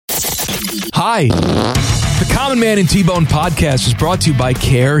Hi. The Common Man and T-Bone podcast is brought to you by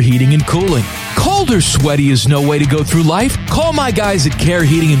Care Heating and Cooling. Cold or sweaty is no way to go through life. Call my guys at Care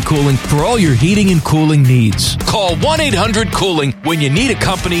Heating and Cooling for all your heating and cooling needs. Call 1-800-COOLING when you need a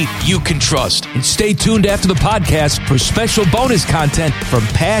company you can trust. And stay tuned after the podcast for special bonus content from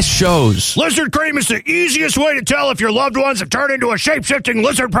past shows. Lizard cream is the easiest way to tell if your loved ones have turned into a shape-shifting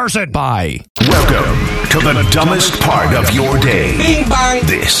lizard person. Bye. Welcome to the dumbest part of your day. Bing bang.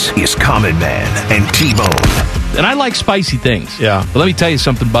 This is Common Man and T-Bone. And I like spicy things. Yeah. But let me tell you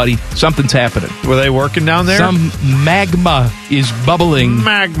something, buddy. Something's happening. Were they working down there? Some magma is bubbling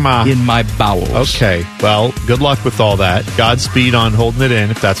magma in my bowels. Okay. Well, good luck with all that. Godspeed on holding it in,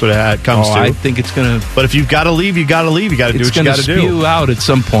 if that's what it comes to. I think it's going to... But if you've got to leave, you got to leave. You got to do what you got to do. It's going to spew out at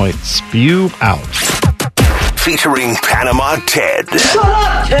some point. Spew out. Featuring Panama Ted. Shut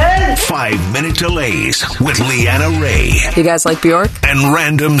up, Ted! 5-minute delays with Leanna Ray. You guys like Bjork? And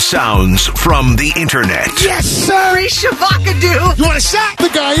random sounds from the internet. Yes, sir, shabakadoo! You want a shot?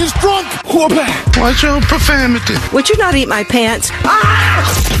 The guy is drunk. Watch your profanity. Would you not eat my pants? Ah!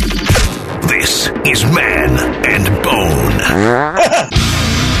 This is Man and Bone.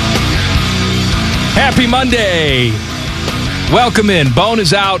 Happy Monday. Welcome in. Bone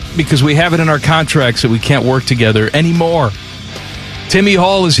is out because we have it in our contracts that we can't work together anymore. Timmy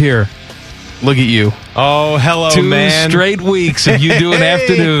Hall is here. Look at you. Oh, hello, 2 man. straight weeks of you doing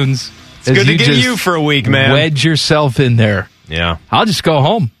afternoons. It's good to get you for a week, man. Wedge yourself in there. Yeah. I'll just go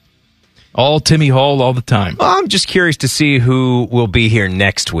home. All Timmy Hall all the time. Well, I'm just curious to see who will be here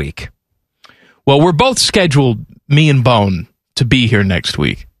next week. Well, we're both scheduled, me and Bone, to be here next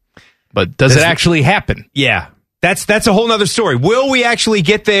week. But does it actually happen? Yeah. That's a whole nother story. Will we actually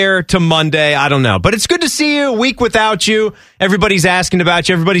get there to Monday? I don't know. But it's good to see you a week without you. Everybody's asking about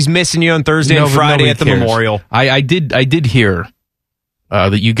you. Everybody's missing you on Thursday and Friday at the Memorial. I did hear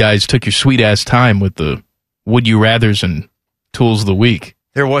that you guys took your sweet-ass time with the Would You Rathers and Tools of the Week.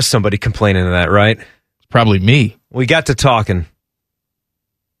 There was somebody complaining of that, right? It's probably me. We got to talking.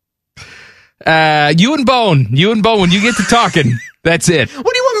 You and Bone, when you get to talking, that's it.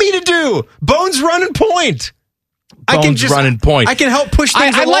 What do you want me to do? Bone's running point. Running point. I can help push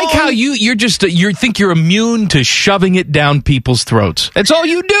things I along. like how you think you're immune to shoving it down people's throats. That's all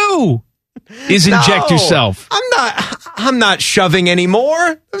you do is inject yourself. I'm not shoving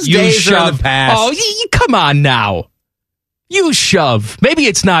anymore. Those days are in the past. Oh, come on now. You shove. Maybe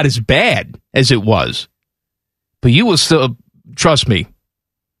it's not as bad as it was, but you will still, trust me,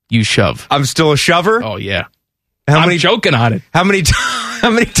 you shove. I'm still a shover? Oh, yeah. I'm joking on it. How many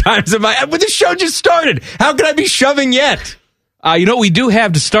times am I? Well, the show just started. How can I be shoving yet? You know what we do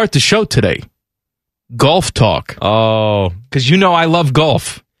have to start the show today? Golf talk. Oh. Because you know I love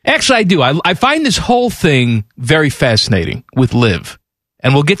golf. Actually, I do. I find this whole thing very fascinating with Liv.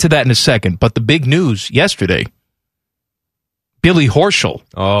 And we'll get to that in a second. But the big news yesterday, Billy Horschel.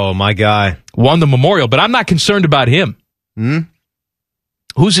 Oh, my guy. Won the Memorial, but I'm not concerned about him.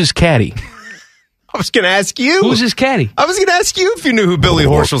 Who's his caddy? I was going to ask you. Who's his caddy? I was going to ask you if you knew who Billy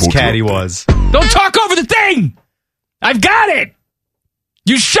Horschel's caddy was. Don't talk over the thing! I've got it!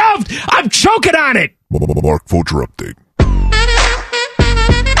 You shoved! I'm choking on it! Mark Fulcher update.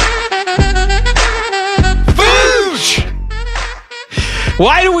 Fooch!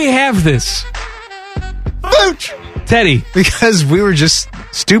 Why do we have this? Fooch! Teddy. Because we were just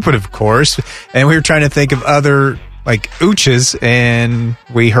stupid, of course, and we were trying to think of other, ooches, and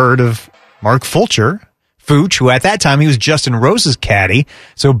we heard of Mark Fulcher, Fooch, who at that time he was Justin Rose's caddy,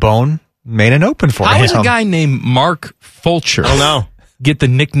 so Bone made an open for him. How does a guy named Mark Fulcher get the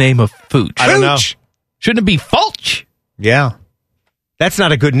nickname of Fooch? I don't know. Shouldn't it be Fulch? Yeah. That's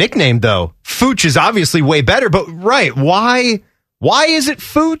not a good nickname, though. Fooch is obviously way better, but right, why is it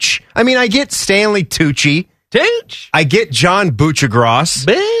Fooch? I mean, I get Stanley Tucci. Tooch. I get John Buccigross.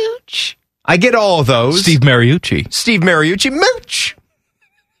 Booch. I get all of those. Steve Mariucci. Mooch.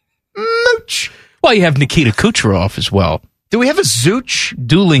 Mooch. Well, you have Nikita Kucherov as well. Do we have a Zooch?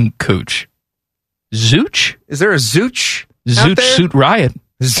 Dueling Cooch. Zooch? Is there a Zooch? Zoot Suit Riot.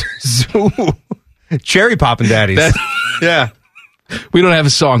 Cherry Poppin' Daddies. Yeah. We don't have a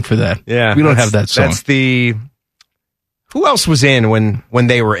song for that. Yeah. We don't have that song. That's the... Who else was in when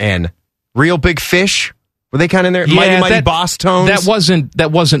they were in? Real Big Fish? Were they kind of in there? Yeah, Mighty Boss Tones?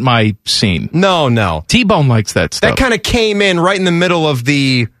 That wasn't my scene. No. T-Bone likes that stuff. That kind of came in right in the middle of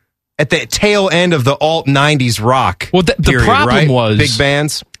at the tail end of the alt 90s rock. Well, the problem was big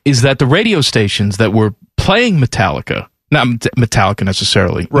bands is that the radio stations that were playing Metallica, not Metallica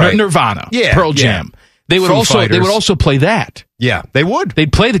necessarily, right? Nirvana, yeah, Pearl Jam. They would also play that. Yeah, they would.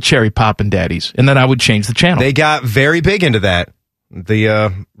 They'd play the Cherry Poppin' Daddies, and then I would change the channel. They got very big into that.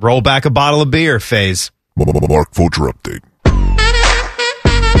 the roll back a bottle of beer phase. Mark Fulcher update.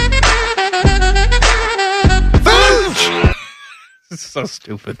 This is so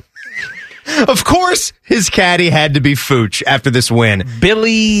stupid. Of course, his caddy had to be Fooch after this win.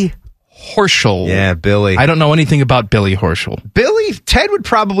 Billy Horschel. Yeah, Billy. I don't know anything about Billy Horschel. Billy, Ted would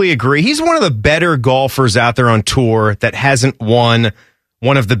probably agree. He's one of the better golfers out there on tour that hasn't won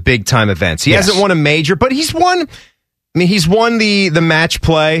one of the big time events. He hasn't won a major, but he's won. I mean, he's won the match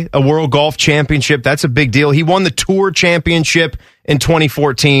play, a World Golf Championship. That's a big deal. He won the Tour Championship in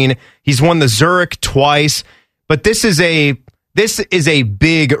 2014. He's won the Zurich twice. But this is a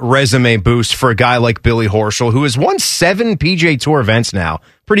big resume boost for a guy like Billy Horschel, who has won 7 PGA Tour events now.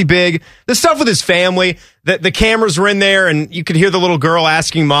 Pretty big. The stuff with his family, the cameras were in there, and you could hear the little girl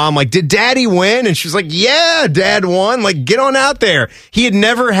asking mom, like, did daddy win? And she's like, yeah, dad won. Like, get on out there. He had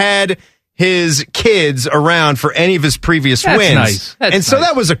never had his kids around for any of his previous wins. Nice. That's so nice.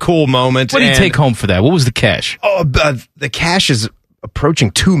 that was a cool moment. What did he take home for that? What was the cash? Oh, the cash is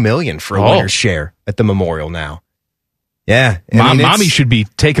approaching $2 million for a winner's share at the Memorial now. Yeah. Mommy should be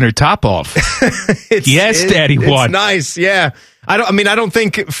taking her top off. Yes, Daddy won. It's nice, yeah. I don't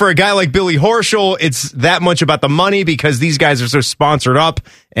think for a guy like Billy Horschel, it's that much about the money because these guys are so sponsored up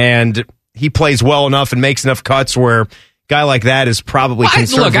and he plays well enough and makes enough cuts where a guy like that is probably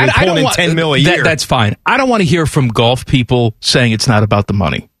conservatively pulling in $10 million a year. That's fine. I don't want to hear from golf people saying it's not about the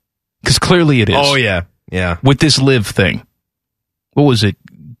money because clearly it is. Oh, yeah. Yeah. With this live thing. What was it?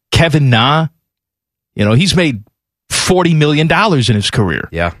 Kevin Na? He's made $40 million in his career.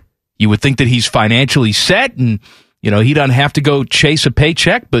 Yeah. You would think that he's financially set and, he doesn't have to go chase a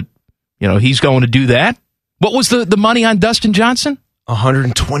paycheck, but, he's going to do that. What was the money on Dustin Johnson?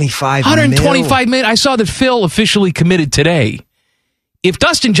 $125 million. I saw that Phil officially committed today. If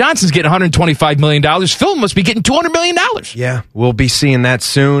Dustin Johnson's getting $125 million, Phil must be getting $200 million. Yeah, we'll be seeing that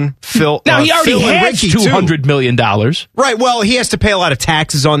soon. Phil. Now, he already has $200 million. Right, well, he has to pay a lot of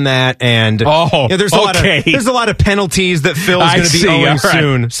taxes on that, and there's a lot of penalties that Phil's going to be owing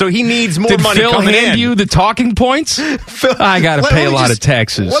soon. So he needs more money Phil coming in. Did Phil hand you the talking points? Phil, I got to pay a lot of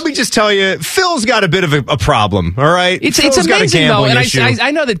taxes. Let me just tell you, Phil's got a bit of a problem, all right? It's amazing, though, and I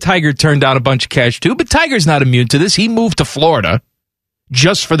know that Tiger turned down a bunch of cash, too, but Tiger's not immune to this. He moved to Florida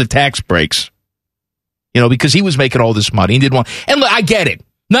just for the tax breaks, because he was making all this money. He didn't want, and look, I get it.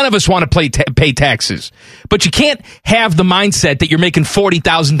 None of us want to pay taxes, but you can't have the mindset that you're making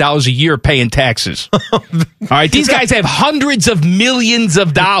 $40,000 a year paying taxes. All right, these guys have hundreds of millions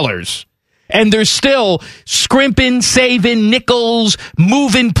of dollars, and they're still scrimping, saving nickels,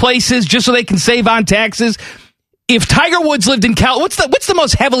 moving places just so they can save on taxes. If Tiger Woods lived in what's the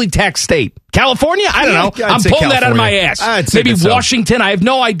most heavily taxed state? California? I don't know. I'm pulling that out of my ass. Maybe Washington. I have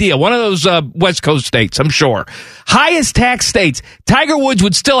no idea. One of those West Coast states, I'm sure. Highest tax states. Tiger Woods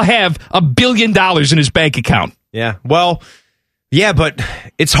would still have $1 billion in his bank account. Yeah. Well, yeah, but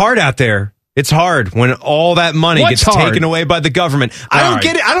it's hard out there. It's hard when all that money gets taken away by the government. I don't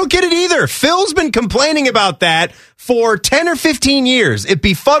get it. I don't get it either. Phil's been complaining about that for 10 or 15 years. It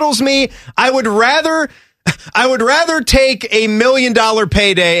befuddles me. I would rather take $1 million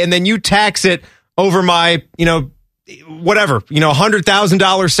payday and then you tax it over my,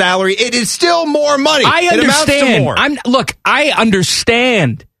 $100,000 salary. It is still more money. I understand. I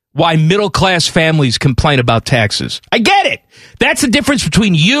understand why middle-class families complain about taxes. I get it. That's the difference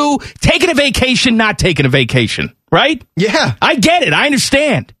between you taking a vacation, not taking a vacation, right? Yeah. I get it. I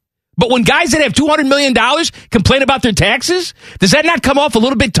understand. But when guys that have $200 million complain about their taxes, does that not come off a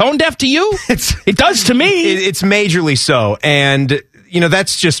little bit tone deaf to you? It does to me. It's majorly so. And,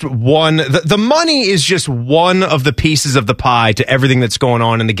 that's just one. The money is just one of the pieces of the pie to everything that's going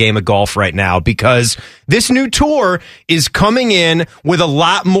on in the game of golf right now, because this new tour is coming in with a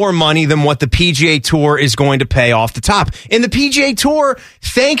lot more money than what the PGA Tour is going to pay off the top. And the PGA Tour,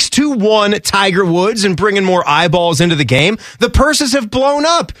 thanks to one Tiger Woods and bringing more eyeballs into the game, the purses have blown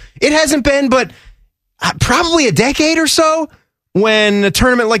up. It hasn't been but probably a decade or so when a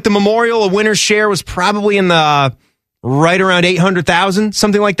tournament like the Memorial, a winner's share was probably in the right around 800,000,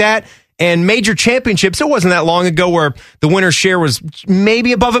 something like that. And major championships, it wasn't that long ago where the winner's share was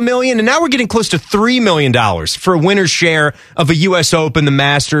maybe above $1 million. And now we're getting close to $3 million for a winner's share of a U.S. Open, the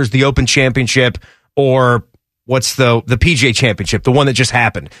Masters, the Open Championship, or what's the PGA Championship, the one that just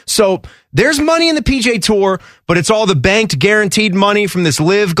happened. So there's money in the PGA Tour, but it's all the banked, guaranteed money from this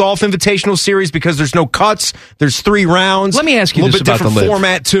Live Golf Invitational Series because there's no cuts. There's 3 rounds. Let me ask you this about the Live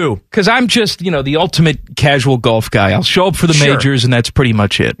format too, because I'm just the ultimate casual golf guy. I'll show up for the majors, and that's pretty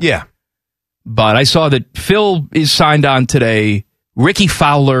much it. Yeah. But I saw that Phil is signed on today. Ricky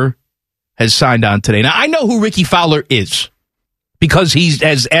Fowler has signed on today. Now I know who Ricky Fowler is. because he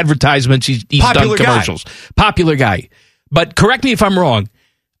has advertisements, he's Popular done commercials. Guy. Popular guy. But correct me if I'm wrong,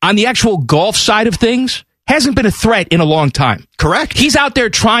 on the actual golf side of things, hasn't been a threat in a long time. Correct. He's out there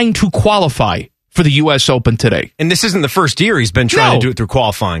trying to qualify for the U.S. Open today. And this isn't the first year he's been trying to do it through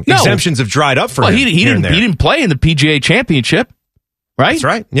qualifying. No. Exemptions have dried up for him. He didn't play in the PGA Championship, right? That's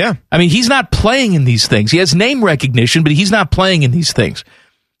right, yeah. I mean, he's not playing in these things. He has name recognition, but he's not playing in these things.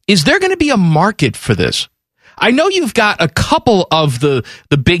 Is there going to be a market for this? I know you've got a couple of the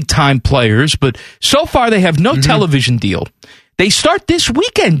big-time players, but so far they have no television deal. They start this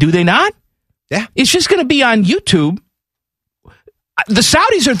weekend, do they not? Yeah. It's just going to be on YouTube. The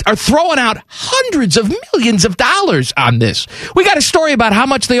Saudis are throwing out hundreds of millions of dollars on this. We got a story about how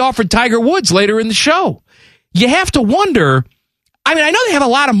much they offered Tiger Woods later in the show. You have to wonder, I mean, I know they have a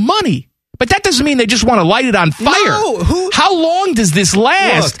lot of money, but that doesn't mean they just want to light it on fire. No, how long does this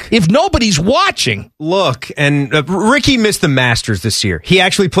last if nobody's watching? Look, and Ricky missed the Masters this year. He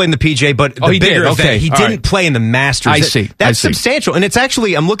actually played in the PGA, but the bigger event, he didn't play in the Masters. I see. That's substantial. And it's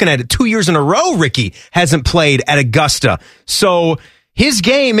actually, I'm looking at it, 2 years in a row, Ricky hasn't played at Augusta. So his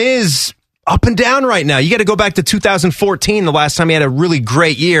game is up and down right now. You got to go back to 2014, the last time he had a really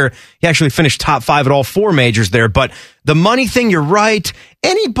great year. He actually finished top 5 at all 4 majors there. But the money thing, you're right.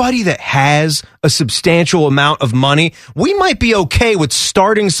 Anybody that has a substantial amount of money, we might be okay with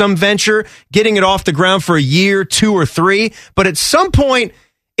starting some venture, getting it off the ground for a year, 2 or 3. But at some point,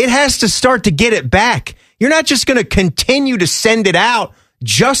 it has to start to get it back. You're not just going to continue to send it out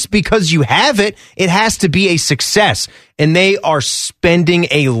just because you have it. It has to be a success. And they are spending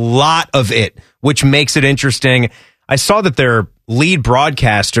a lot of it, which makes it interesting. I saw that their lead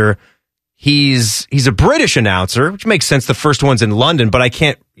broadcaster, he's a British announcer, which makes sense. The first one's in London, but I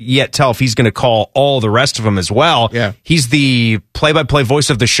can't yet tell if he's going to call all the rest of them as well. Yeah. He's the play-by-play voice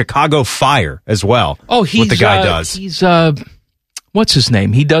of the Chicago Fire as well. Oh, he's what the guy does. He's what's his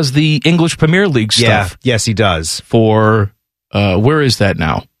name? He does the English Premier League stuff. Yeah, yes, he does. For where is that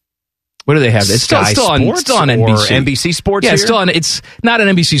now? What do they have? It's still on NBC. Or NBC Sports. Yeah, here? it's still on. It's not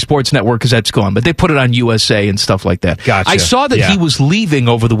an NBC Sports Network because that's gone, but they put it on USA and stuff like that. Gotcha. I saw that he was leaving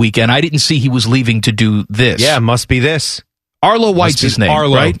over the weekend. I didn't see he was leaving to do this. Yeah, must be this. Arlo White's his name,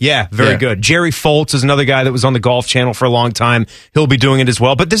 Arlo. right? Yeah, very good. Jerry Foltz is another guy that was on the Golf Channel for a long time. He'll be doing it as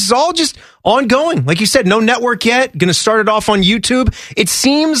well. But this is all just ongoing. Like you said, no network yet. Going to start it off on YouTube. It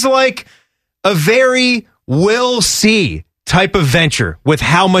seems like a very we'll see type of venture with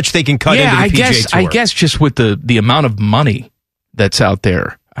how much they can cut into the PGA Tour. I guess just with the amount of money that's out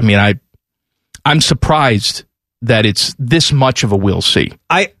there. I mean, I'm surprised that it's this much of a we'll see.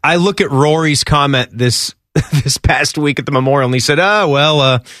 I look at Rory's comment this past week at the Memorial, and he said,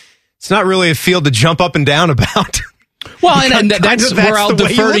 it's not really a field to jump up and down about. Well, and that's where I'll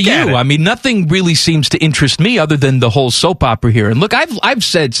defer to you. I mean, nothing really seems to interest me other than the whole soap opera here. And look, I've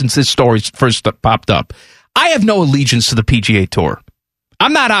said since this story first popped up, I have no allegiance to the PGA Tour.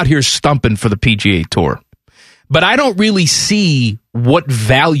 I'm not out here stumping for the PGA Tour. But I don't really see what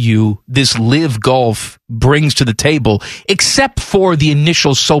value this Live Golf brings to the table, except for the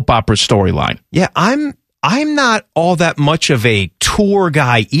initial soap opera storyline. Yeah, I'm not all that much of a tour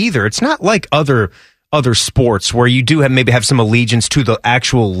guy either. It's not like other sports where you do have some allegiance to the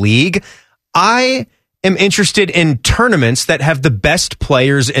actual league. I am interested in tournaments that have the best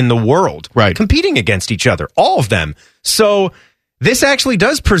players in the world competing against each other, all of them. So this actually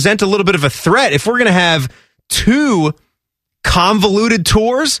does present a little bit of a threat. If we're going to have 2 convoluted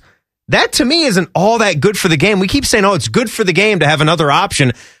tours, that to me isn't all that good for the game. We keep saying, it's good for the game to have another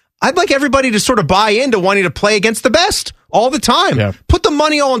option. I'd like everybody to sort of buy into wanting to play against the best all the time. Yeah. Put the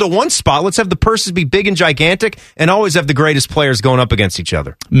money all into one spot. Let's have the purses be big and gigantic and always have the greatest players going up against each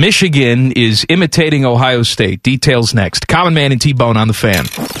other. Michigan is imitating Ohio State. Details next. Common Man and T-Bone on the Fan.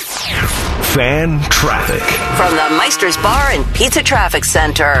 Fan traffic. From the Meister's Bar and Pizza Traffic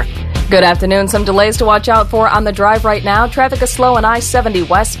Center. Good afternoon. Some delays to watch out for on the drive right now. Traffic is slow on I-70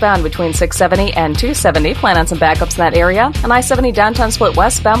 westbound between 670 and 270. Plan on some backups in that area. On I-70 downtown split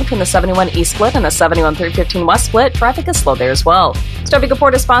westbound between the 71 east split and the 71 315 west split. Traffic is slow there as well. This traffic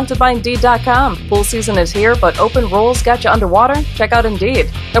report is sponsored by Indeed.com. Pool season is here, but open roles got you underwater? Check out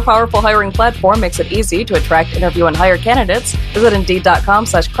Indeed. Their powerful hiring platform makes it easy to attract, interview, and hire candidates. Visit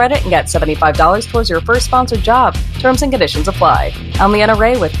Indeed.com/credit and get $75 towards your first sponsored job. Terms and conditions apply. I'm Leanna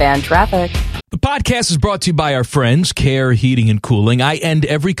Ray with Fan Traffic. The podcast is brought to you by our friends, Care Heating and Cooling. I end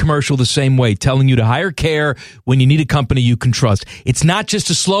every commercial the same way, telling you to hire Care when you need a company you can trust. It's not just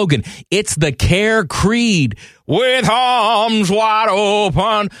a slogan. It's the Care creed. With arms wide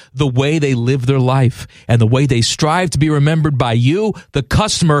open. The way they live their life and the way they strive to be remembered by you, the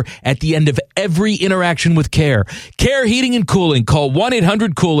customer, at the end of every interaction with Care. Care Heating and Cooling. Call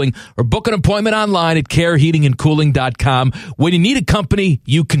 1-800-COOLING or book an appointment online at careheatingandcooling.com when you need a company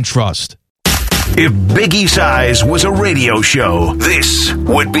you can trust. If Biggie Size was a radio show, this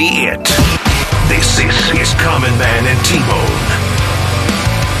would be it. This is Common Man and T-Bone.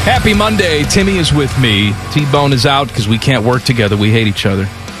 Happy Monday. Timmy is with me. T-Bone is out because we can't work together. We hate each other.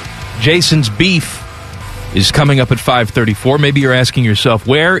 Jason's beef is coming up at 5:34. Maybe you're asking yourself,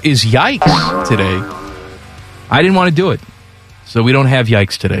 where is Yikes today? I didn't want to do it, so we don't have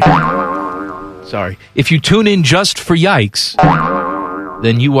Yikes today. Sorry. If you tune in just for Yikes,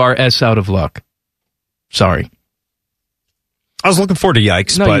 then you are S out of luck. Sorry. I was looking forward to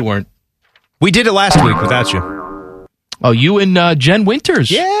Yikes, no, but you weren't. We did it last week without you. Oh, you and Jen Winters.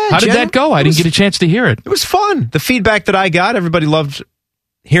 Yeah. How did that go? I didn't get a chance to hear it. It was fun. The feedback that I got, everybody loved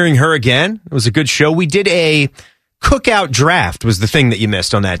hearing her again. It was a good show. We did a cookout draft was the thing that you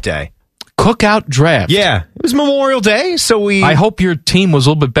missed on that day. Cookout draft? Yeah. It was Memorial Day, so we... I hope your team was a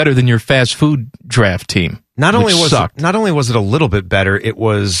little bit better than your fast food draft team. Not only was it a little bit better, it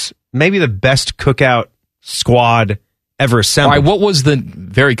was maybe the best cookout squad ever assembled. All right, what was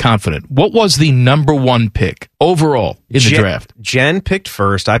the number one pick overall in the draft? Jen picked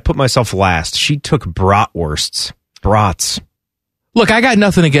first. I put myself last. She took bratwursts. Brats. Look, I got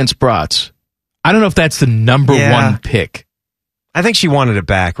nothing against brats. I don't know if that's the number one pick. I think she wanted it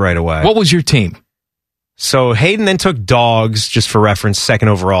back right away. What was your team? So Hayden then took dogs, just for reference, second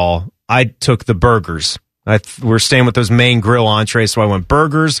overall. I took the burgers. We're staying with those main grill entrees, so I went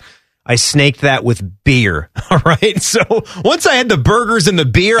burgers. I snaked that with beer. All right. So once I had the burgers and the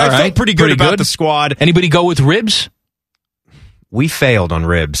beer, I felt pretty good about the squad. Anybody go with ribs? We failed on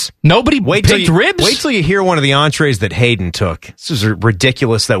ribs. Nobody picked ribs? Wait till you hear one of the entrees that Hayden took. This is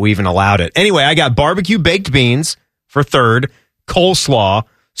ridiculous that we even allowed it. Anyway, I got barbecue baked beans for third, coleslaw,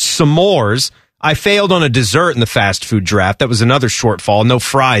 s'mores. I failed on a dessert in the fast food draft. That was another shortfall. No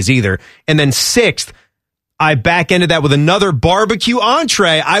fries either. And then sixth, I back-ended that with another barbecue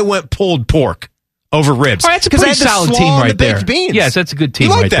entree. I went pulled pork over ribs. Oh, that's a pretty solid team right there. Beans. Yes, that's a good team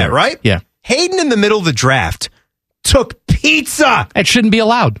you like right that, there. Right? Yeah. Hayden in the middle of the draft took pizza. That shouldn't be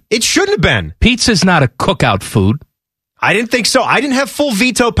allowed. It shouldn't have been. Pizza's not a cookout food. I didn't think so. I didn't have full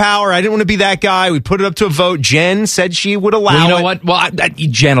veto power. I didn't want to be that guy. We put it up to a vote. Jen said she would allow it. Well, you know what? Well,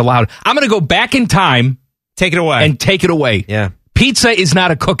 Jen allowed. I'm going to go back in time. Take it away. And take it away. Yeah. Pizza is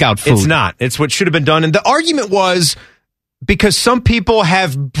not a cookout food. It's not. It's what should have been done. And the argument was because some people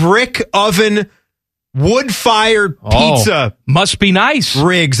have brick oven, wood-fired pizza. Must be nice.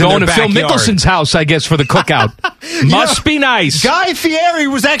 Rigs going in their to Phil backyard. Mickelson's house, I guess, for the cookout. Must be nice. Guy Fieri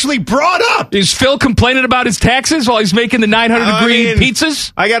was actually brought up. Is Phil complaining about his taxes while he's making the 900-degree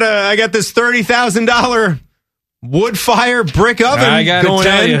pizzas? I got this $30,000 wood fire brick oven. I got to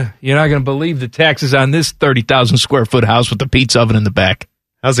tell you, you're not going to believe the taxes on this 30,000 square foot house with the pizza oven in the back.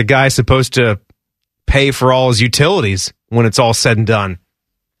 How's a guy supposed to pay for all his utilities when it's all said and done?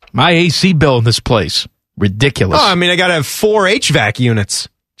 My AC bill in this place, ridiculous. Oh, I mean, I got to have 4 HVAC units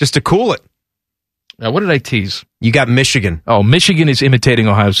just to cool it. Now, what did I tease? You got Michigan. Oh, Michigan is imitating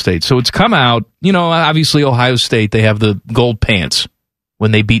Ohio State. So it's come out, obviously Ohio State, they have the gold pants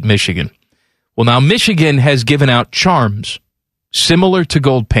when they beat Michigan. Well, now Michigan has given out charms similar to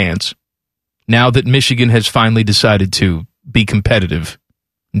gold pants now that Michigan has finally decided to be competitive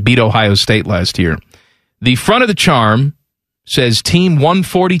and beat Ohio State last year. The front of the charm says Team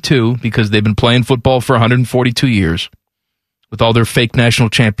 142 because they've been playing football for 142 years with all their fake national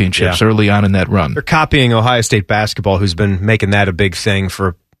championships early on in that run. They're copying Ohio State basketball, who's been making that a big thing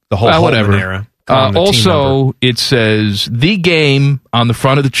for the whole Holtman era. Also, it says the game on the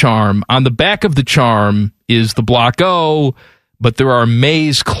front of the charm. On the back of the charm is the block O, but there are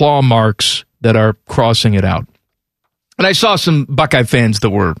maize claw marks that are crossing it out. And I saw some Buckeye fans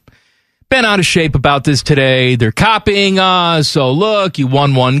that were bent out of shape about this today. They're copying us. So look, you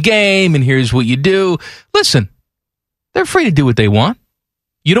won one game, and here's what you do. Listen, they're free to do what they want.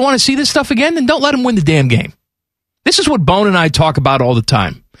 You don't want to see this stuff again? Then don't let them win the damn game. This is what Bone and I talk about all the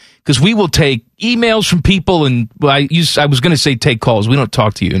time. Because we will take emails from people, and I was going to say take calls. We don't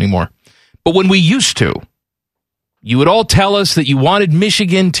talk to you anymore. But when we used to, you would all tell us that you wanted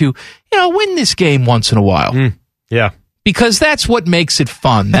Michigan to, win this game once in a while. Yeah. Because that's what makes it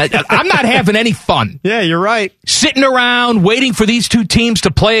fun. I'm not having any fun. Yeah, you're right. Sitting around waiting for these two teams to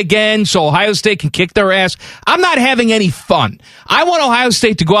play again so Ohio State can kick their ass. I'm not having any fun. I want Ohio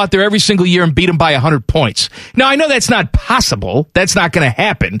State to go out there every single year and beat them by 100 points. Now, I know that's not possible. That's not going to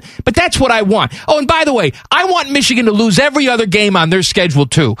happen. But that's what I want. Oh, and by the way, I want Michigan to lose every other game on their schedule,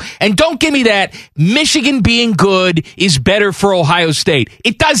 too. And don't give me that Michigan being good is better for Ohio State.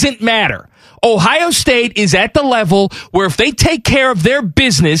 It doesn't matter. Ohio State is at the level where if they take care of their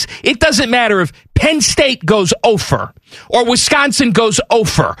business, it doesn't matter if Penn State goes over, or Wisconsin goes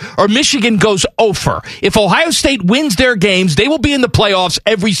over, or Michigan goes over. If Ohio State wins their games, they will be in the playoffs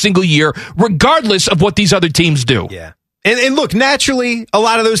every single year, regardless of what these other teams do. Yeah. And look, naturally, a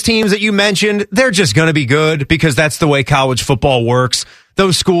lot of those teams that you mentioned, they're just going to be good because that's the way college football works.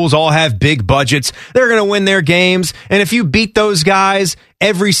 Those schools all have big budgets. They're going to win their games. And if you beat those guys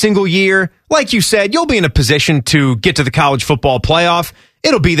every single year, like you said, you'll be in a position to get to the college football playoff.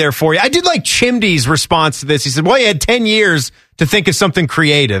 It'll be there for you. I did like Chimdy's response to this. He said, well, you had 10 years to think of something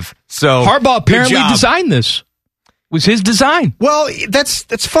creative. So Harbaugh apparently designed this. It was his design. Well,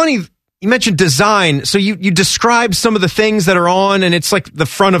 that's funny. You mentioned design. So you described some of the things that are on, and it's like the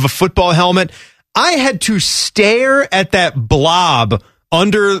front of a football helmet. I had to stare at that blob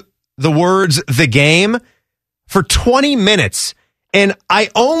under the words "the game" for 20 minutes. And I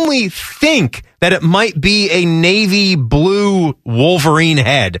only think that it might be a navy blue Wolverine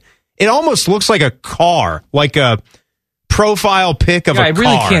head. It almost looks like a car, like a profile pic of a car. I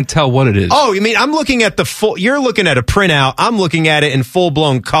really can't tell what it is. Oh, you mean I'm looking at the full, you're looking at a printout. I'm looking at it in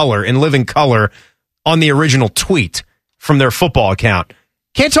full-blown color, in living color on the original tweet from their football account.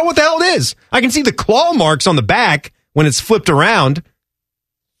 Can't tell what the hell it is. I can see the claw marks on the back when it's flipped around.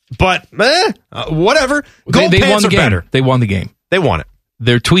 But, whatever. Gold They pants won the are game. better. They won the game. They won it.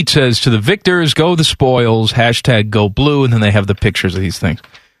 Their tweet says, to the victors, go the spoils, #go blue, and then they have the pictures of these things.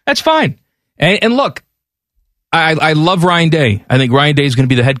 That's fine. And look, I love Ryan Day. I think Ryan Day is going to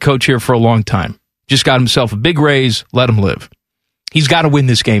be the head coach here for a long time. Just got himself a big raise. Let him live. He's got to win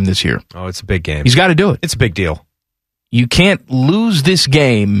this game this year. Oh, it's a big game. He's got to do it. It's a big deal. You can't lose this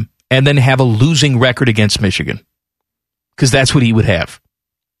game and then have a losing record against Michigan, because that's what he would have.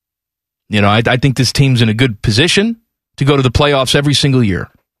 You know, I think this team's in a good position to go to the playoffs every single year.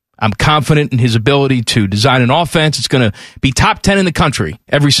 I'm confident in his ability to design an offense. It's going to be top 10 in the country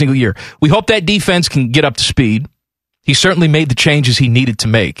every single year. We hope that defense can get up to speed. He certainly made the changes he needed to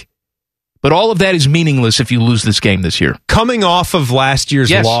make. But all of that is meaningless if you lose this game this year. Coming off of last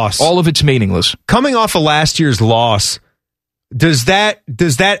year's loss. All of it's meaningless. Coming off of last year's loss, does that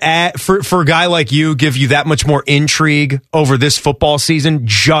add, for a guy like you, give you that much more intrigue over this football season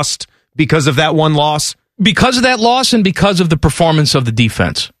just because of that one loss? Because of that loss and because of the performance of the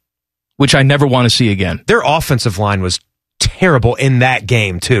defense, which I never want to see again. Their offensive line was terrible in that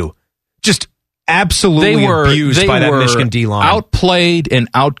game, too. Just absolutely abused by that Michigan D-line. Outplayed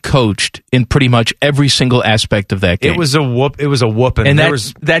and outcoached in pretty much every single aspect of that game. It was a whooping. And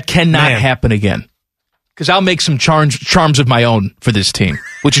that cannot happen again. Because I'll make some charms of my own for this team,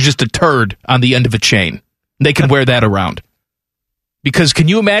 which is just a turd on the end of a chain. They can wear that around. Because can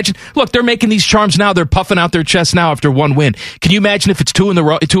you imagine? Look, they're making these charms now. They're puffing out their chests now after one win. Can you imagine if it's two in a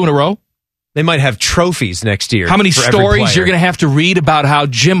row? They might have trophies next year. How many stories you're going to have to read about how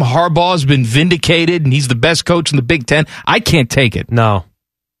Jim Harbaugh has been vindicated and he's the best coach in the Big Ten? I can't take it. No.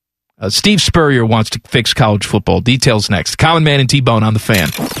 Steve Spurrier wants to fix college football. Details next. Common Man and T-Bone on the Fan.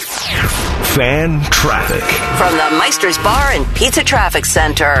 Fan traffic. From the Meister's Bar and Pizza Traffic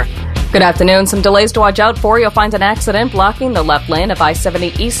Center. Good afternoon. Some delays to watch out for. You'll find an accident blocking the left lane of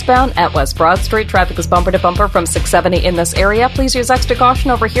I-70 eastbound at West Broad Street. Traffic is bumper to bumper from 670 in this area. Please use extra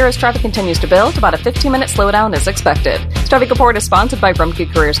caution over here as traffic continues to build. About a 15-minute slowdown is expected. This traffic report is sponsored by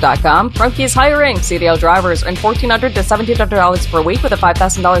RumpkeCareers.com. Rumpke is hiring CDL drivers and $1,400 to $1,700 per week with a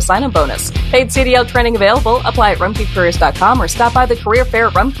 $5,000 sign-on bonus. Paid CDL training available. Apply at RumpkeCareers.com or stop by the Career Fair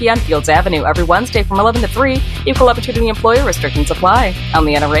at Rumpke on Fields Avenue every Wednesday from 11 to 3. Equal opportunity employer restrictions apply. I'm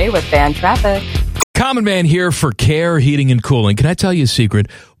the NRA with Fan Traffic. Common Man here for Care Heating and Cooling. Can I tell you a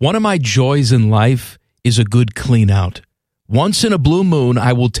secret? One of my joys in life is a good clean out. Once in a blue moon,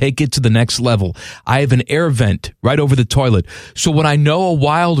 I will take it to the next level. I have an air vent right over the toilet. So when I know a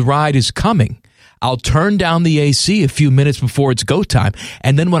wild ride is coming, I'll turn down the AC a few minutes before it's go time.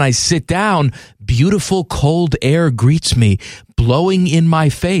 And then when I sit down, beautiful cold air greets me, blowing in my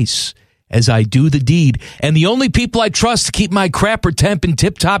face as I do the deed. And the only people I trust to keep my crapper temp in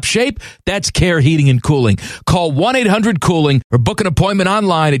tip-top shape, that's Care Heating and Cooling. Call 1-800-COOLING or book an appointment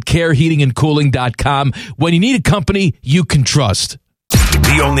online at careheatingandcooling.com when you need a company you can trust.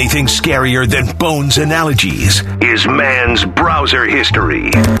 The only thing scarier than Bones' analogies is man's browser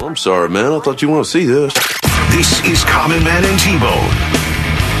history. I'm sorry, man. I thought you want to see this. This is Common Man and T-Bone.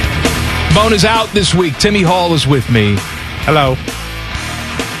 Bone is out this week. Timmy Hall is with me. Hello.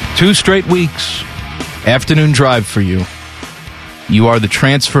 2 straight weeks. Afternoon drive for you. You are the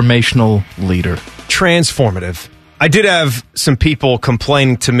transformational leader. Transformative. I did have some people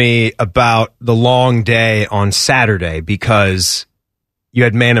complaining to me about the long day on Saturday because you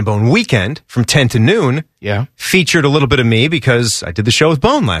had Man and Bone weekend from 10 to noon. Yeah. Featured a little bit of me because I did the show with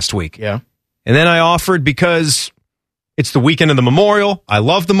Bone last week. Yeah. And then I offered because it's the weekend of the Memorial. I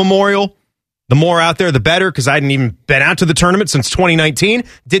love the Memorial. The more out there, the better, because I hadn't even been out to the tournament since 2019.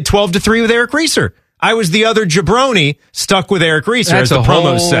 Did 12-3 with Eric Reeser. I was the other jabroni stuck with Eric Reeser, as the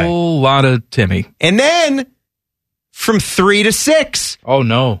promos say. That's a whole lot of Timmy. And then from 3 to 6. Oh,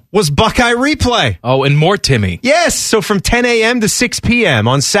 no. Was Buckeye Replay. Oh, and more Timmy. Yes, so from 10 a.m. to 6 p.m.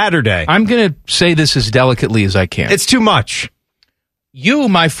 on Saturday. I'm going to say this as delicately as I can. It's too much. You,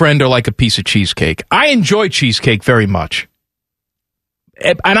 my friend, are like a piece of cheesecake. I enjoy cheesecake very much.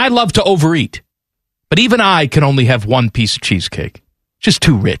 And I love to overeat. But even I can only have one piece of cheesecake. Just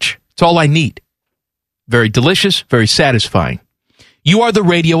too rich. It's all I need. Very delicious, very satisfying. You are the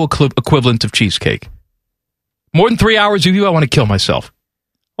radio equivalent of cheesecake. More than 3 hours of you, I want to kill myself.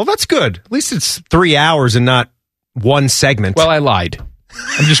 Well, that's good. At least it's 3 hours and not one segment. Well, I lied.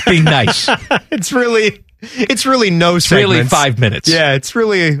 I'm just being nice. It's really no segments. Really 5 minutes. Yeah, it's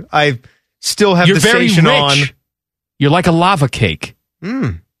really, I still have You're the very station rich. on. You're like a lava cake.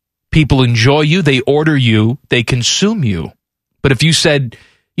 Mm. People enjoy you, they order you, they consume you. But if you said,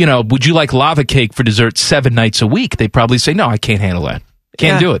 would you like lava cake for dessert 7 nights a week? They'd probably say, no, I can't handle that.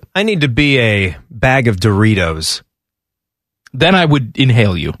 Can't do it. I need to be a bag of Doritos. Then I would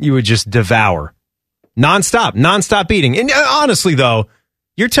inhale you. You would just devour. Nonstop eating. And honestly, though,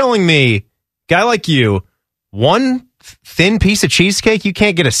 you're telling me, guy like you, one thin piece of cheesecake, you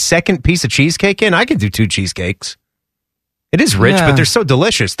can't get a second piece of cheesecake in? I could do 2 cheesecakes. It is rich, but they're so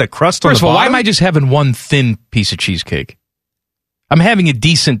delicious. The crust on the bottom. First of all, why am I just having one thin piece of cheesecake? I'm having a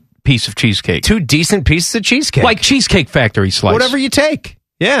decent piece of cheesecake. 2 decent pieces of cheesecake. Like Cheesecake Factory slice. Whatever you take.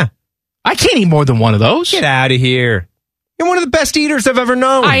 Yeah. I can't eat more than one of those. Get out of here. You're one of the best eaters I've ever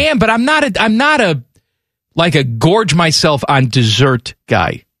known. I am, but I'm not a gorge myself on dessert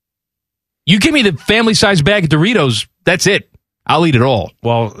guy. You give me the family size bag of Doritos, that's it. I'll eat it all.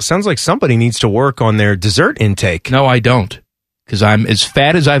 Well, it sounds like somebody needs to work on their dessert intake. No, I don't. Because I'm as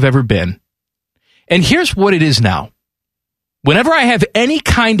fat as I've ever been. And here's what it is now. Whenever I have any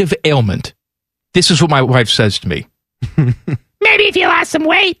kind of ailment, this is what my wife says to me. Maybe if you lost some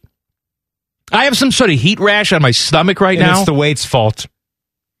weight. I have some sort of heat rash on my stomach right now. It's the weight's fault.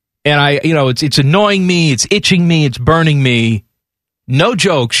 And it's annoying me, it's itching me, it's burning me. No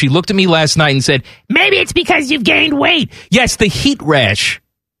joke. She looked at me last night and said, maybe it's because you've gained weight. Yes, the heat rash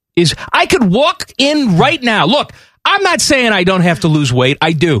is, I could walk in right now. Look, I'm not saying I don't have to lose weight.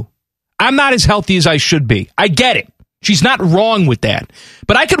 I do. I'm not as healthy as I should be. I get it. She's not wrong with that.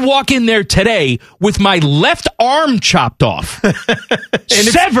 But I could walk in there today with my left arm chopped off.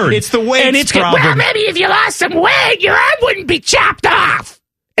 Severed. It's the weight problem. Well, maybe if you lost some weight, your arm wouldn't be chopped off.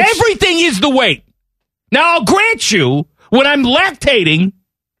 Everything is the weight. Now, I'll grant you, when I'm lactating,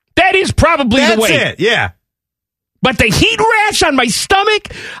 that is probably the weight. That's it, yeah. But the heat rash on my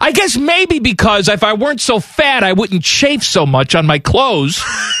stomach, I guess maybe because if I weren't so fat, I wouldn't chafe so much on my clothes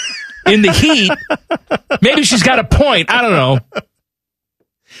in the heat. Maybe she's got a point. I don't know.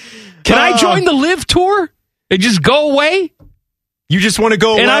 Can I join the Live Tour and just go away? You just want to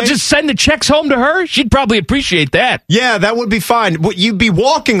go away? And I'll just send the checks home to her? She'd probably appreciate that. Yeah, that would be fine. You'd be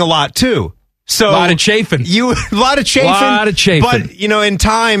walking a lot, too. So a lot of chafing. A lot of chafing. But, in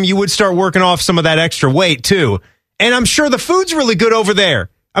time, you would start working off some of that extra weight, too. And I'm sure the food's really good over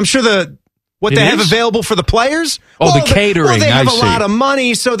there. I'm sure what they have available for the players. Oh, the catering. Well, they have a lot of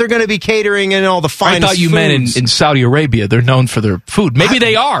money, so they're going to be catering and all the finest I thought you foods. meant in Saudi Arabia. They're known for their food. Maybe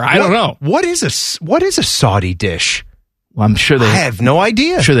they are. I don't know. What is a Saudi dish? Well, I'm sure I have no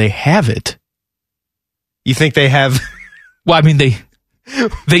idea. I'm sure they have it. You think they have? Well, I mean,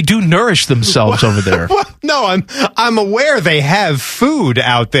 they do nourish themselves over there. Well, no, I'm aware they have food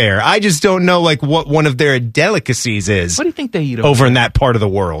out there. I just don't know what one of their delicacies is. What do you think they eat over in that part of the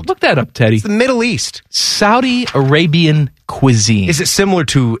world? Look that up, Teddy. It's the Middle East. Saudi Arabian cuisine. Is it similar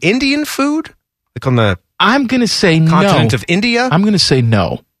to Indian food? Like on the I'm going to say continent of India? I'm going to say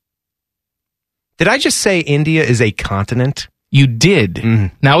no. Did I just say India is a continent? You did.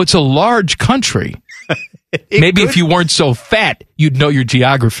 Mm. Now, it's a large country. Maybe if you weren't so fat, you'd know your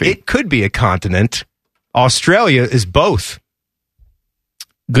geography. It could be a continent. Australia is both.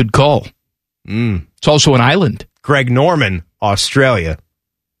 Good call. It's also an island. Greg Norman, Australia.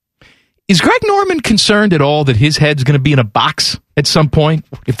 Is Greg Norman concerned at all that his head's going to be in a box at some point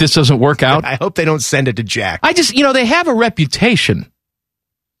if this doesn't work out? I hope they don't send it to Jack. They have a reputation.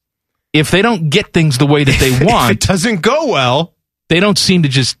 If they don't get things the way that they want, if it doesn't go well, they don't seem to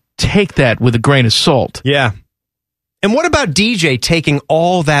just take that with a grain of salt. Yeah. And what about DJ taking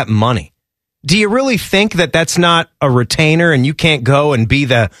all that money? Do you really think that that's not a retainer and you can't go and be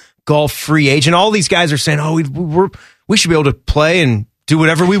the golf free agent? All these guys are saying, we should be able to play and do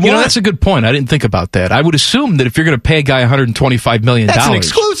whatever we want. That's a good point. I didn't think about that. I would assume that if you're going to pay a guy $125 million, that's an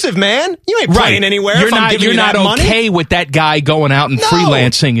exclusive, man. You ain't playing anywhere. You're not okay with that guy going out and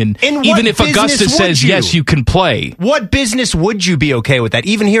freelancing, and even if Augusta says yes, you can play. What business would you be okay with that?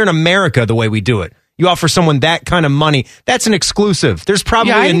 Even here in America, the way we do it, you offer someone that kind of money. That's an exclusive. There's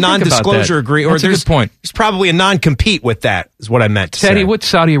probably a non-disclosure agreement, or there's probably a non-compete with that. Is what I meant to say. Teddy, what's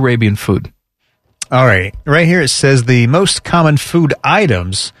Saudi Arabian food? All right. Right here it says the most common food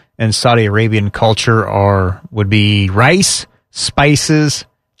items in Saudi Arabian culture would be rice, spices,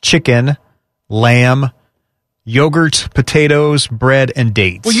 chicken, lamb, yogurt, potatoes, bread, and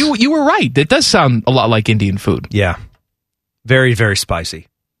dates. Well, you were right. That does sound a lot like Indian food. Yeah. Very, very spicy.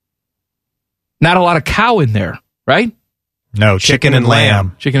 Not a lot of cow in there, right? No, chicken and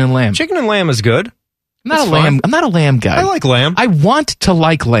lamb. Chicken and lamb. Chicken and lamb is good. I'm not a lamb guy. I like lamb. I want to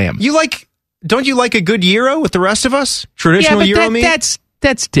like lamb. Don't you like a good gyro with the rest of us? Traditional gyro meat?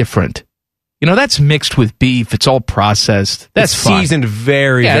 That's different. That's mixed with beef. It's all processed. That's it's seasoned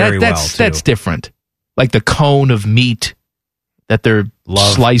very well, too. That's different. Like the cone of meat that they're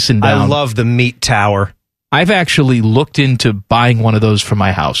slicing down. I love the meat tower. I've actually looked into buying one of those for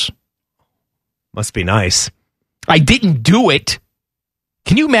my house. Must be nice. I didn't do it.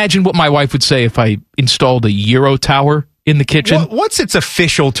 Can you imagine what my wife would say if I installed a gyro tower in the kitchen? What's its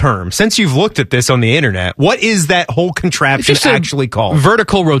official term? Since you've looked at this on the internet, what is that whole contraption actually called?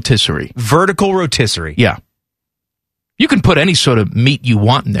 Vertical rotisserie. Vertical rotisserie. Yeah. You can put any sort of meat you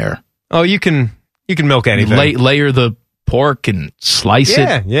want in there. Oh, you can milk anything. Layer the pork and slice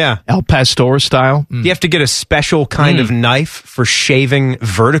it. Yeah. El Pastor style. You have to get a special kind of knife for shaving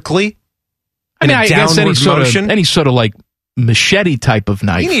vertically. I guess any sort of like machete type of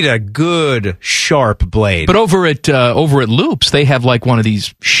knife. You need a good sharp blade. But over at Loops, they have like one of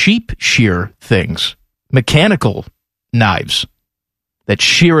these sheep shear things, mechanical knives that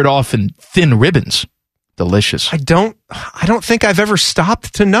shear it off in thin ribbons. Delicious. I don't think I've ever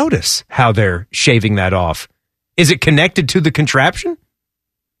stopped to notice how they're shaving that off. Is it connected to the contraption?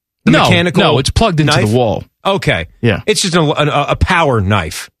 No, it's plugged into the wall. Okay. Yeah. It's just a power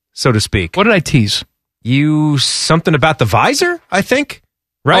knife, so to speak. What did I tease? Something about the visor, I think.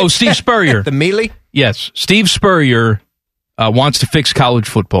 Right? Oh, Steve Spurrier. The mealy? Yes. Steve Spurrier wants to fix college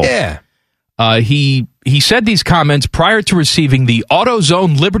football. Yeah. He said these comments prior to receiving the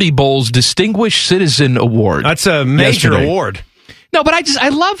AutoZone Liberty Bowl's Distinguished Citizen Award. That's a major award. No, but I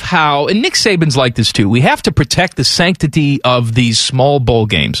love how, and Nick Saban's like this too, we have to protect the sanctity of these small bowl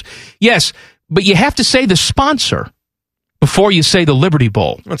games. Yes, but you have to say the sponsor before you say the Liberty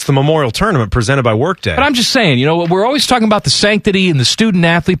Bowl. That's the Memorial Tournament presented by Workday. But I'm just saying, we're always talking about the sanctity and the student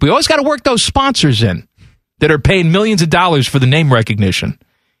athlete, but we always got to work those sponsors in that are paying millions of dollars for the name recognition.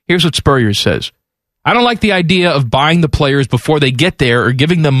 Here's what Spurrier says. I don't like the idea of buying the players before they get there or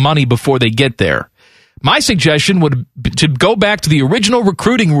giving them money before they get there. My suggestion would be to go back to the original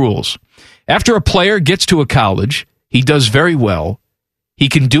recruiting rules. After a player gets to a college, he does very well. He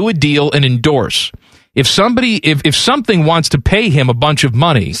can do a deal and endorse. If something wants to pay him a bunch of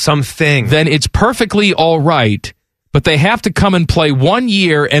money, then it's perfectly all right. But they have to come and play 1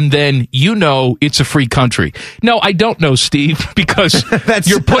 year, and then it's a free country. No, I don't know, Steve, because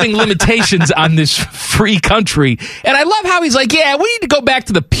you're putting limitations on this free country. And I love how he's like, yeah, we need to go back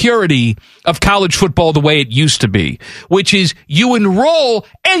to the purity of college football the way it used to be, which is you enroll,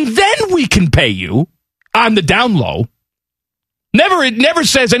 and then we can pay you on the down low. It never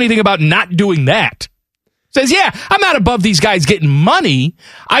says anything about not doing that. Says, yeah, I'm not above these guys getting money.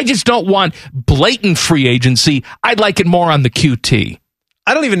 I just don't want blatant free agency. I'd like it more on the QT.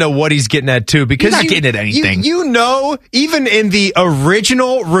 I don't even know what he's getting at, too, because he's not getting at anything. Even in the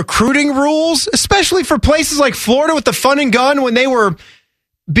original recruiting rules, especially for places like Florida with the Fun and Gun, when they were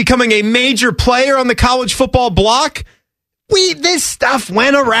becoming a major player on the college football block, this stuff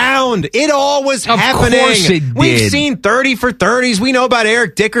went around. It all was happening. Of course it did. We've seen 30 for 30s. We know about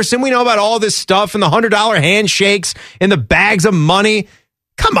Eric Dickerson. We know about all this stuff and the $100 handshakes and the bags of money.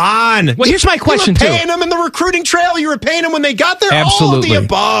 Come on. Well, here's my question, too. You were paying them in the recruiting trail. You were paying them when they got there. Absolutely. All of the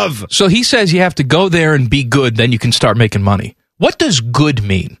above. So he says you have to go there and be good, then you can start making money. What does good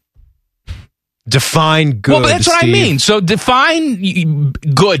mean? Define good. Well, but that's what Steve. I mean. So define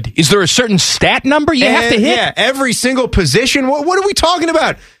good. Is there a certain stat number you have to hit? Yeah, every single position. What are we talking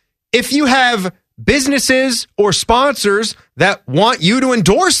about? If you have businesses or sponsors that want you to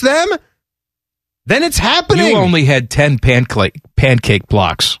endorse them, then it's happening. You only had 10 pancake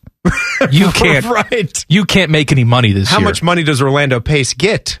blocks. You can't. Right. You can't make any money this How year. much money does Orlando Pace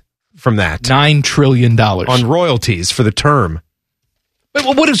get from that? $9 trillion on royalties for the term.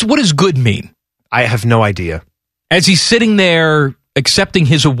 But what does good mean? I have no idea. As he's sitting there accepting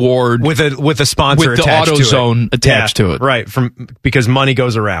his award with a sponsor with the attached to AutoZone it. attached to it, right? Because money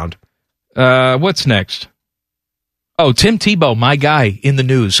goes around. What's next? Oh, Tim Tebow, my guy in the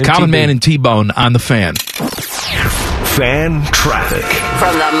news. Common TB. Man and T-Bone on the Fan. Fan traffic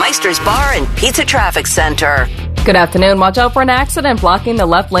from the Meister's Bar and Pizza Traffic Center. Good afternoon. Watch out for an accident blocking the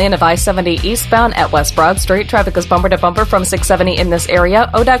left lane of I-70 eastbound at West Broad Street. Traffic is bumper to bumper from 670 in this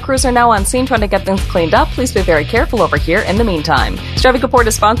area. ODOT crews are now on scene trying to get things cleaned up. Please be very careful over here in the meantime. This traffic report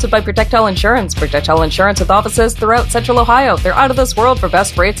is sponsored by Protectel Insurance. Protectel Insurance with offices throughout Central Ohio. They're out of this world for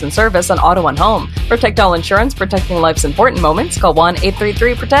best rates and service on auto and home. Protectel Insurance, protecting life's important moments. Call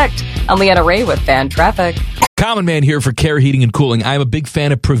 1-833-PROTECT. I'm Leanna Ray with Fan Traffic. Common Man here for Care Heating and Cooling. I'm a big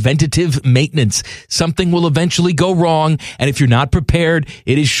fan of preventative maintenance. Something will eventually go wrong, and if you're not prepared,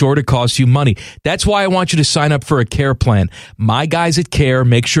 it is sure to cost you money. That's why I want you to sign up for a Care plan. My guys at Care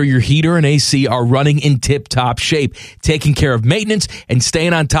make sure your heater and AC are running in tip-top shape, taking care of maintenance and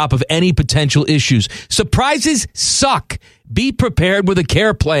staying on top of any potential issues. Surprises suck. Be prepared with a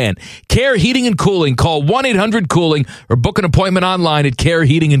Care plan. Care Heating and Cooling. Call 1-800-COOLING or book an appointment online at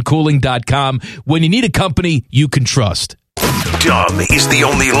careheatingandcooling.com when you need a company you can trust. Dumb is the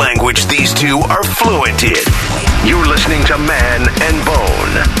only language these two are fluent in. You're listening to Man and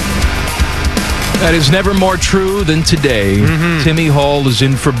Bone. That is never more true than today. Timmy Hall is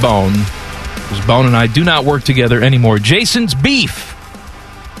in for Bone, because Bone and I do not work together anymore. Jason's Beef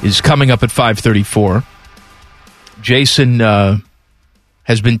is coming up at 5:34. Jason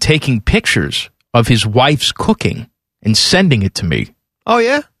has been taking pictures of his wife's cooking and sending it to me. Oh,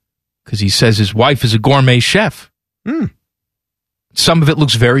 yeah? Because he says his wife is a gourmet chef. Some of it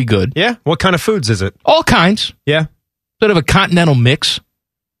looks very good. Yeah? What kind of foods is it? All kinds. Yeah. Bit of a continental mix.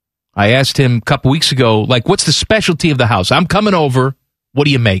 I asked him a couple weeks ago, like, what's the specialty of the house? I'm coming over. What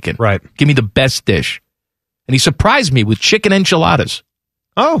are you making? Right. Give me the best dish. And he surprised me with chicken enchiladas.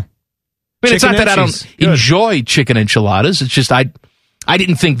 Oh. But it's not Chicken that I enchies. don't Good. enjoy chicken enchiladas. It's just I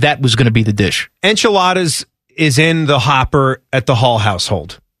didn't think that was going to be the dish. Enchiladas is in the hopper at the Hall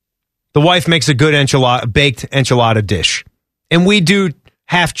household. The wife makes a good baked enchilada dish. And we do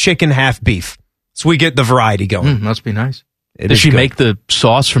half chicken, half beef. So we get the variety going. Must be nice. It Does is she good. make the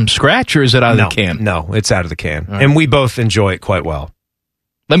sauce from scratch, or is it out of the can? No, it's out of the can. All right. And we both enjoy it quite well.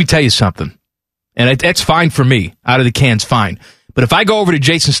 Let me tell you something. And that's fine for me. Out of the can's fine. But if I go over to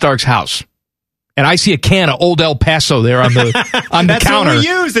Jason Stark's house and I see a can of Old El Paso there on the That's counter. what we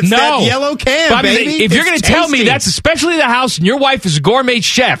use. It's that yellow can, But baby. if you're It's going to tell me tasty. that's especially the house and your wife is a gourmet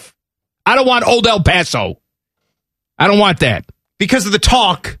chef, I don't want Old El Paso. I don't want that. Because of the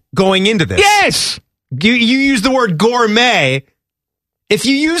talk going into this. Yes! You use the word gourmet. If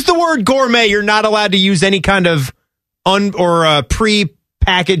you use the word gourmet, you're not allowed to use any kind of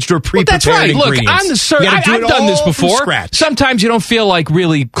pre-packaged or pre-prepared That's right. Look, ingredients. I've done this before. Scratch. Sometimes you don't feel like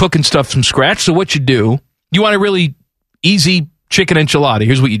really cooking stuff from scratch. So what you do, you want a really easy chicken enchilada.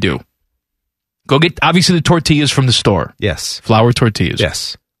 Here's what you do. Go get, obviously, the tortillas from the store. Yes. Flour tortillas.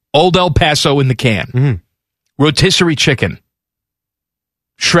 Yes. Old El Paso in the can. Mm-hmm. Rotisserie chicken.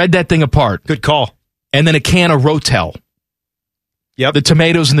 Shred that thing apart. Good call. And then a can of Rotel. Yep. The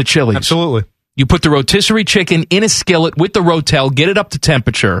tomatoes and the chilies. Absolutely. You put the rotisserie chicken in a skillet with the Rotel, get it up to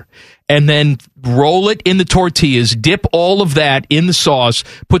temperature, and then roll it in the tortillas, dip all of that in the sauce,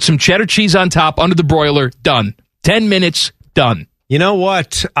 put some cheddar cheese on top under the broiler, done. 10 minutes, done. You know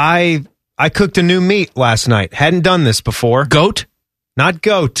what? I cooked a new meat last night. Hadn't done this before. Goat? Not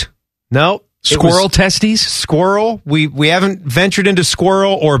goat. No. Squirrel testes? Squirrel. We haven't ventured into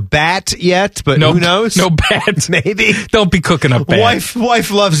squirrel or bat yet, but who knows? No bat. Maybe. Don't be cooking up bat.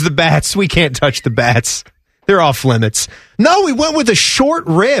 Wife loves the bats. We can't touch the bats. They're off limits. No, we went with a short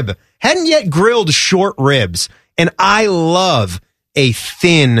rib. Hadn't yet grilled short ribs. And I love a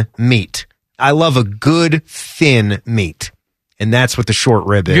thin meat. I love a good thin meat. And that's what the short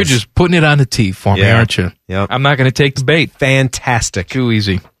rib is. You're just putting it on the tee for me, aren't you? Yep. I'm not going to take the bait. Fantastic. Too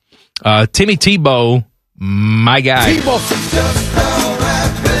easy. Timmy Tebow, my guy,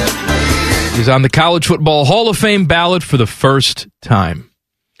 is on the College Football Hall of Fame ballot for the first time.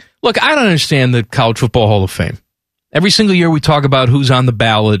 Look, I don't understand the College Football Hall of Fame. Every single year we talk about who's on the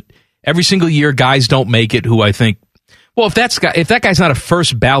ballot. Every single year guys don't make it who I think, well, if that guy's not a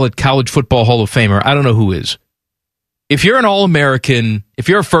first ballot college football Hall of Famer, I don't know who is. If you're an All-American, if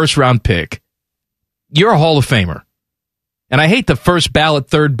you're a first-round pick, you're a Hall of Famer. And I hate the first ballot,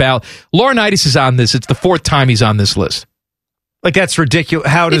 third ballot. Laurinaitis is on this. It's the fourth time he's on this list. Like, that's ridiculous.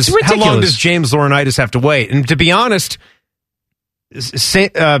 How long does James Laurinaitis have to wait? And to be honest,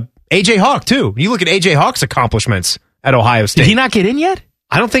 A.J. Hawk, too. You look at A.J. Hawk's accomplishments at Ohio State. Did he not get in yet?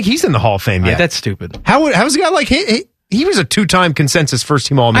 I don't think he's in the Hall of Fame yet. That's stupid. How's a guy like he was a 2-time consensus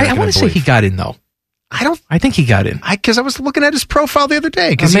first-team All-American, I want to say he got in, though. I think he got in. Because I was looking at his profile the other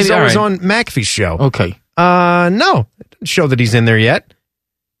day, because he's always on McAfee's show. Okay. No, it didn't show that he's in there yet.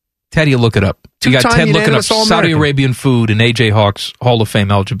 Ted, you look it up. You got Ted looking up Saudi Arabian food and A.J. Hawk's Hall of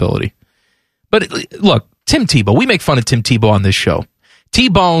Fame eligibility. But look, Tim Tebow, we make fun of Tim Tebow on this show.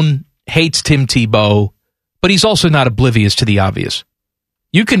 T-Bone hates Tim Tebow, but he's also not oblivious to the obvious.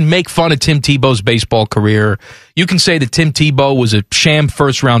 You can make fun of Tim Tebow's baseball career. You can say that Tim Tebow was a sham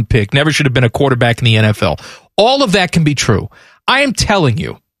first-round pick, never should have been a quarterback in the NFL. All of that can be true. I am telling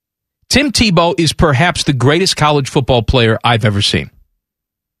you, Tim Tebow is perhaps the greatest college football player I've ever seen.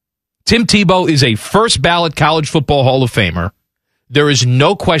 Tim Tebow is a first-ballot college football Hall of Famer. There is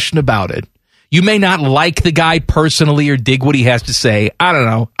no question about it. You may not like the guy personally or dig what he has to say. I don't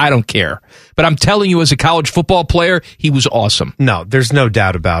know. I don't care. But I'm telling you, as a college football player, he was awesome. No, there's no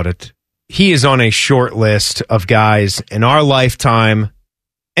doubt about it. He is on a short list of guys in our lifetime.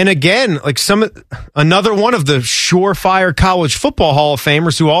 And again, like another one of the surefire college football Hall of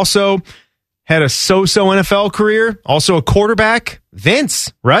Famers who also had a so-so NFL career, also a quarterback,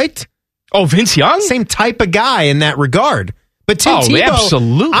 Vince, right? Oh, Vince Young? Same type of guy in that regard. But Tim Tebow,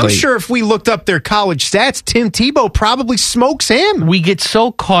 absolutely. I'm sure if we looked up their college stats, Tim Tebow probably smokes him. We get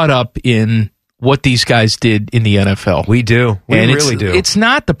so caught up in what these guys did in the NFL. We do. We really do. It's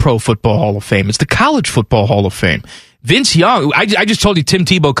not the Pro Football Hall of Fame. It's the College Football Hall of Fame. Vince Young, I just told you Tim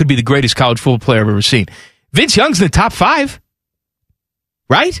Tebow could be the greatest college football player I've ever seen. Vince Young's in the top 5.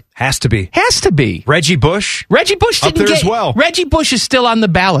 Right? Has to be. Has to be. Reggie Bush? Reggie Bush didn't up there as well. Reggie Bush is still on the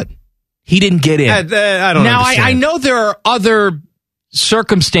ballot. He didn't get in. I don't now, understand. I know there are other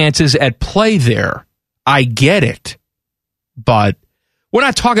circumstances at play there. I get it. But we're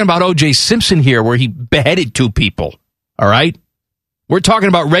not talking about O.J. Simpson here where he beheaded 2 people. All right? We're talking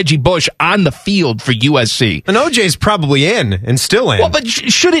about Reggie Bush on the field for USC. And O.J.'s probably in and still in. Well, but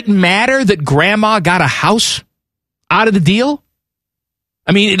should it matter that Grandma got a house out of the deal?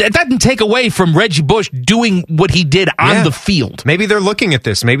 I mean, it doesn't take away from Reggie Bush doing what he did on the field. Maybe they're looking at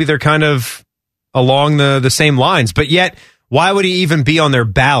this. Maybe they're kind of along the same lines. But yet, why would he even be on their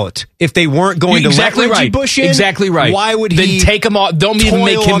ballot if they weren't going to let Reggie Bush in? Exactly right. Why would then he take him off? Don't even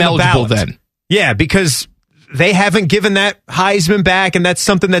make him eligible then. Yeah, because they haven't given that Heisman back, and that's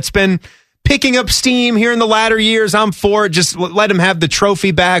something that's been picking up steam here in the latter years. I'm for it. Just let him have the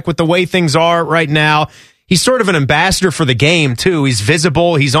trophy back with the way things are right now. He's sort of an ambassador for the game, too. He's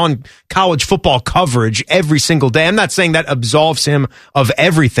visible. He's on college football coverage every single day. I'm not saying that absolves him of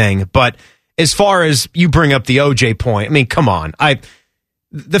everything, but as far as you bring up the OJ point, I mean, come on.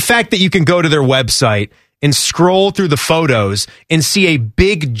 The fact that you can go to their website and scroll through the photos and see a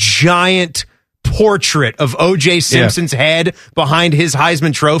big, giant portrait of O.J. Simpson's head behind his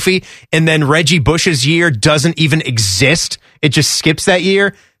Heisman Trophy, and then Reggie Bush's year doesn't even exist. It just skips that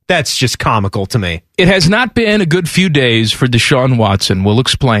year. That's just comical to me. It has not been a good few days for Deshaun Watson. We'll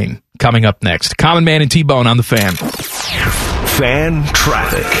explain. Coming up next. Common Man and T-Bone on the Fan. Fan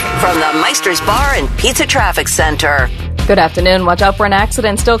traffic. From the Meister's Bar and Pizza Traffic Center. Good afternoon. Watch out for an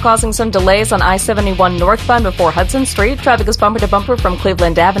accident still causing some delays on I-71 northbound before Hudson Street. Traffic is bumper to bumper from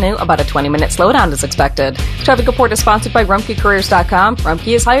Cleveland Avenue. About a 20-minute slowdown is expected. Traffic report is sponsored by RumpkeCareers.com.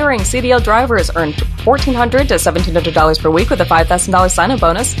 Rumpke is hiring CDL drivers. Earn $1,400 to $1,700 per week with a $5,000 sign-up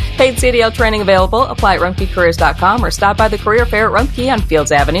bonus. Paid CDL training available. Apply at RumpkeCareers.com or stop by the Career Fair at Rumpke on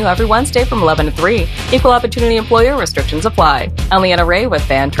Fields Avenue every Wednesday from 11 to 3. Equal opportunity employer. Restrictions apply. I'm Leanna Ray with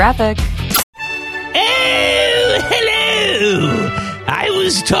Fan Traffic. Oh, hello! I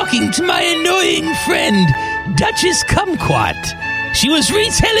was talking to my annoying friend, Duchess Kumquat. She was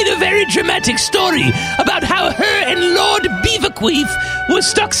retelling a very dramatic story about how her and Lord Beaverqueef were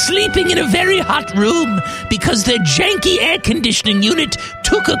stuck sleeping in a very hot room because their janky air conditioning unit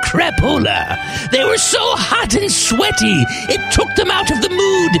took a crapola. They were so hot and sweaty, it took them out of the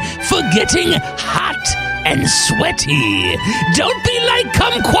mood for getting hot and sweaty. Don't be like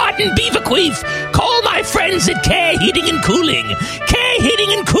Kumquat and Beaverqueef. Call my friends at Care Heating and Cooling. Care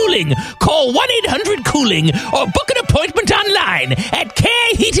Heating and Cooling. Call 1-800-COOLING or book an appointment online at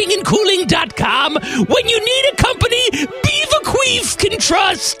careheatingandcooling.com when you need a company beef can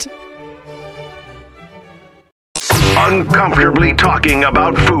trust. Uncomfortably talking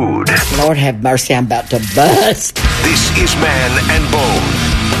about food. Lord have mercy, I'm about to bust. This is Man and Bone.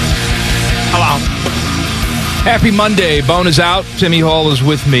 Hello. Happy Monday. Bone is out. Timmy Hall is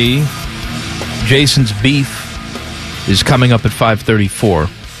with me. Jason's beef is coming up at 5:34.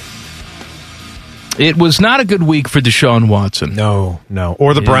 It was not a good week for Deshaun Watson. No.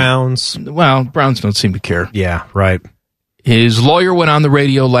 Or the Browns. Well, Browns don't seem to care. Yeah, right. His lawyer went on the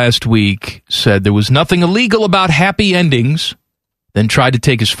radio last week, said there was nothing illegal about happy endings, then tried to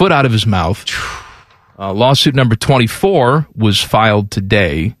take his foot out of his mouth. Lawsuit number 24 was filed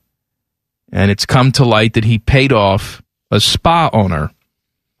today, and it's come to light that he paid off a spa owner.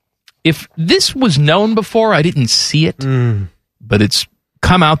 If this was known before, I didn't see it, but it's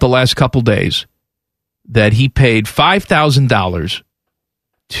come out the last couple days that he paid $5,000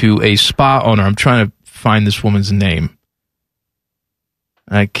 to a spa owner. I'm trying to find this woman's name.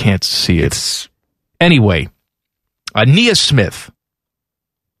 I can't see it. Anyway, Nia Smith.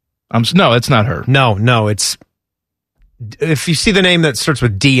 No, it's not her. No, it's... If you see the name that starts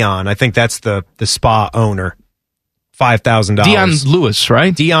with Dion, I think that's the spa owner. $5,000. Dion Lewis,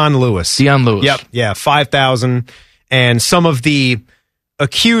 right? Dion Lewis. Yep, yeah, $5,000. And some of the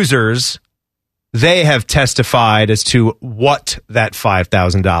accusers, they have testified as to what that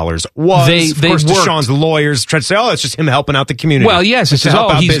 $5,000 was. Of course, Deshaun's lawyers tried to say, it's just him helping out the community. Well, yes, it's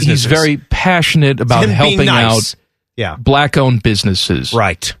he's very passionate about helping out black-owned businesses.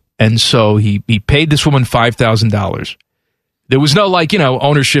 Right. And so he paid this woman $5,000. There was no,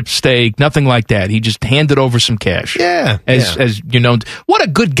 ownership stake, nothing like that. He just handed over some cash. Yeah. As you know, what a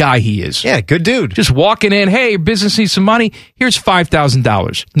good guy he is. Yeah, good dude. Just walking in, hey, your business needs some money. Here's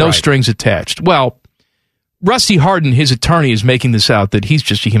 $5,000. No strings attached. Well, Rusty Hardin, his attorney, is making this out that he's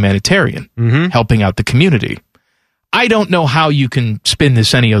just a humanitarian, helping out the community. I don't know how you can spin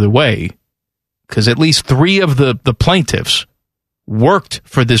this any other way, because at least 3 of the plaintiffs worked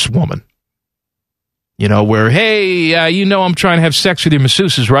for this woman. Where, hey, I'm trying to have sex with your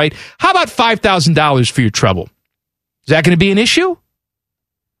masseuses, right? How about $5,000 for your trouble? Is that going to be an issue?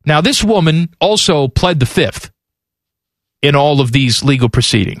 Now, this woman also pled the fifth in all of these legal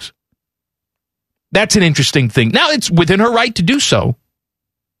proceedings. That's an interesting thing. Now, it's within her right to do so.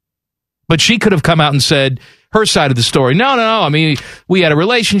 But she could have come out and said her side of the story. No. I mean, we had a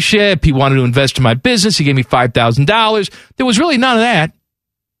relationship. He wanted to invest in my business. He gave me $5,000. There was really none of that.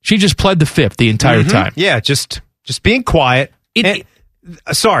 She just pled the fifth the entire time. Yeah, just being quiet.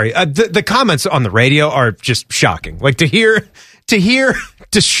 The comments on the radio are just shocking. Like to hear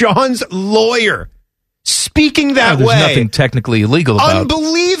Deshaun's lawyer speaking that way. There's nothing technically illegal about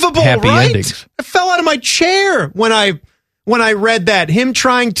unbelievable, happy right? endings. I fell out of my chair when I read that. Him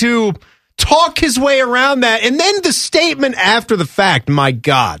trying to talk his way around that, and then the statement after the fact. My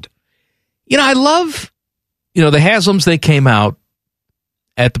God, I love the Haslams. They came out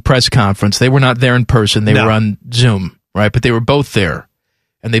at the press conference. They were not there in person. They were on Zoom, right? But they were both there.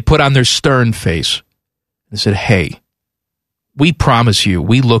 And they put on their stern face and said, hey, we promise you,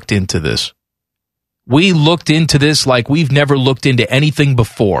 we looked into this. We looked into this like we've never looked into anything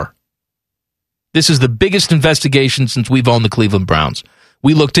before. This is the biggest investigation since we've owned the Cleveland Browns.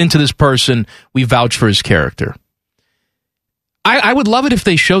 We looked into this person. We vouch for his character. I would love it if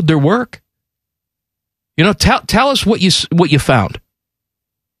they showed their work. Tell us what you found.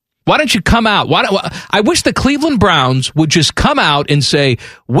 Why don't you come out? I wish the Cleveland Browns would just come out and say,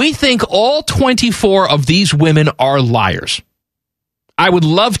 we think all 24 of these women are liars. I would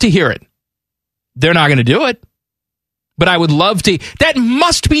love to hear it. They're not going to do it. But I would love to. That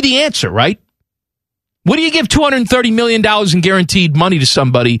must be the answer, right? What do you give $230 million in guaranteed money to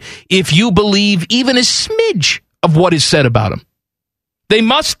somebody if you believe even a smidge of what is said about them? They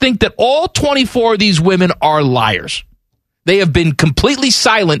must think that all 24 of these women are liars. They have been completely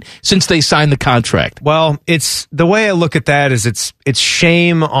silent since they signed the contract. Well, it's the way I look at that is it's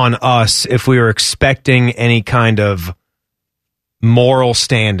shame on us if we were expecting any kind of moral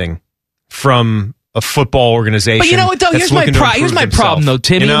standing from a football organization. But you know what, though? Here's my problem, though,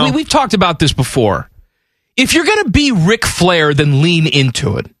 Timmy. We've talked about this before. If you're going to be Ric Flair, then lean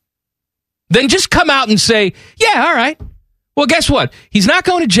into it. Then just come out and say, yeah, all right. Well, guess what? He's not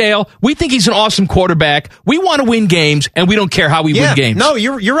going to jail. We think he's an awesome quarterback. We want to win games, and we don't care how we win games. No,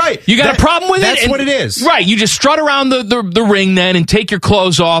 you're right. You got a problem with it? That's what it is. Right. You just strut around the ring then and take your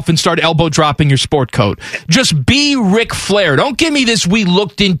clothes off and start elbow dropping your sport coat. Just be Ric Flair. Don't give me this, we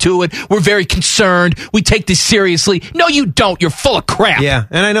looked into it, we're very concerned, we take this seriously. No, you don't. You're full of crap. Yeah,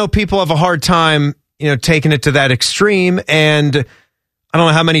 and I know people have a hard time, taking it to that extreme, and I don't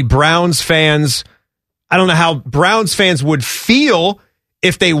know how many Browns fans I don't know how Browns fans would feel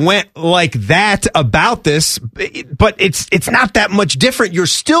if they went like that about this, but it's not that much different. You're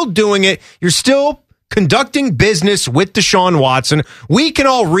still doing it. You're still conducting business with Deshaun Watson. We can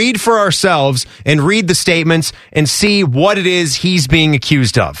all read for ourselves and read the statements and see what it is he's being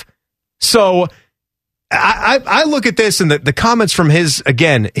accused of. So I look at this and the comments from his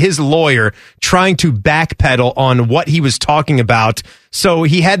lawyer trying to backpedal on what he was talking about. So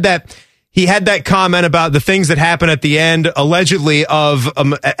he had that comment about the things that happen at the end, allegedly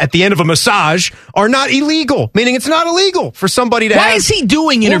at the end of a massage, are not illegal. Meaning it's not illegal for somebody to. Why is he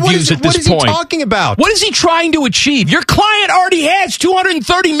doing interviews at this point? What is he talking about? What is he trying to achieve? Your client already has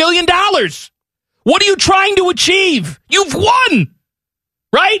 $230 million. What are you trying to achieve? You've won,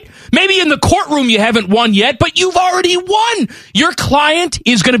 right? Maybe in the courtroom you haven't won yet, but you've already won. Your client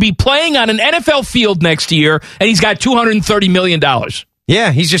is going to be playing on an NFL field next year, and he's got $230 million.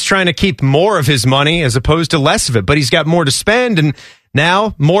 Yeah, he's just trying to keep more of his money as opposed to less of it, but he's got more to spend, and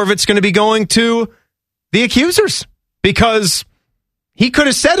now more of it's going to be going to the accusers because he could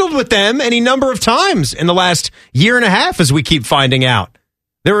have settled with them any number of times in the last year and a half, as we keep finding out.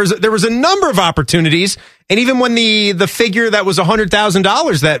 There was a number of opportunities, and even when the figure that was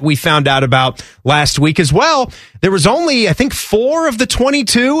 $100,000 that we found out about last week as well, there was only, I think, 4 of the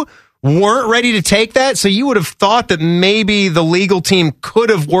 22 weren't ready to take that. So you would have thought that maybe the legal team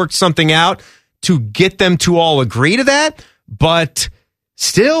could have worked something out to get them to all agree to that. But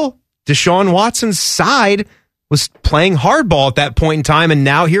still, Deshaun Watson's side was playing hardball at that point in time. And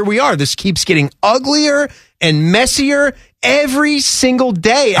now here we are. This keeps getting uglier and messier every single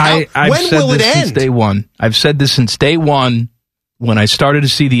day. When will it end? Since day one. I've said this since day one when I started to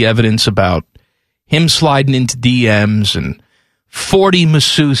see the evidence about him sliding into DMs and 40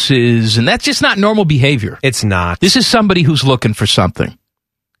 masseuses, and that's just not normal behavior. It's not. This is somebody who's looking for something.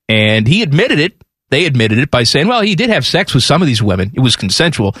 And he admitted it. They admitted it by saying, well, he did have sex with some of these women. It was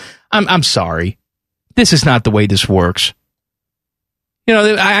consensual. I'm sorry. This is not the way this works. You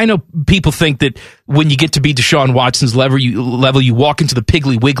know, I know people think that when you get to be Deshaun Watson's level, you walk into the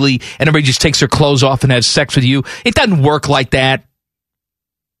Piggly Wiggly and everybody just takes their clothes off and has sex with you. It doesn't work like that.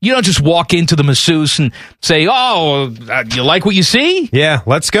 You don't just walk into the masseuse and say, oh, you like what you see? Yeah,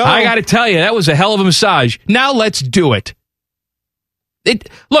 let's go. I got to tell you, that was a hell of a massage. Now let's do it.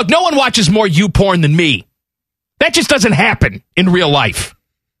 Look, no one watches more YouPorn than me. That just doesn't happen in real life.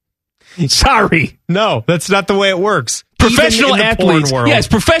 Sorry. No, that's not the way it works. Professional athletes, yes,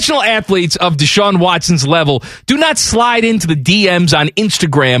 professional athletes of Deshaun Watson's level do not slide into the DMs on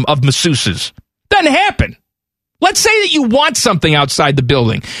Instagram of masseuses. Doesn't happen. Let's say that you want something outside the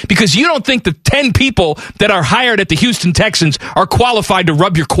building because you don't think the 10 people that are hired at the Houston Texans are qualified to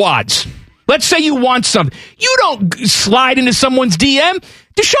rub your quads. Let's say you want something. You don't slide into someone's DM.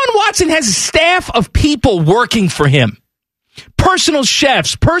 Deshaun Watson has a staff of people working for him. Personal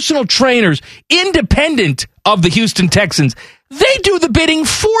chefs, personal trainers, independent of the Houston Texans. They do the bidding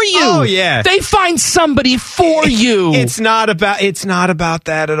for you. Oh, yeah. They find somebody for you. It's not about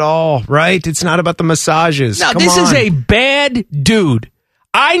that at all, right? It's not about the massages. No, this is a bad dude.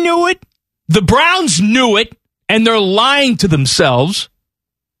 I knew it. The Browns knew it, and they're lying to themselves.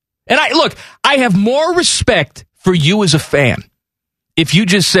 And I have more respect for you as a fan. If you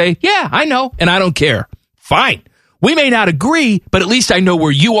just say, yeah, I know, and I don't care. Fine. We may not agree, but at least I know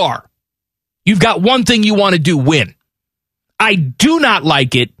where you are. You've got one thing you want to do, win. I do not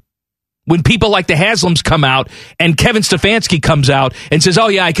like it when people like the Haslams come out and Kevin Stefanski comes out and says, oh,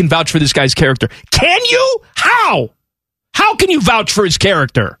 yeah, I can vouch for this guy's character. Can you? How? How can you vouch for his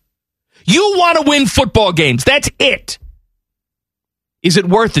character? You want to win football games. That's it. Is it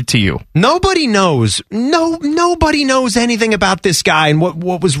worth it to you? Nobody knows. Nobody knows anything about this guy and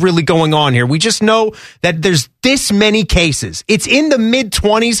what was really going on here. We just know that there's this many cases. It's in the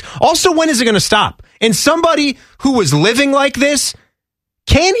mid-20s. Also, when is it going to stop? And somebody who was living like this,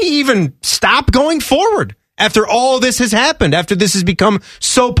 can he even stop going forward after all this has happened, after this has become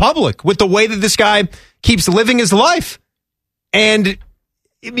so public with the way that this guy keeps living his life? And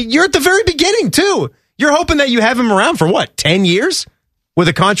you're at the very beginning, too. You're hoping that you have him around for, 10 years? With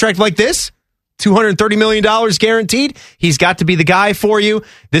a contract like this, $230 million guaranteed, he's got to be the guy for you.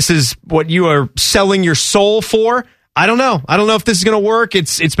 This is what you are selling your soul for. I don't know. I don't know if this is going to work.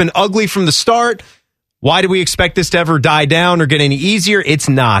 It's been ugly from the start. Why do we expect this to ever die down or get any easier? It's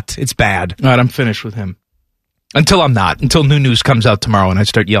not. It's bad. All right, I'm finished with him. Until I'm not. Until new news comes out tomorrow and I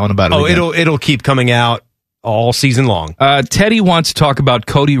start yelling about it again. It'll keep coming out all season long. Teddy wants to talk about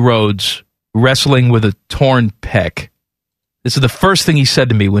Cody Rhodes wrestling with a torn pec. This is the first thing he said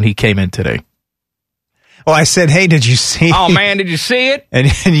to me when he came in today. Well, I said, hey, did you see? Oh, man, did you see it? And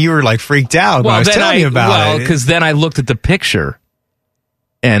you were like freaked out when I was telling you about it. Well, because then I looked at the picture.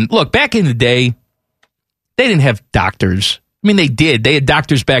 And look, back in the day, they didn't have doctors. I mean, they did. They had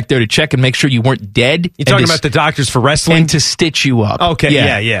doctors back there to check and make sure you weren't dead. You're talking about the doctors for wrestling? And to stitch you up. Okay,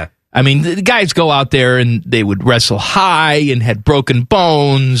 yeah. I mean, the guys go out there and they would wrestle high and had broken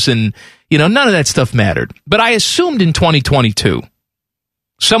bones and, none of that stuff mattered. But I assumed in 2022,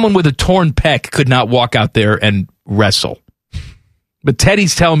 someone with a torn pec could not walk out there and wrestle. But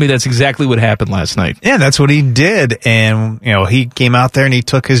Teddy's telling me that's exactly what happened last night. Yeah, that's what he did. And, he came out there and he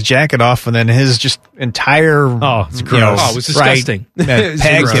took his jacket off and then his just entire... Oh, it's gross. It was disgusting.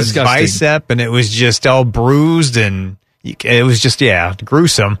 Pec, his bicep, and it was just all bruised and it was just,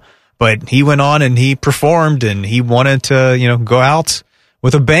 gruesome. But he went on and he performed and he wanted to, go out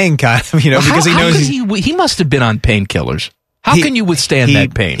with a bang kind of, because he knows... He must have been on painkillers. How can you withstand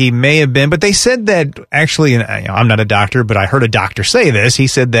that pain? He may have been, but they said that actually, and I'm not a doctor, but I heard a doctor say this. He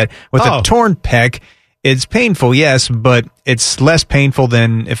said that with a torn pec, it's painful, yes, but it's less painful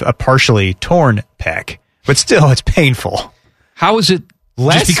than if a partially torn pec. But still, it's painful. How is it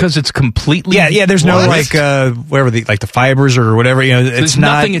less? Just because it's completely... Yeah, there's no whatever, the fibers or whatever, it's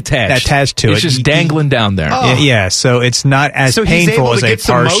not nothing attached to it. It's just dangling down there. Oh. Yeah, so it's not as painful as a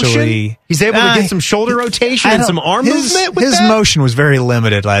partially... He's able to get some shoulder rotation and some arm movement with his that? motion was very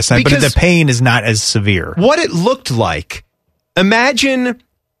limited last night, but the pain is not as severe. What it looked like, imagine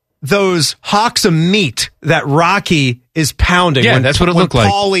those hocks of meat that Rocky is pounding. Yeah, that's what it looked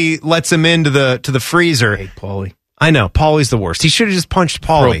like. Paulie lets him into the freezer. I hate Paulie. I know, Paulie's the worst. He should have just punched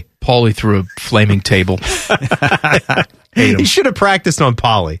Paulie. Paulie through a flaming table. He should have practiced on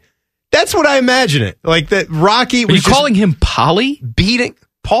Paulie. That's what I imagine it. Like that Rocky was Are you calling him Polly? Beating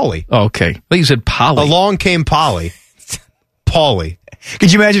Paulie. Oh, okay. I think you said Polly. Along came Paulie. Paulie.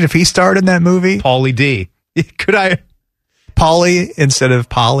 Could you imagine if he starred in that movie? Paulie D. Could I? Paulie instead of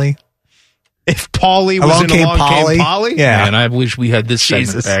Polly? If Paulie was Along Came Polly? Yeah. Man, I wish we had this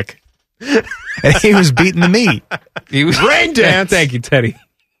segment back. And he was beating the meat. He was rain dance. Thank you, Teddy.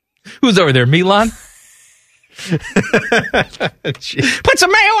 Who's over there? Milan? Put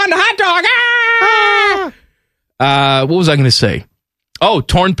some mayo on the hot dog. What was I going to say? Oh,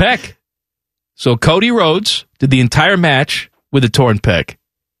 torn pec. So Cody Rhodes did the entire match with a torn pec.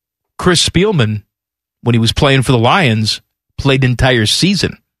 Chris Spielman, when he was playing for the Lions, played the entire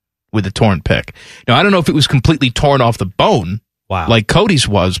season with a torn pec. Now, I don't know if it was completely torn off the bone, like Cody's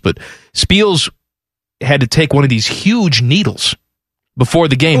was, but Spiels had to take one of these huge needles before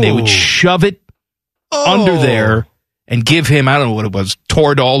the game. They would shove it under there and give him, I don't know what it was,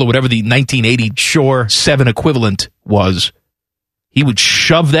 Toradol or whatever the 1987 equivalent was. He would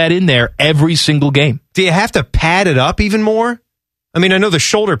shove that in there every single game. Do you have to pad it up even more? I mean, I know the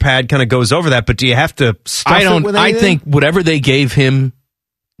shoulder pad kind of goes over that, but do you have to stuff it with anything? I think whatever they gave him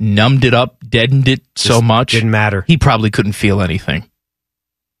numbed it up, deadened it so much. Didn't matter. He probably couldn't feel anything.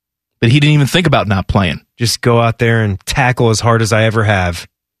 But he didn't even think about not playing. Just go out there and tackle as hard as I ever have.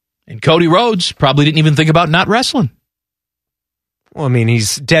 And Cody Rhodes probably didn't even think about not wrestling. Well, I mean,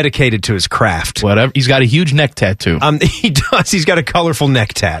 he's dedicated to his craft. Whatever. He's got a huge neck tattoo. He does. He's got a colorful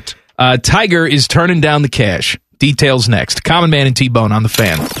neck tat. Tiger is turning down the cash. Details next. Common Man and T-Bone on the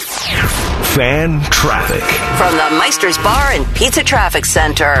Fan. Fan traffic. From the Meister's Bar and Pizza Traffic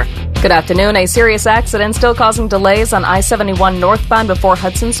Center. Good afternoon. A serious accident still causing delays on I-71 northbound before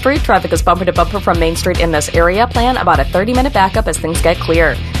Hudson Street. Traffic is bumper to bumper from Main Street in this area. Plan about a 30-minute backup as things get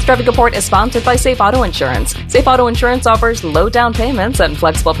clear. This traffic report is sponsored by Safe Auto Insurance. Safe Auto Insurance offers low down payments and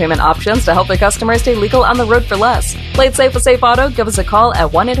flexible payment options to help their customers stay legal on the road for less. Play it safe with Safe Auto. Give us a call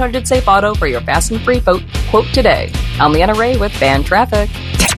at 1-800-SAFE-AUTO for your fast and free quote today. I'm Leanna Ray with Fan Traffic.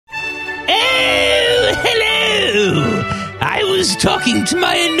 Oh, hello! I was talking to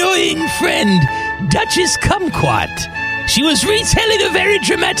my annoying friend, Duchess Kumquat. She was retelling a very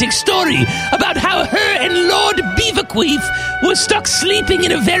dramatic story about how her and Lord Beaverqueef were stuck sleeping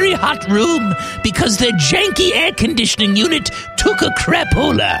in a very hot room because their janky air conditioning unit took a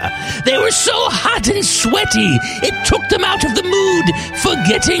crapola. They were so hot and sweaty, it took them out of the mood for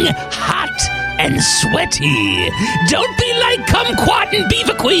getting hot and sweaty. Don't be like Kumquat and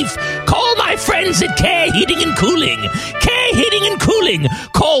Beaverqueef. Call my friends at Care Heating and Cooling. Care Heating and Cooling.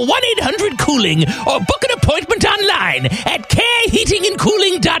 Call 1-800-COOLING or book an appointment online at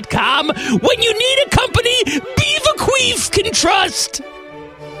careheatingandcooling.com when you need a company Beaverqueef can trust.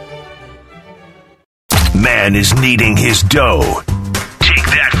 Man is needing his dough. Take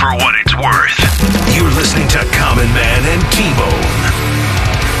that for what it's worth. You're listening to Common Man and T-Bone.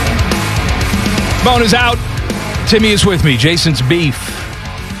 Bone is out. Timmy is with me. Jason's Beef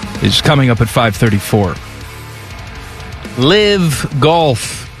is coming up at 5:34. Live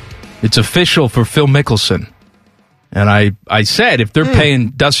Golf. It's official for Phil Mickelson. And I said, if they're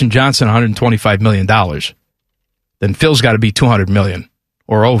paying Dustin Johnson $125 million, then Phil's got to be $200 million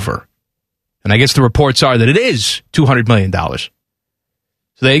or over. And I guess the reports are that it is $200 million. So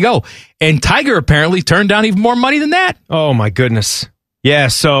there you go. And Tiger apparently turned down even more money than that. Oh, my goodness. Yeah,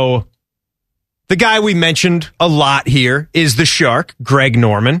 so the guy we mentioned a lot here is the Shark, Greg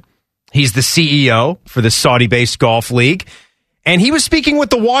Norman. He's the CEO for the Saudi-based golf league. And he was speaking with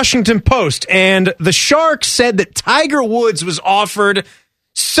the Washington Post, and the Shark said that Tiger Woods was offered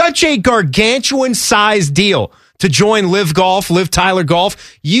such a gargantuan-sized deal to join Live Tyler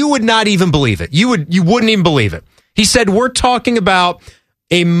Golf. You would not even believe it. You wouldn't even believe it. He said, we're talking about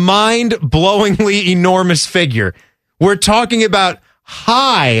a mind-blowingly enormous figure. We're talking about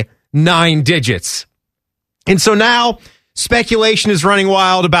high 9 digits. And so now speculation is running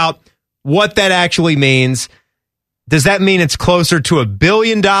wild about what that actually means. Does that mean it's closer to $1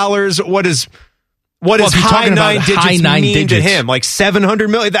 billion? What is high 9 digits mean to him? Like 700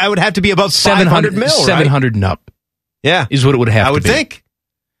 million? That would have to be about 700 mil, right? 700 and up. Yeah. Is what it would have to be. I would think.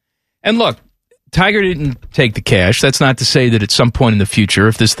 And look, Tiger didn't take the cash. That's not to say that at some point in the future,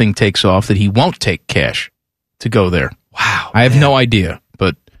 if this thing takes off, that he won't take cash to go there. Wow. I have no idea.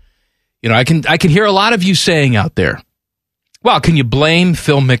 But, I can hear a lot of you saying out there, well, can you blame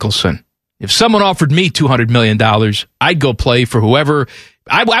Phil Mickelson? If someone offered me $200 million, I'd go play for whoever.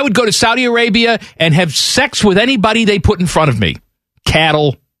 I would go to Saudi Arabia and have sex with anybody they put in front of me.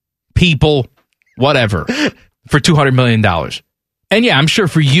 Cattle, people, whatever, for $200 million. And yeah, I'm sure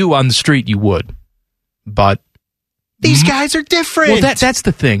for you on the street you would. But these guys are different. Well, that's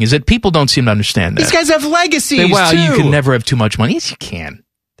the thing, is that people don't seem to understand that. These guys have legacies, well, too. You can never have too much money. Yes, you can.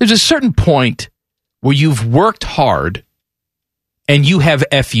 There's a certain point where you've worked hard and you have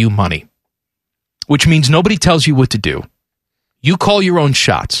FU money, which means nobody tells you what to do. You call your own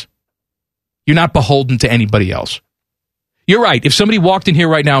shots. You're not beholden to anybody else. You're right. If somebody walked in here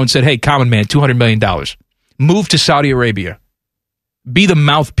right now and said, hey, Common Man, $200 million, move to Saudi Arabia, be the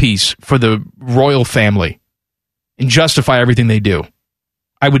mouthpiece for the royal family, and justify everything they do,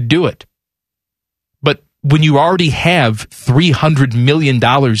 I would do it. But when you already have $300 million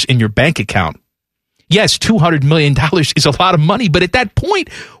in your bank account, yes, $200 million is a lot of money, but at that point,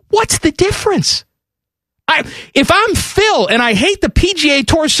 what's the difference? If I'm Phil and I hate the PGA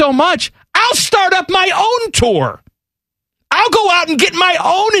Tour so much, I'll start up my own tour. I'll go out and get my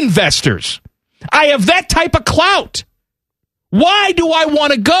own investors. I have that type of clout. Why do I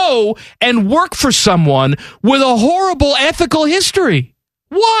want to go and work for someone with a horrible ethical history?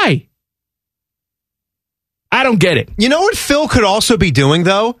 Why? I don't get it. You know what Phil could also be doing,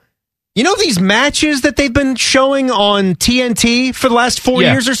 though? You know these matches that they've been showing on TNT for the last 4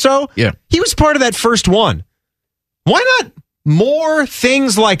 years or so? Yeah. He was part of that first one. Why not more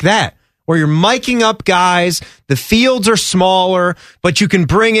things like that, where you're miking up guys, the fields are smaller, but you can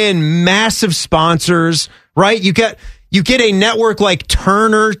bring in massive sponsors, right? You get a network like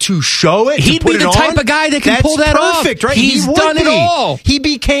Turner to show it. He'd be the type of guy that can pull that off. Perfect, right? He's done it all. He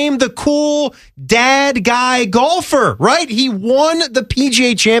became the cool dad guy golfer, right? He won the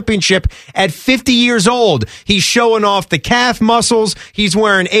PGA Championship at 50 years old. He's showing off the calf muscles. He's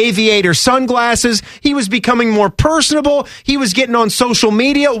wearing aviator sunglasses. He was becoming more personable. He was getting on social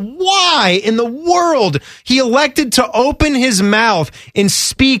media. Why in the world he elected to open his mouth and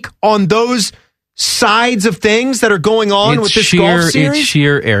speak on those sides of things that are going on with this golf series? It's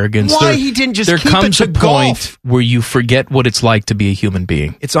sheer arrogance. Why he didn't just keep it to golf? There comes a point where you forget what it's like to be a human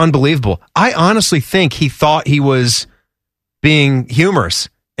being. It's unbelievable. I honestly think he thought he was being humorous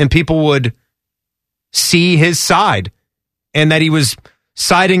and people would see his side, and that he was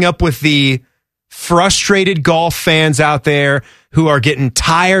siding up with the frustrated golf fans out there who are getting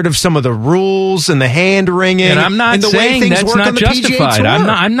tired of some of the rules and the hand wringing. And I'm not saying that's not justified.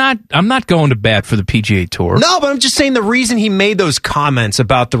 I'm not going to bat for the PGA Tour. No, but I'm just saying the reason he made those comments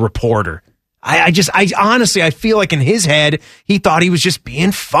about the reporter. I honestly, I feel like in his head, he thought he was just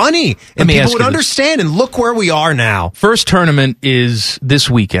being funny. And people would understand, and look where we are now. First tournament is this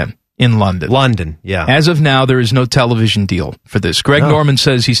weekend in London. London, yeah. As of now, there is no television deal for this. Greg Norman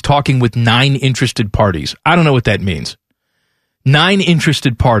says he's talking with 9 interested parties. I don't know what that means. 9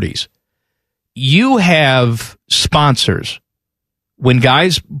 interested parties. You have sponsors. When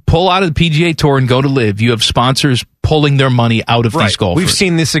guys pull out of the PGA Tour and go to Live, you have sponsors pulling their money out of these golfers. We've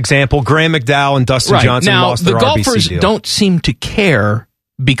seen this example. Graham McDowell and Dustin Johnson lost their RBC deal. Now, the golfers don't seem to care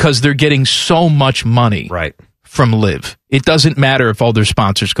because they're getting so much money from Live. It doesn't matter if all their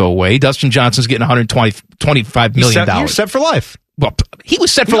sponsors go away. Dustin Johnson's getting $125 million. He was set for life. Well, he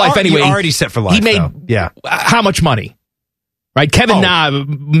was set for life anyway. He already set for life. He made how much money? right? Kevin Na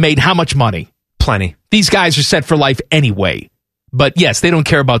made how much money? Plenty. These guys are set for life anyway. But yes, they don't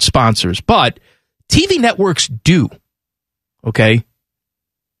care about sponsors. But TV networks do. Okay?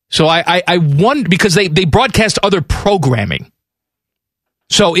 So I wonder, because they broadcast other programming.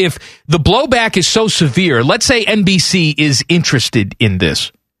 So if the blowback is so severe, let's say NBC is interested in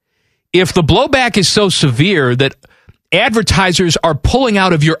this. If the blowback is so severe that advertisers are pulling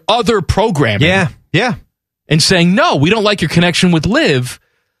out of your other programming. Yeah. And saying, no, we don't like your connection with Live.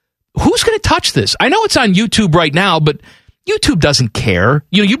 Who's going to touch this? I know it's on YouTube right now, but YouTube doesn't care.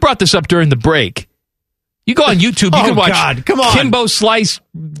 You know, you brought this up during the break. You go on YouTube, you can watch come on. Kimbo Slice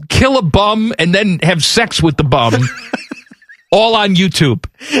kill a bum and then have sex with the bum. All on YouTube.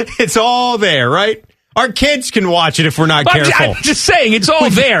 It's all there, right? Our kids can watch it if we're not careful. I'm just saying, it's all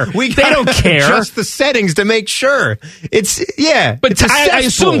there. They don't care. Adjust the settings to make sure. But it's I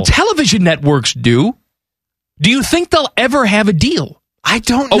assume television networks do. Do you think they'll ever have a deal? I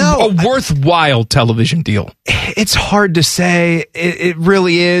don't know. A worthwhile television deal. It's hard to say. It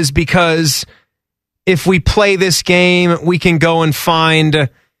really is, because if we play this game, we can go and find,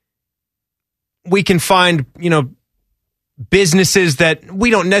 businesses that we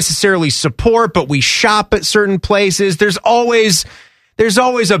don't necessarily support, but we shop at certain places. There's always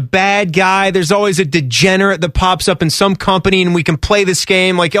a bad guy. There's always a degenerate that pops up in some company, and we can play this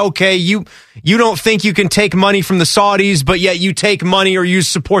game like, okay, you don't think you can take money from the Saudis, but yet you take money or you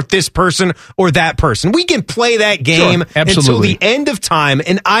support this person or that person. We can play that game until the end of time,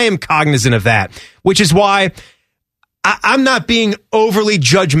 and I am cognizant of that, which is why I'm not being overly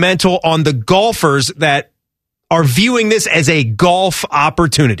judgmental on the golfers that are viewing this as a golf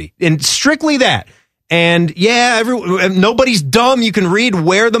opportunity, and strictly that. And nobody's dumb. You can read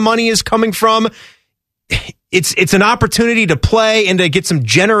where the money is coming from. It's an opportunity to play and to get some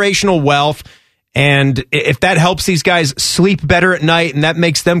generational wealth. And if that helps these guys sleep better at night and that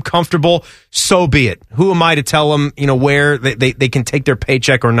makes them comfortable, so be it. Who am I to tell them, where they can take their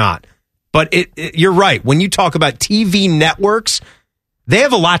paycheck or not? But you're right. When you talk about TV networks, they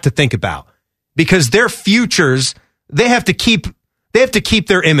have a lot to think about, because their futures, they have to keep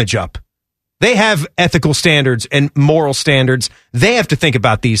their image up. They have ethical standards and moral standards. They have to think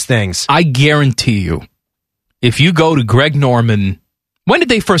about these things. I guarantee you, if you go to Greg Norman, when did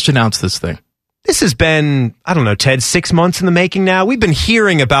they first announce this thing? This has been, I don't know, Ted, 6 months in the making now. We've been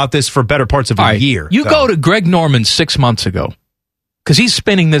hearing about this for better parts of a year. You go to Greg Norman 6 months ago, because he's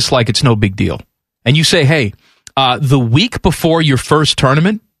spinning this like it's no big deal. And you say, hey, the week before your first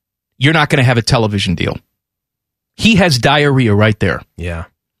tournament, you're not going to have a television deal. He has diarrhea right there. Yeah.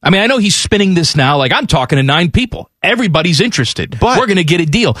 I mean, I know he's spinning this now like I'm talking to 9 people. Everybody's interested. But we're going to get a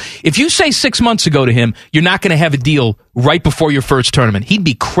deal. If you say 6 months ago to him, you're not going to have a deal right before your first tournament, he'd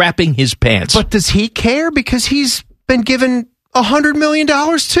be crapping his pants. But does he care? Because he's been given $100 million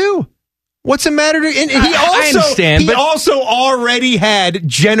too. What's the matter? And I understand. He also already had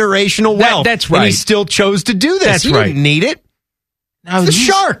generational wealth. That's right. And he still chose to do this. He didn't need it. Now, he's a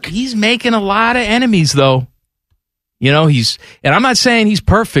shark. He's making a lot of enemies, though. And I'm not saying he's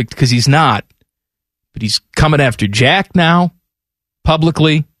perfect, because he's not, but he's coming after Jack now,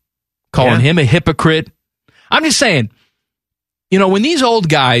 publicly, calling him a hypocrite. I'm just saying, when these old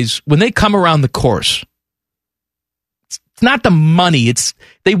guys, when they come around the course, it's not the money,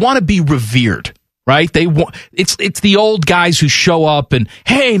 they want to be revered, right? It's the old guys who show up and,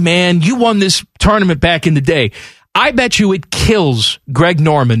 hey man, you won this tournament back in the day. I bet you it kills Greg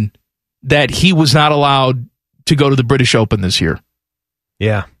Norman that he was not allowed to go to the British Open this year.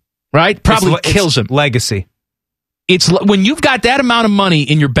 Yeah. Right? Probably kills him. Legacy. It's when you've got that amount of money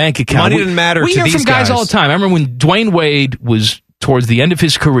in your bank account. Money didn't matter to these guys. We hear from guys all the time. I remember when Dwayne Wade was towards the end of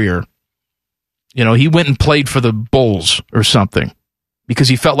his career, he went and played for the Bulls or something because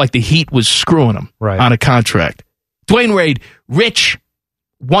he felt like the Heat was screwing him on a contract. Dwayne Wade, rich,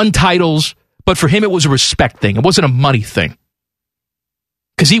 won titles, but for him it was a respect thing. It wasn't a money thing.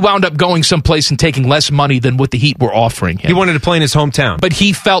 Because he wound up going someplace and taking less money than what the Heat were offering him. He wanted to play in his hometown. But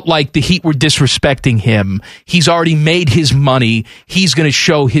he felt like the Heat were disrespecting him. He's already made his money. He's going to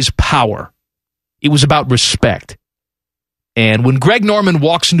show his power. It was about respect. And when Greg Norman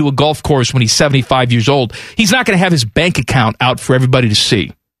walks into a golf course when he's 75 years old, he's not going to have his bank account out for everybody to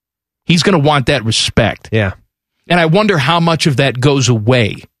see. He's going to want that respect. Yeah. And I wonder how much of that goes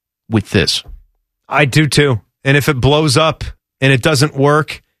away with this. I do too. And if it blows up and it doesn't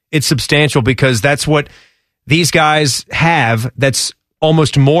work, it's substantial, because that's what these guys have that's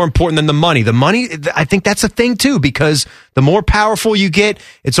almost more important than the money. The money, I think that's a thing too, because the more powerful you get,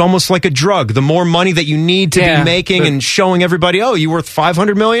 it's almost like a drug. The more money that you need to be making and showing everybody, oh, you're worth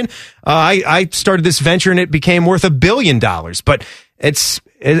 $500 million. I started this venture and it became worth $1 billion. But it's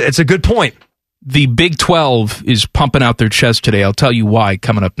a good point. The Big 12 is pumping out their chest today. I'll tell you why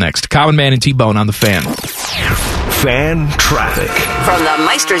coming up next. Common Man and T-Bone on the Fan. Fan traffic. From the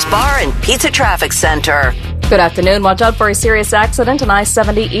Meister's Bar and Pizza Traffic Center. Good afternoon. Watch out for a serious accident on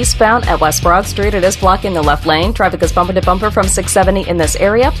I-70 eastbound at West Broad Street. It is blocking the left lane. Traffic is bumper to bumper from 670 in this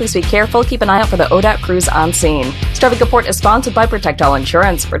area. Please be careful. Keep an eye out for the ODOT crews on scene. This traffic report is sponsored by Protect All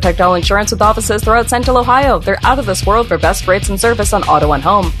Insurance. Protect All Insurance with offices throughout Central Ohio. They're out of this world for best rates and service on auto and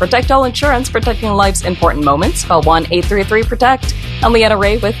home. Protect All Insurance, protecting life's important moments. Call 1-833-PROTECT. I'm Leanna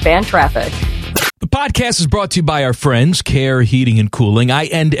Ray with Fan Traffic. The podcast is brought to you by our friends, Care Heating and Cooling. I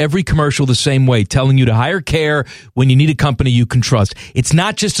end every commercial the same way, telling you to hire Care when you need a company you can trust. It's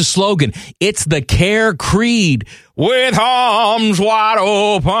not just a slogan. It's the Care creed. With arms wide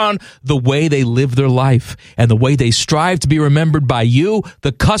open. The way they live their life and the way they strive to be remembered by you,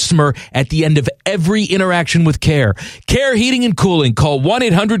 the customer, at the end of every interaction with Care. Care Heating and Cooling. Call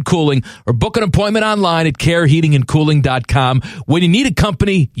 1-800-COOLING or book an appointment online at careheatingandcooling.com when you need a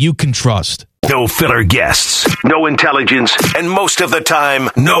company you can trust. No filler guests, no intelligence, and most of the time,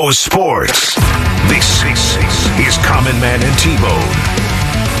 no sports. This is Common Man and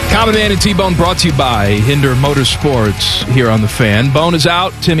T-Bone. Common Man and T-Bone brought to you by Hinder Motorsports here on the Fan. Bone is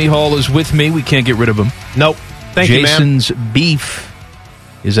out. Timmy Hall is with me. We can't get rid of him. Nope. Thank you, man. Jason's beef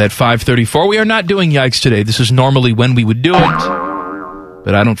is at 5:34. We are not doing Yikes today. This is normally when we would do it,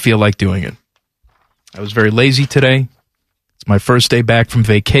 but I don't feel like doing it. I was very lazy today. It's my first day back from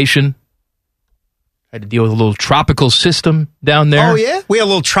vacation. I had to deal with a little tropical system down there. Oh, yeah? We had a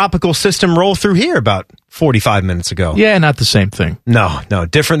little tropical system roll through here about 45 minutes ago. Yeah, not the same thing. No,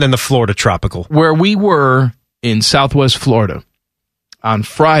 different than the Florida tropical. Where we were in Southwest Florida on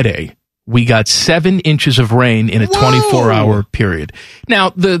Friday, we got 7 inches of rain in a 24-hour period. Now,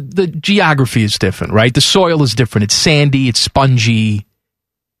 the geography is different, right? The soil is different. It's sandy, it's spongy.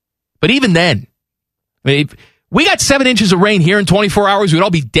 But even then, I mean, if we got 7 inches of rain here in 24 hours, we'd all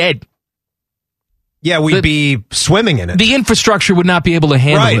be dead. Yeah, we'd be swimming in it. The infrastructure would not be able to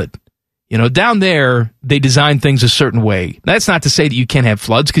handle it. You know, down there, they design things a certain way. That's not to say that you can't have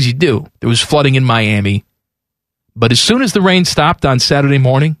floods, because you do. There was flooding in Miami. But as soon as the rain stopped on Saturday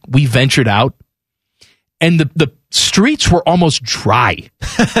morning, we ventured out, and the streets were almost dry.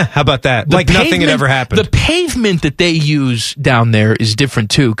 How about that? Like nothing had ever happened. The pavement that they use down there is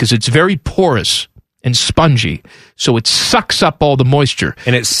different, too, because it's very porous and spongy, so it sucks up all the moisture.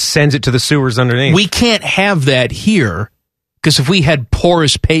 And it sends it to the sewers underneath. We can't have that here, because if we had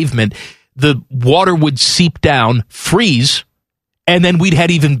porous pavement, the water would seep down, freeze, and then we'd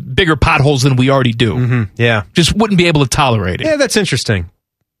had even bigger potholes than we already do. Mm-hmm. Yeah. Just wouldn't be able to tolerate it. Yeah, that's interesting.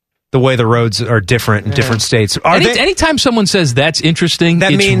 The way the roads are different in different states. Anytime someone says that's interesting,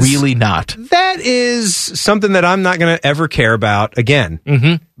 that means really not. That is something that I'm not going to ever care about again.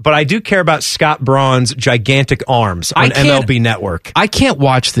 Mm-hmm. But I do care about Scott Braun's gigantic arms on MLB Network. I can't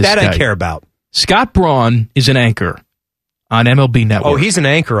watch this That guy. I care about. Scott Braun is an anchor on MLB Network. Oh, he's an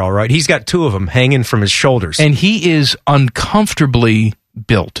anchor, all right. He's got 2 of them hanging from his shoulders. And he is uncomfortably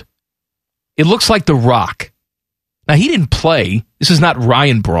built. It looks like The Rock. Now, he didn't play. This is not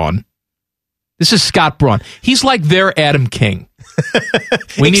Ryan Braun. This is Scott Braun. He's like their Adam King.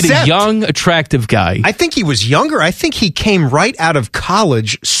 We need a young, attractive guy. I think he was younger. I think he came right out of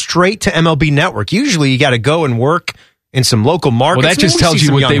college straight to MLB Network. Usually you got to go and work in some local markets. Well, that just tells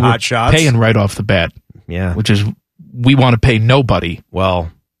you what they were paying right off the bat. Yeah. Which is, we want to pay nobody. Well,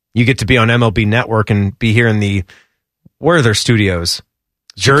 you get to be on MLB Network and be here in the, where are their studios?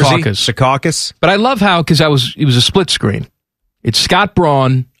 Jersey? Secaucus. But I love how, because it was a split screen. It's Scott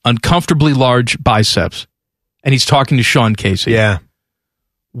Braun, uncomfortably large biceps, and he's talking to Sean Casey. Yeah.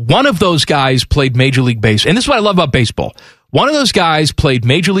 One of those guys played Major League Baseball, and this is what I love about baseball. One of those guys played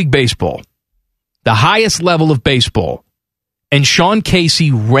Major League Baseball, the highest level of baseball, and Sean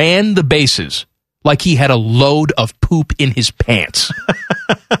Casey ran the bases like he had a load of poop in his pants.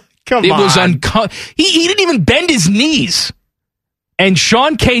 Come on. It was he didn't even bend his knees. And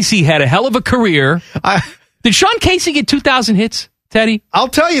Sean Casey had a hell of a career. Did Sean Casey get 2,000 hits, Teddy? I'll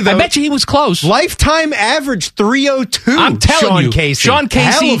tell you, though. I bet you he was close. Lifetime average 302. I'm telling you, Sean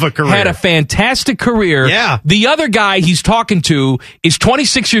Casey hell of a career. had a fantastic career. Yeah. The other guy he's talking to is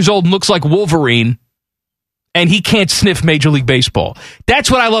 26 years old and looks like Wolverine, and he can't sniff Major League Baseball. That's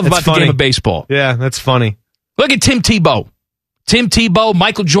what I love about the game of baseball. Yeah, that's funny. Look at Tim Tebow. Tim Tebow,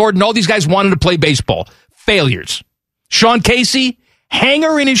 Michael Jordan, all these guys wanted to play baseball. Failures. Sean Casey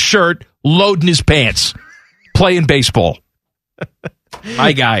hanger in his shirt, loading his pants, playing baseball.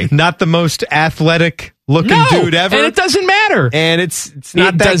 My guy. Not the most athletic looking dude ever. And it doesn't matter. And it's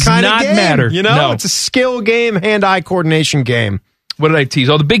not it that does kind not of game. matter. You know, No. it's a skill game, hand-eye coordination game. What did I tease?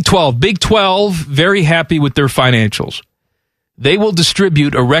 Oh, the Big 12. Big 12, very happy with their financials. They will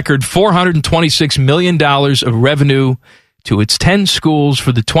distribute a record $426 million of revenue to its 10 schools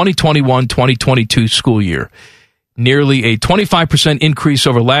for the 2021-2022 school year. Nearly a 25% increase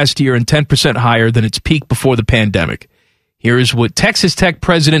over last year and 10% higher than its peak before the pandemic. Here is what Texas Tech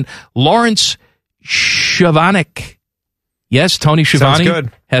President Lawrence Schovanec, yes, Tony Schiavone,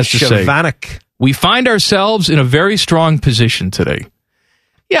 has to say. We find ourselves in a very strong position today.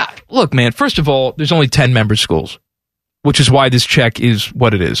 Yeah, look, man, first of all, there's only 10 member schools, which is why this check is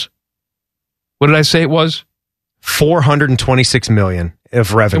what it is. What did I say it was? $426 million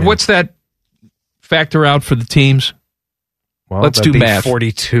of revenue. And what's that factor out for the teams? Well, let's that'd do be math.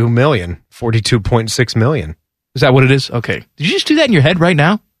 42 million, 42.6 million. Is that what it is? Okay. Did you just do that in your head right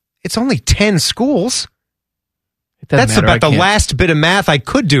now? It's only 10 schools. That's about the last bit of math I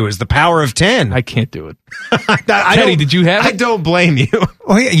could do is the power of 10. I can't do it. Teddy, did you have it? I don't blame you.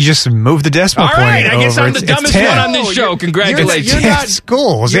 Well, yeah, you just move the decimal All point right, I guess over. I'm the dumbest one on this show. Congratulations. You're not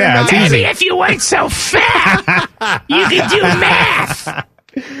schools. Yeah, it's Maybe easy. if you weren't so fat, you could do math.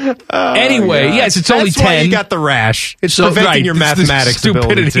 Anyway, yes, it's only That's 10. why you got the rash. It's preventing your it's the mathematics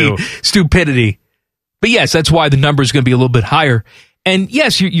ability too. Stupidity. But yes, that's why the number is going to be a little bit higher. And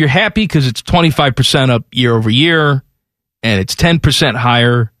yes, you're happy because it's 25% up year over year, and it's 10%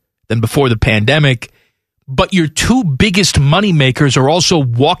 higher than before the pandemic. But your two biggest money makers are also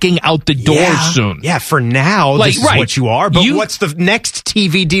walking out the door soon. Yeah, for now, this is what you are. But what's the next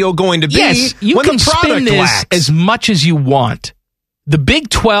TV deal going to be? Yes, you when can the spin product this lacks? as much as you want. The Big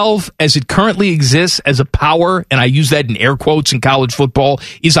 12, as it currently exists as a power, and I use that in air quotes in college football,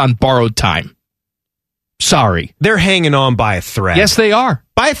 is on borrowed time. Sorry. They're hanging on by a thread. Yes, they are.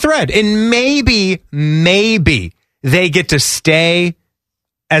 By a thread. And maybe they get to stay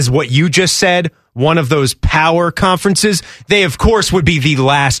as what you just said, one of those power conferences. They, of course, would be the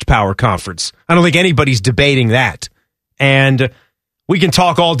last power conference. I don't think anybody's debating that. And we can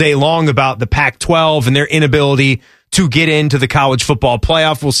talk all day long about the Pac-12 and their inability to get into the college football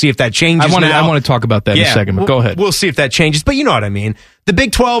playoff. We'll see if that changes. I want to talk about that in a second, but go ahead. We'll see if that changes. But you know what I mean. The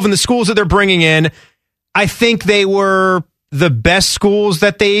Big 12 and the schools that they're bringing in, I think they were the best schools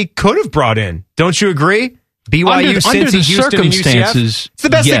that they could have brought in. Don't you agree? BYU, Cincy, under the Houston, and UCF. circumstances, It's the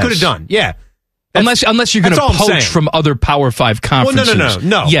best yes. they could have done. Yeah. Unless you're going to that's all I'm poach saying. from other Power 5 conferences.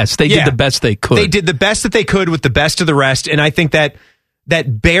 No. Yes, they did the best they could. They did the best that they could with the best of the rest, and I think that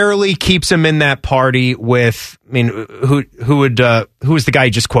barely keeps them in that party with, I mean, who was the guy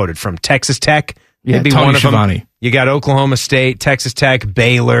you just quoted from? Texas Tech? Yeah, Maybe Tony one of Schiavone. them. You got Oklahoma State, Texas Tech,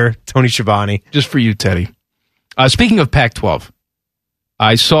 Baylor, Tony Schiavone. Just for you, Teddy. Speaking of Pac-12,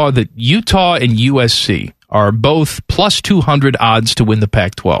 I saw that Utah and USC are both plus 200 odds to win the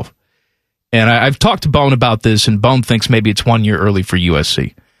Pac-12. And I've talked to Bone about this, and Bone thinks maybe it's 1 year early for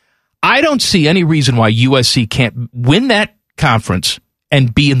USC. I don't see any reason why USC can't win that conference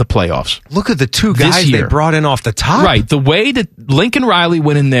and be in the playoffs. Look at the two guys they brought in off the top. Right. The way that Lincoln Riley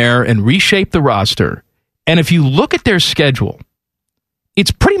went in there and reshaped the roster, and if you look at their schedule,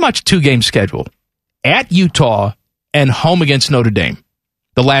 it's pretty much a two-game schedule. At Utah and home against Notre Dame,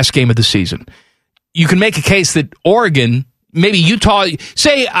 the last game of the season. You can make a case that Oregon, maybe Utah,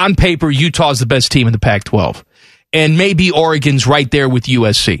 say on paper Utah's the best team in the Pac-12, and maybe Oregon's right there with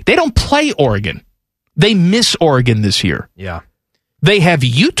USC. They don't play Oregon. They miss Oregon this year. Yeah. They have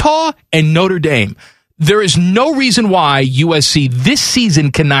Utah and Notre Dame. There is no reason why USC this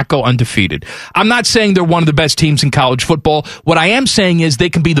season cannot go undefeated. I'm not saying they're one of the best teams in college football. What I am saying is they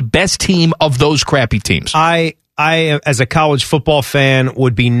can be the best team of those crappy teams. I as a college football fan,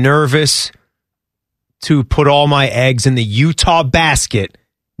 would be nervous to put all my eggs in the Utah basket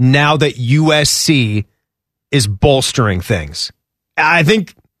now that USC is bolstering things. I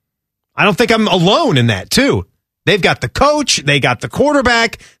don't think I'm alone in that, too. They've got the coach, they got the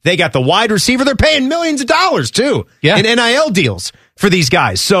quarterback, they got the wide receiver. They're paying millions of dollars, too, in NIL deals for these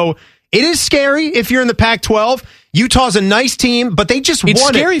guys. So it is scary if you're in the Pac-12. Utah's a nice team, but they just won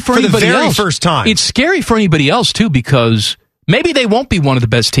it for the very first time. It's scary for anybody else, too, because maybe they won't be one of the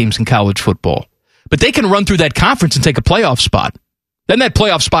best teams in college football, but they can run through that conference and take a playoff spot. Then that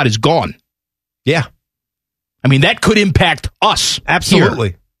playoff spot is gone. Yeah. I mean, that could impact us. Absolutely.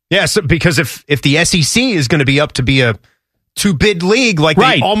 Here. Yes, because if the SEC is going to be up to be a two-bid league like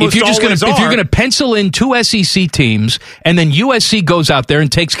they almost if you're going to pencil in two SEC teams and then USC goes out there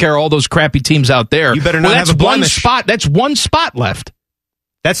and takes care of all those crappy teams out there, you better not have a blemish. That's one spot left.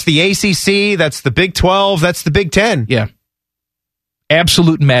 That's the ACC, that's the Big 12, that's the Big 10. Yeah.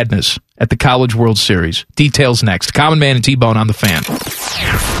 Absolute madness at the College World Series. Details next. Common Man and T-Bone on the Fan.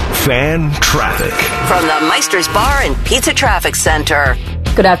 Fan traffic. From the Meister's Bar and Pizza Traffic Center.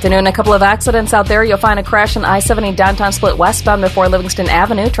 Good afternoon. A couple of accidents out there. You'll find a crash on I-70 downtown split westbound before Livingston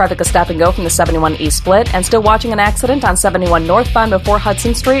Avenue. Traffic is stop and go from the 71 East split. And still watching an accident on 71 northbound before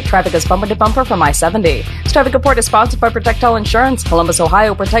Hudson Street. Traffic is bumper to bumper from I-70. This traffic report is sponsored by Protect All Insurance. Columbus,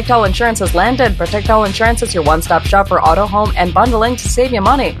 Ohio. Protect All Insurance has landed. Protect All Insurance is your one-stop shop for auto, home, and bundling to save you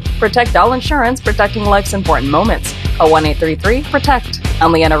money. Protect All Insurance, protecting life's important moments. 01833-PROTECT.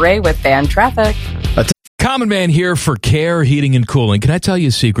 I'm Leanna Ray with Fan Traffic. Common Man here for Care Heating and Cooling. Can I tell you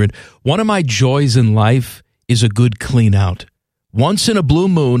a secret? One of my joys in life is a good clean out. Once in a blue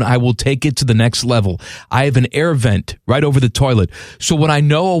moon, I will take it to the next level. I have an air vent right over the toilet. So when I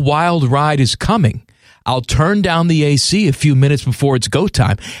know a wild ride is coming, I'll turn down the AC a few minutes before it's go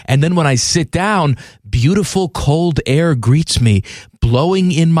time. And then when I sit down, beautiful cold air greets me,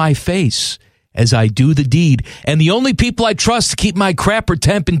 blowing in my face as I do the deed. And the only people I trust to keep my crapper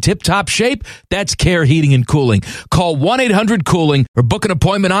temp in tip-top shape, that's Care Heating and Cooling. Call 1-800-COOLING or book an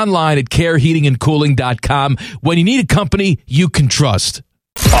appointment online at careheatingandcooling.com when you need a company you can trust.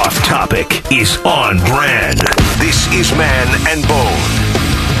 Off Topic is on brand. This is Man and Bone.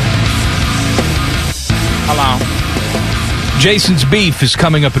 Hello. Jason's Beef is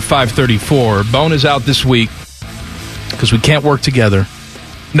coming up at 5:34. Bone is out this week because we can't work together.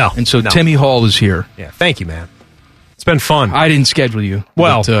 No. And so Timmy Hall is here. Yeah, thank you, man. It's been fun. I didn't schedule you.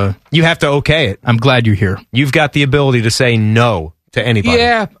 Well, but, you have to okay it. I'm glad you're here. You've got the ability to say no to anybody.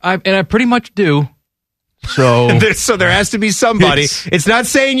 Yeah, I pretty much do. So, so there has to be somebody. It's not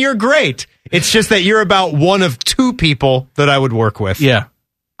saying you're great. It's just that you're about one of two people that I would work with. Yeah.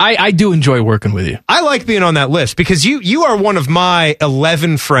 I do enjoy working with you. I like being on that list because you are one of my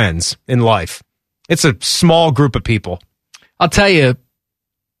 11 friends in life. It's a small group of people. I'll tell you,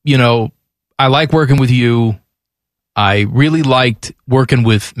 I like working with you. I really liked working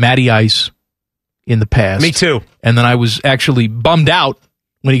with Matty Ice in the past. Me too. And then I was actually bummed out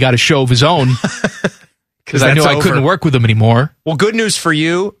when he got a show of his own because I knew I couldn't work with him anymore. Well, good news for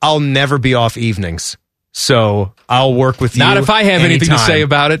you. I'll never be off evenings. So I'll work with you. Not if I have anything to say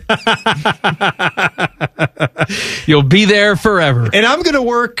about it. You'll be there forever. And I'm going to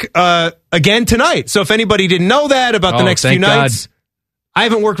work again tonight. So if anybody didn't know that about the next few nights, I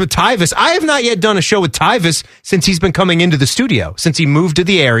haven't worked with Tyvis. I have not yet done a show with Tyvis since he's been coming into the studio, since he moved to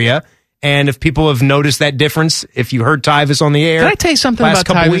the area. And if people have noticed that difference, if you heard Tyvis on the air, can I tell you something last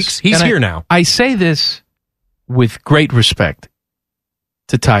about couple Tyvis? weeks, he's here now. I say this with great respect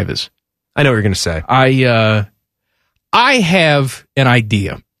to Tyvis. I know what you're going to say. I have an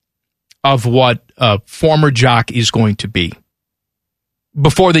idea of what a former jock is going to be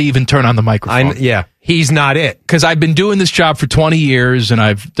before they even turn on the microphone. He's not it. Because I've been doing this job for 20 years, and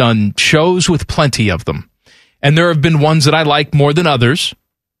I've done shows with plenty of them. And there have been ones that I like more than others,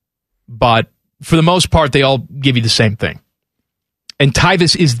 but for the most part, they all give you the same thing. And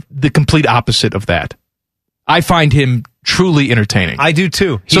Tyvis is the complete opposite of that. I find him truly entertaining. I do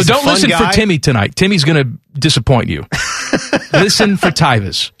too. So don't listen for Timmy tonight. Timmy's going to disappoint you. Listen for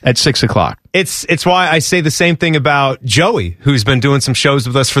Tyvis at 6 o'clock. It's why I say the same thing about Joey, who's been doing some shows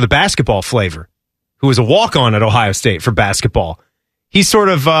with us for the basketball flavor, who was a walk-on at Ohio State for basketball. He's sort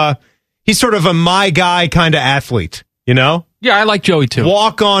of a my guy kind of athlete, you know? Yeah, I like Joey too.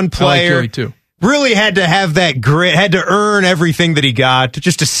 Walk-on player. I like Joey too. Really had to have that grit, had to earn everything that he got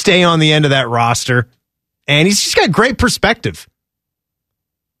just to stay on the end of that roster. And he's just got great perspective.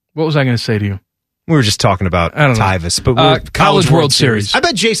 What was I going to say to you? We were just talking about Tyvis, but College World Series. I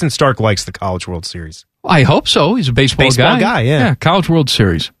bet Jason Stark likes the College World Series. I hope so. He's a baseball guy. Yeah. College World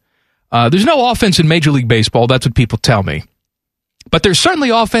Series. There's no offense in Major League Baseball. That's what people tell me. But there's certainly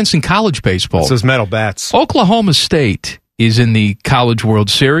offense in college baseball. It's those metal bats. Oklahoma State is in the College World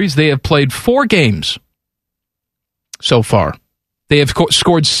Series. They have played 4 games so far. They have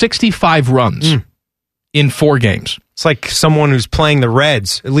scored 65 runs in 4 games. It's like someone who's playing the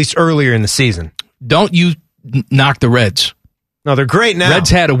Reds, at least earlier in the season. Don't you knock the Reds. No, they're great now. Reds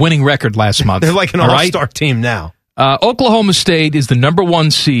had a winning record last month. They're like an all-star team now. Oklahoma State is the number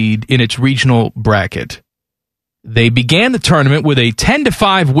 1 seed in its regional bracket. They began the tournament with a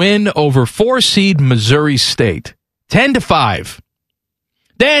 10-5 win over 4-seed Missouri State. 10-5.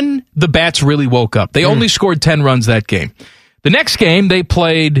 Then the Bats really woke up. They only scored 10 runs that game. The next game, they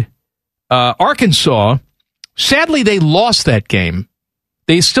played Arkansas. Sadly, they lost that game.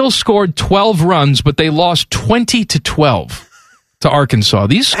 They still scored 12 runs, but they lost 20-12 to Arkansas.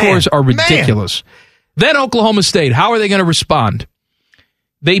 These scores are ridiculous. Then Oklahoma State, how are they going to respond?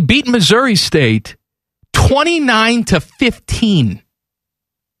 They beat Missouri State 29-15.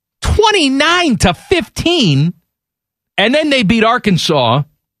 29-15. And then they beat Arkansas.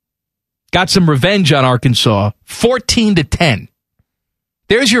 Got some revenge on Arkansas. 14-10.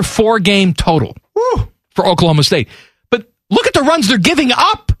 There's your 4-game total for Oklahoma State. But look at the runs they're giving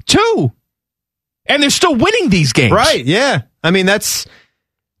up, too. And they're still winning these games. Right, yeah. I mean,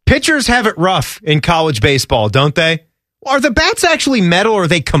 pitchers have it rough in college baseball, don't they? Are the bats actually metal or are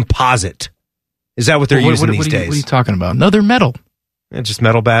they composite? Is that what they're using these days? What are you talking about? No, they're metal. Yeah, just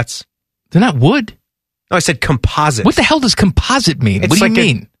metal bats. They're not wood. No, I said composite. What the hell does composite mean? What do you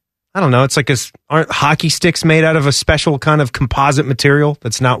mean? I don't know. It's like aren't hockey sticks made out of a special kind of composite material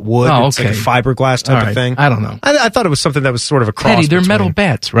that's not wood? Oh, okay. It's like a fiberglass type of thing. I don't know. I thought it was something that was sort of a cross. Teddy, they're metal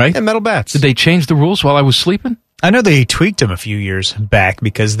bats, right? Yeah, metal bats. Did they change the rules while I was sleeping? I know they tweaked them a few years back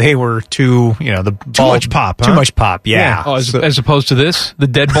because they were too much pop. Too much pop, yeah. Oh, as opposed to this, the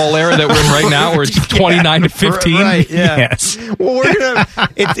dead ball era that we're in right now, where it's 29-15. Right, yeah. Yes. Well, we're gonna.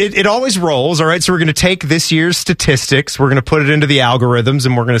 It always rolls. All right, so we're gonna take this year's statistics. We're gonna put it into the algorithms,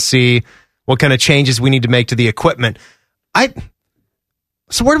 and we're gonna see what kind of changes we need to make to the equipment.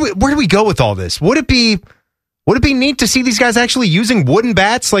 So where do we go with all this? Would it be neat to see these guys actually using wooden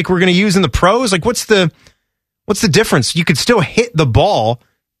bats like we're going to use in the pros? Like, what's the difference? You could still hit the ball.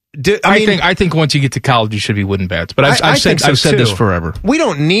 I think once you get to college, you should be wooden bats. But I've said this forever. We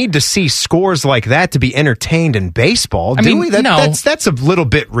don't need to see scores like that to be entertained in baseball. I mean, that's a little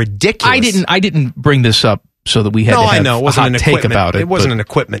bit ridiculous. I didn't bring this up so that we had to have it wasn't a hot take about it. It wasn't an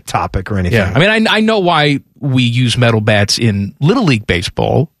equipment topic or anything. Yeah, I mean, I know why we use metal bats in Little League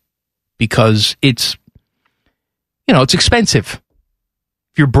baseball because it's expensive.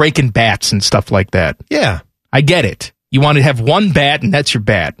 If you're breaking bats and stuff like that. Yeah. I get it. You want to have one bat and that's your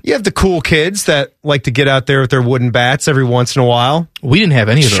bat. You have the cool kids that like to get out there with their wooden bats every once in a while. We didn't have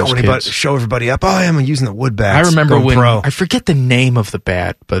any of those kids. Show everybody up. Oh, I'm using the wood bats. I remember when, pro. I forget the name of the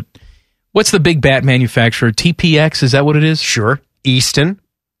bat, but what's the big bat manufacturer? TPX, is that what it is? Sure. Easton.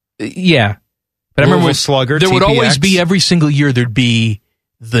 Yeah. But I remember Slugger, there would TPX. always be, every single year, there'd be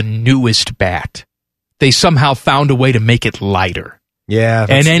the newest bat. They somehow found a way to make it lighter. Yeah,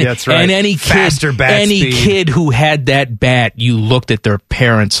 that's right. And any faster bat speed. kid who had that bat, you looked at their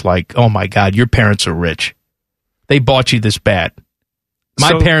parents like, oh my God, your parents are rich. They bought you this bat.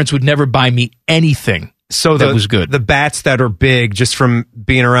 My parents would never buy me anything that was good. The bats that are big, just from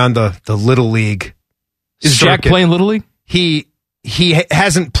being around the Little League. Is Jack playing Little League? He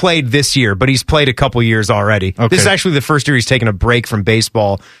hasn't played this year, but he's played a couple years already. Okay. This is actually the first year he's taken a break from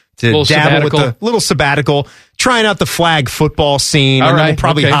baseball to dabble with the little sabbatical, trying out the flag football scene, and then we'll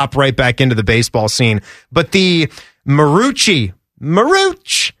probably hop right back into the baseball scene. But the Mooch,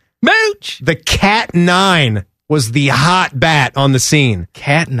 the Cat 9 was the hot bat on the scene.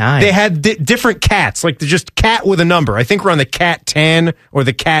 Cat 9. They had different cats, like just cat with a number. I think we're on the Cat 10 or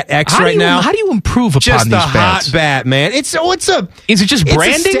the Cat X now. How do you improve upon just these bats? Just a hot bat, man. Is it just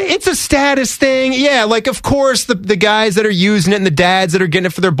branding? It's a status thing. Yeah, like of course the guys that are using it and the dads that are getting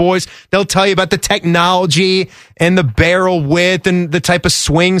it for their boys, they'll tell you about the technology and the barrel width and the type of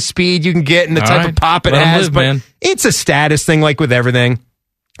swing speed you can get and the type of pop it has. But it's a status thing, like with everything.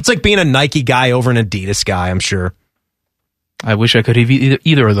 It's like being a Nike guy over an Adidas guy, I'm sure. I wish I could have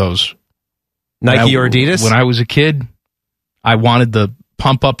either of those. Nike or Adidas? When I was a kid, I wanted the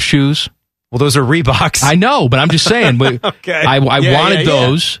pump-up shoes. Well, those are Reeboks. I know, but I'm just saying. Okay. I wanted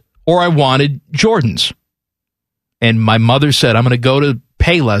those, or I wanted Jordans. And my mother said, I'm going to go to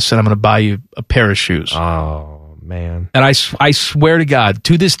Payless and I'm going to buy you a pair of shoes. Oh, man. And I swear to God,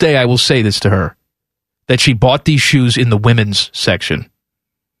 to this day, I will say this to her, that she bought these shoes in the women's section.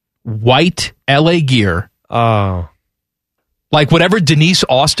 White LA Gear. Oh. Like whatever Denise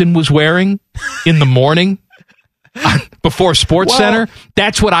Austin was wearing in the morning before Sports Center,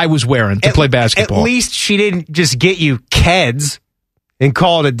 that's what I was wearing to play basketball. At least she didn't just get you Keds and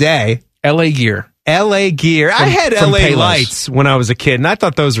call it a day. LA Gear. LA Gear. I had LA Lights when I was a kid, and I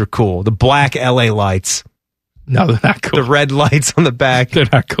thought those were cool. The black LA Lights. No, they're not cool. The red lights on the back. They're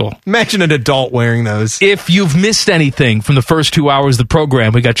not cool. Imagine an adult wearing those. If you've missed anything from the first 2 hours of the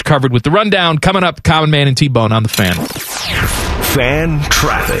program, we got you covered with the rundown. Coming up, Common Man and T-Bone on the Fan. Fan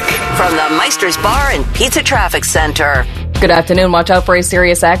traffic. From the Meister's Bar and Pizza Traffic Center. Good afternoon. Watch out for a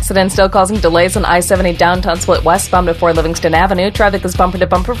serious accident still causing delays on I-70 downtown split westbound before Livingston Avenue. Traffic is bumper to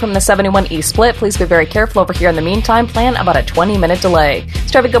bumper from the 71 East split. Please be very careful over here. In the meantime, plan about a 20-minute delay. This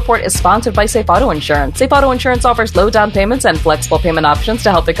traffic report is sponsored by Safe Auto Insurance. Safe Auto Insurance offers low down payments and flexible payment options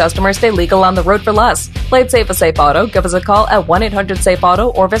to help the customer stay legal on the road for less. Play it safe with Safe Auto. Give us a call at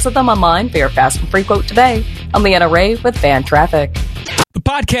 1-800-SAFE-AUTO or visit them online for your fast and free quote today. I'm Leanna Ray with Fan Traffic. The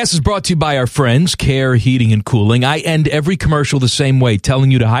podcast is brought to you by our friends, Care Heating and Cooling. I end every commercial the same way,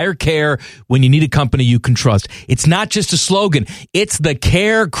 telling you to hire Care when you need a company you can trust. It's not just a slogan. It's the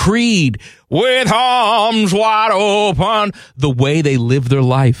Care creed. With arms wide open. The way they live their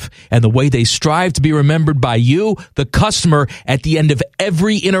life and the way they strive to be remembered by you, the customer, at the end of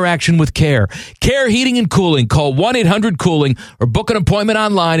every interaction with Care. Care Heating and Cooling. Call 1-800-COOLING or book an appointment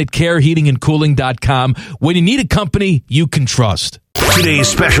online at careheatingandcooling.com when you need a company you can trust. Today's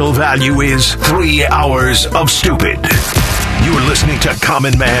special value is 3 hours of stupid. You're listening to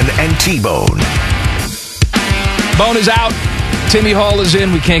Common Man and T-Bone. Bone is out. Timmy Hall is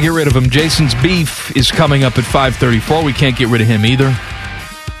in. We can't get rid of him. Jason's beef is coming up at 5:34. We can't get rid of him either.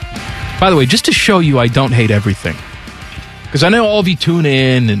 By the way, just to show you I don't hate everything, because I know all of you tune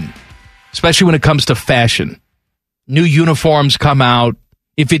in, and especially when it comes to fashion. New uniforms come out.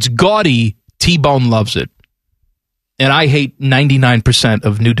 If it's gaudy, T-Bone loves it. And I hate 99%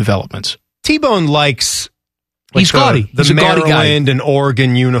 of new developments. T-Bone likes he's gaudy. The He's a gaudy guy. Maryland and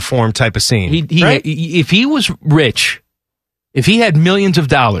Oregon uniform type of scene. Right? If he was rich, if he had millions of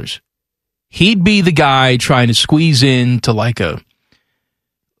dollars, he'd be the guy trying to squeeze into like a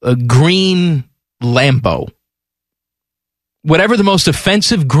green Lambo. Whatever the most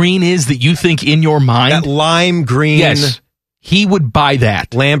offensive green is that you think in your mind. That lime green. Yes. He would buy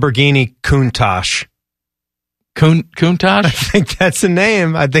that. Lamborghini Countach. Countach? I think that's the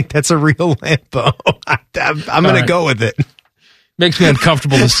name. I think that's a real Lambo. I'm going to go with it. Makes me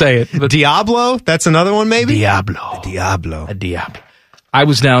uncomfortable to say it. But Diablo? That's another one, maybe? Diablo. A Diablo. I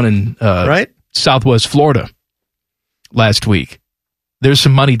was down in Southwest Florida last week. There's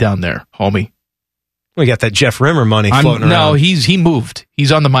some money down there, homie. We got that Jeff Rimmer money floating around. No, he moved.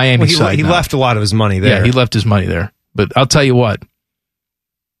 He's on the Miami side. He left a lot of his money there. Yeah, he left his money there. But I'll tell you what.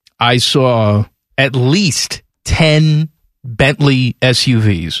 I saw at least 10 Bentley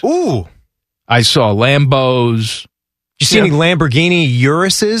SUVs. Ooh. I saw Lambos. Did you see any Lamborghini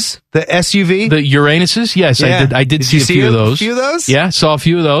Uruses, the SUV? The Uranuses? Yes, Yeah. I did see a few of those. A few of those? Yeah, saw a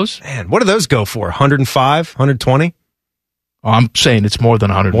few of those. Man, what do those go for? 105, 120? Oh, I'm saying it's more than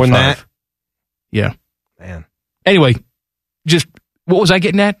 105. More than that? Yeah. Man. Anyway, just what was I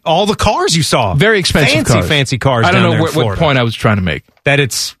getting at? All the cars you saw. Very expensive cars. Fancy cars. I don't down know there in what point I was trying to make. That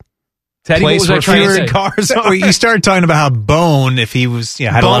it's Teddy, what place was I where trying to fancy say? cars are. You started talking about how Bone, if he was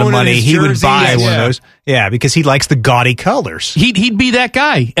had a lot of Bone in money, his he would jersey, buy one of yeah. those. Yeah, because he likes the gaudy colors. He'd be that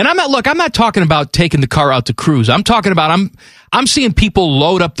guy. And I'm not talking about taking the car out to cruise. I'm talking about I'm seeing people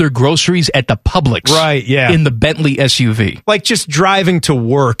load up their groceries at the Publix. Right, yeah. In the Bentley SUV. Like just driving to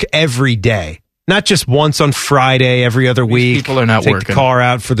work every day. Not just once on Friday, every other week. People are not Take working. the car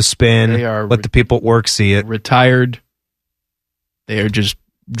out for the spin. They are let the people at work see it. Retired. They are just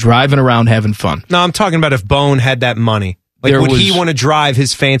driving around having fun. No, I'm talking about if Bone had that money. Like, would he want to drive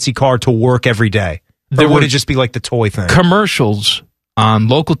his fancy car to work every day? Or would it just be like the toy thing? Commercials on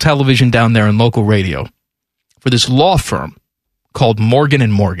local television down there and local radio for this law firm called Morgan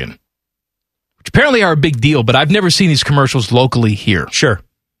 & Morgan, which apparently are a big deal, but I've never seen these commercials locally here. Sure.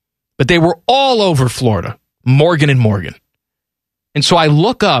 But they were all over Florida, Morgan & Morgan. And so I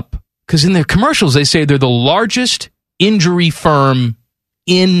look up, because in their commercials they say they're the largest injury firm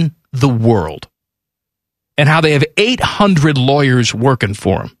in the world, and how they have 800 lawyers working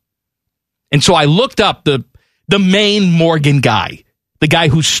for them. And so I looked up the main Morgan guy, the guy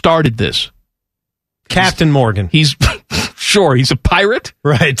who started this. Captain Morgan. He's sure he's a pirate,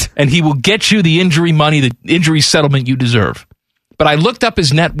 right? And he will get you the injury money, the injury settlement you deserve. But I looked up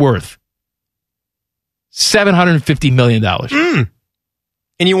his net worth, $750 million.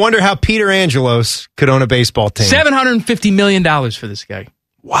 And you wonder how Peter Angelos could own a baseball team. $750 million for this guy.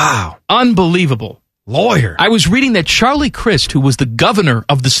 Wow. Unbelievable. Lawyer. I was reading that Charlie Crist, who was the governor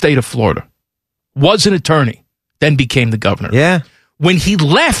of the state of Florida, was an attorney, then became the governor. Yeah. When he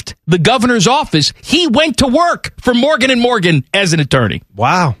left the governor's office, he went to work for Morgan & Morgan as an attorney.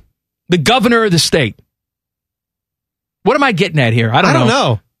 Wow. The governor of the state. What am I getting at here? I don't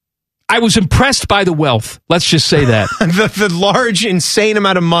know. I was impressed by the wealth. Let's just say that. the large, insane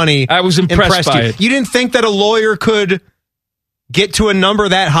amount of money. I was impressed by you. it. You didn't think that a lawyer could get to a number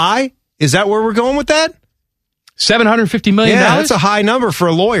that high? Is that where we're going with that? $750 million? Yeah, that's a high number for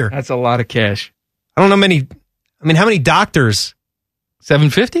a lawyer. That's a lot of cash. I don't know how many doctors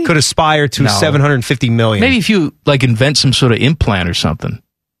 750 could aspire to 750 million? Maybe if you invent some sort of implant or something.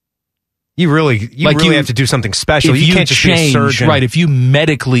 You really have to do something special. You can't just be a surgeon. Right, if you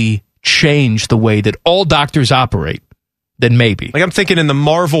medically change the way that all doctors operate, then maybe. Like I'm thinking in the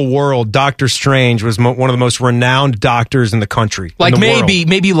Marvel world, Doctor Strange was one of the most renowned doctors in the country. Like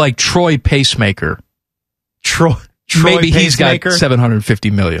maybe like Troy Pacemaker. Troy Troy maybe he's got pacemaker?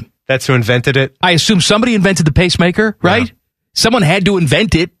 $750 million. That's who invented it? I assume somebody invented the pacemaker, right? Yeah. Someone had to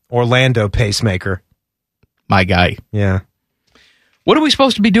invent it. Orlando pacemaker. My guy. Yeah. What are we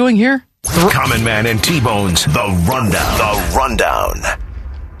supposed to be doing here? Common Man and T-Bone's The Rundown. The Rundown.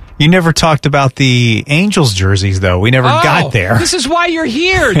 You never talked about the Angels jerseys, though. We never got there. This is why you're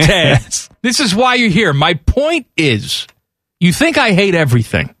here, Ted. Yes. This is why you're here. My point is, you think I hate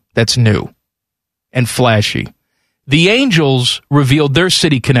everything that's new and flashy. The Angels revealed their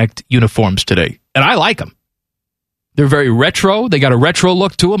City Connect uniforms today, and I like them. They're very retro. They got a retro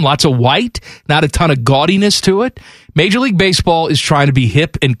look to them, lots of white, not a ton of gaudiness to it. Major League Baseball is trying to be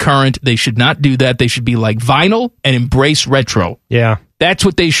hip and current. They should not do that. They should be like vinyl and embrace retro. Yeah. That's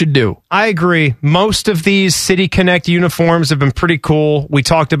what they should do. I agree. Most of these City Connect uniforms have been pretty cool. We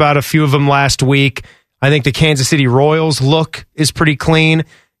talked about a few of them last week. I think the Kansas City Royals look is pretty clean,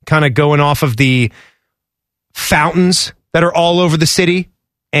 kind of going off of the fountains that are all over the city.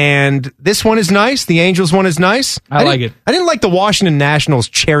 And this one is nice. The Angels one is nice. I like it. I didn't like the Washington Nationals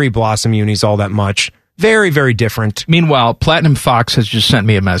cherry blossom unis all that much. Very, very different. Meanwhile, Platinum Fox has just sent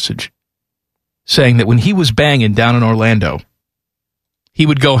me a message saying that when he was banging down in Orlando, he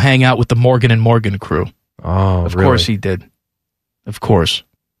would go hang out with the Morgan and Morgan crew. Oh, of course he did. Of course.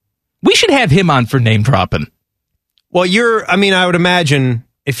 We should have him on for name dropping. Well, I would imagine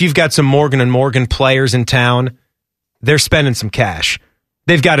if you've got some Morgan and Morgan players in town, they're spending some cash.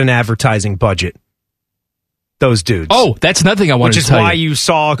 They've got an advertising budget. Those dudes. Oh, that's another thing I wanted to tell you. Which is why you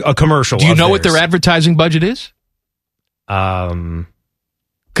saw a commercial. Do you know what their advertising budget is? Because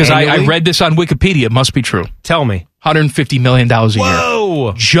I read this on Wikipedia. It must be true. Tell me. $150 million a year.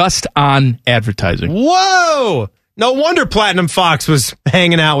 Whoa! Just on advertising. Whoa! No wonder Platinum Fox was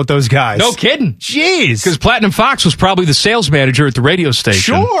hanging out with those guys. No kidding. Jeez. Because Platinum Fox was probably the sales manager at the radio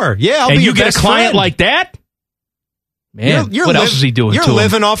station. Sure. Yeah, and you get a client like that? Man, what else is he doing? You're to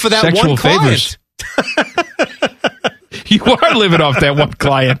living him? off of that Sexual one favors. You are living off that one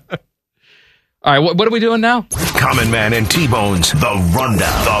client. All right, what are we doing now? Common Man and T-Bone's The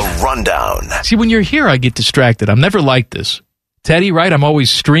Rundown. The Rundown. See, when you're here, I get distracted. I'm never like this. Teddy, right? I'm always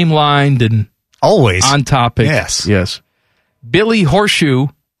streamlined and always on topic. Yes. Billy Horseshoe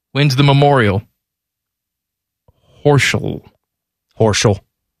wins the Memorial. Horschel.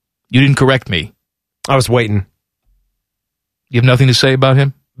 You didn't correct me. I was waiting. You have nothing to say about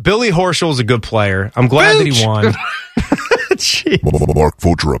him? Billy Horschel's a good player. I'm glad that he won. Mark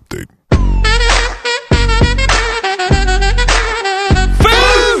Fulcher update.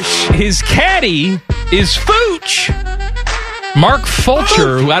 Fooch! His caddy is Fooch. Mark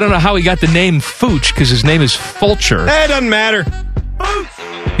Fulcher, who I don't know how he got the name Fooch because his name is Fulcher. It doesn't matter.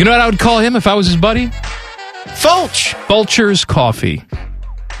 You know what I would call him if I was his buddy? Fulch. Fulcher's Coffee.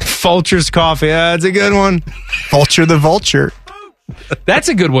 Fulcher's Coffee. That's a good one. Fulcher the Vulture. That's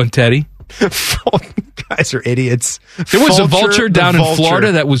a good one, Teddy. Guys are idiots. There was a vulture down in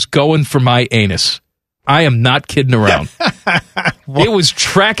Florida that was going for my anus. I am not kidding around. It was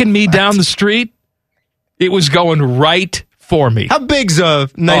tracking me down the street. It was going right for me. How big's a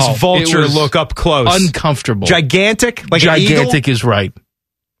nice vulture look up close? Uncomfortable. Gigantic? Like gigantic is right.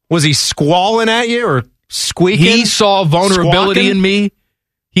 Was he squalling at you or squeaking? He saw vulnerability in me.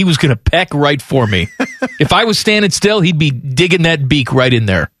 He was going to peck right for me. If I was standing still, he'd be digging that beak right in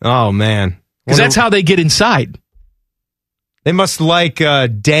there. Oh, man. Because that's how they get inside. They must like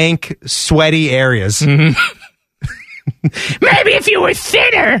dank, sweaty areas. Maybe if you were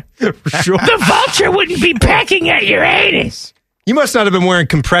thinner, Sure. the vulture wouldn't be pecking at your anus. You must not have been wearing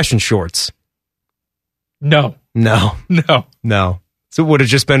compression shorts. No. No. So it would have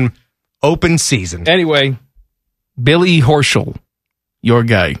just been open season. Anyway, Billy Horschel, your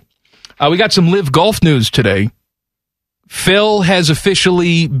guy. We got some Live Golf news today. Phil has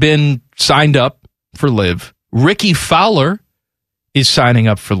officially been signed up for Live. Ricky Fowler is signing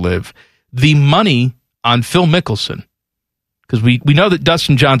up for Live. The money on Phil Mickelson, because we know that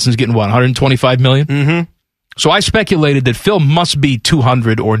Dustin Johnson's getting, what, $125 million? Mm-hmm. So I speculated that Phil must be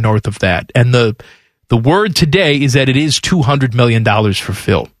 200 or north of that. And the word today is that it is $200 million for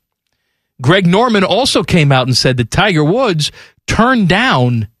Phil. Greg Norman also came out and said that Tiger Woods turned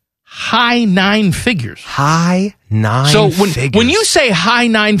down high nine figures. High nine figures. So when you say high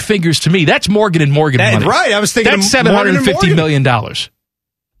nine figures to me, that's Morgan and Morgan money. Right, I was thinking that's $750 million.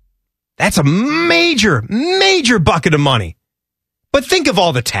 That's a major, major bucket of money. But think of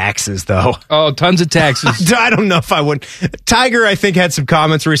all the taxes, though. Oh, tons of taxes. I don't know if I would. Tiger, I think, had some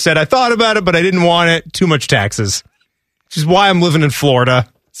comments where he said, I thought about it, but I didn't want it. Too much taxes. Which is why I'm living in Florida.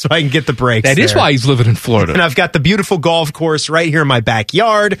 so I can get the breaks. That is why he's living in Florida. And I've got the beautiful golf course right here in my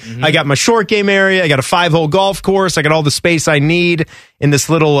backyard. I got my short game area. I got a 5-hole golf course. I got all the space I need in this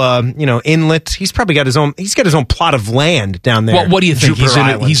little, inlet. He's probably got his own. He's got his own plot of land down there. Well, what do you think?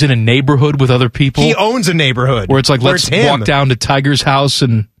 He's in a neighborhood with other people. He owns a neighborhood where it's like, let's walk down to Tiger's house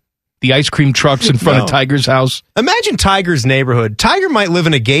and the ice cream trucks in front of Tiger's house. Imagine Tiger's neighborhood. Tiger might live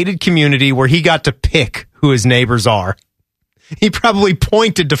in a gated community where he got to pick who his neighbors are. He probably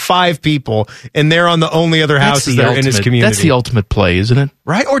pointed to 5 people, and they're on the only other houses that are in his community. That's the ultimate play, isn't it?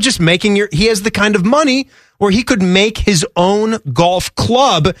 Right? Or just he has the kind of money where he could make his own golf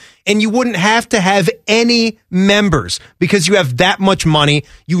club, and you wouldn't have to have any members because you have that much money.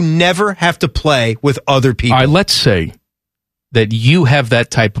 You never have to play with other people. All right, let's say that you have that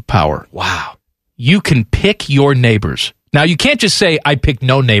type of power. Wow. You can pick your neighbors. Now, you can't just say, I pick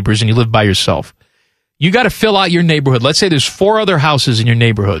no neighbors and you live by yourself. You got to fill out your neighborhood. Let's say there's 4 other houses in your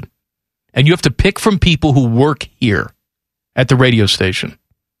neighborhood, and you have to pick from people who work here at the radio station.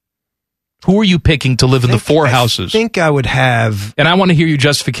 Who are you picking to live in the 4 houses? I think I would have... And I want to hear your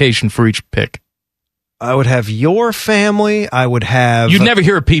justification for each pick. I would have your family. I would have... You'd never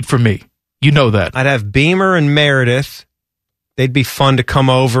hear a peep from me. You know that. I'd have Beamer and Meredith. They'd be fun to come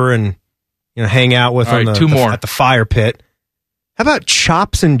over and hang out with at the fire pit. How about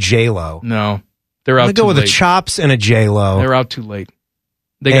Chops and J-Lo? No. They're out too late. Go with a Chops and a J-Lo. They're out too late.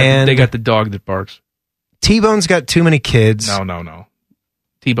 They got the dog that barks. T-Bone's got too many kids. No.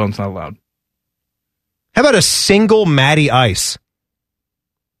 T-Bone's not allowed. How about a single Matty Ice?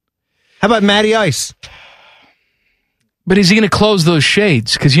 How about Matty Ice? But is he going to close those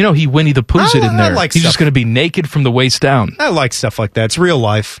shades? Because he Winnie the Pooh's it in there. He's just going to be naked from the waist down. I like stuff like that. It's real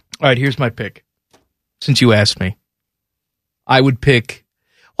life. All right, here's my pick. Since you asked me, I would pick...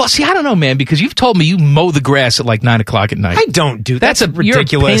 Well, see, I don't know, man, because you've told me you mow the grass at like 9 o'clock at night. I don't do that. That's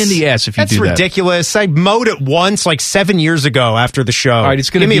ridiculous. You're a pain in the ass if you do that. That's ridiculous. I mowed it once, like 7 years ago after the show. All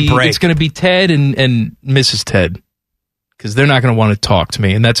right, Give me a break. It's going to be Ted and Mrs. Ted, because they're not going to want to talk to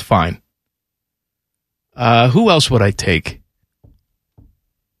me, and that's fine. Who else would I take?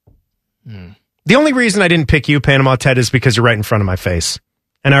 The only reason I didn't pick you, Panama Ted, is because you're right in front of my face,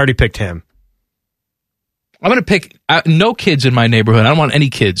 and I already picked him. I'm going to pick no kids in my neighborhood. I don't want any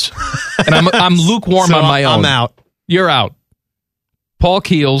kids. And I'm lukewarm on my own. I'm out. You're out. Paul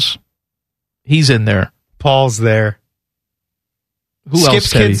Keels, he's in there. Paul's there. Who else,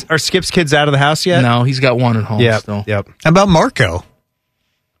 Teddy? Are Skip's kids out of the house yet? No, he's got one at home still. Yep. How about Marco?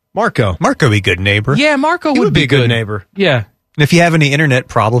 Marco would be a good neighbor. Yeah, Marco would be a good neighbor. Yeah. And if you have any internet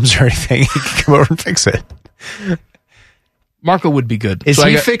problems or anything, he can come over and fix it. Marco would be good. Is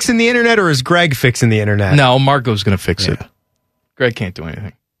he fixing the internet or is Greg fixing the internet? No, Marco's going to fix it. Greg can't do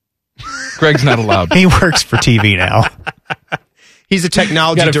anything. Greg's not allowed. He works for TV now. He's a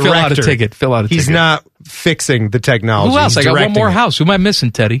technology director. Fill out a ticket. He's not fixing the technology. Who else? I got one more house. Who am I missing,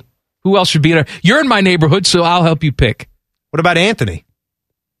 Teddy? Who else should be in there? You're in my neighborhood, so I'll help you pick. What about Anthony?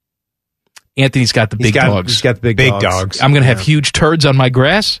 Anthony's got the big dogs. He's got the big dogs. I'm going to have huge turds on my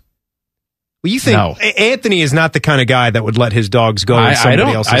grass. Well, you think Anthony is not the kind of guy that would let his dogs go in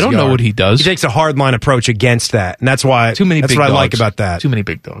somebody else's yard. I don't know what he does. He takes a hardline approach against that, and that's why. That's what I like about that. Too many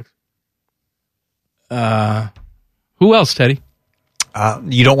big dogs. Who else, Teddy?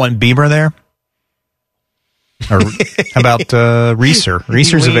 You don't want Bieber there? Or how about Reeser?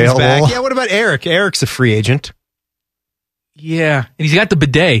 Reeser's available. Back. Yeah, what about Eric? Eric's a free agent. Yeah, and he's got the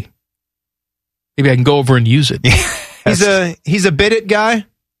bidet. Maybe I can go over and use it. He's a bid it guy.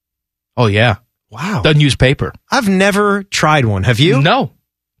 Oh, yeah. Wow. Doesn't use paper. I've never tried one. Have you? No.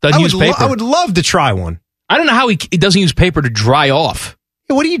 Doesn't use paper. I would love to try one. I don't know how he doesn't use paper to dry off.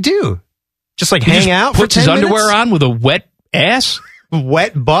 Yeah, what do you do? Just like hang out for 10 minutes? Puts his underwear on with a wet ass?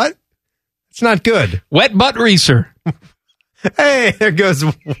 Wet butt? It's not good. Wet butt Reeser. Hey, there goes...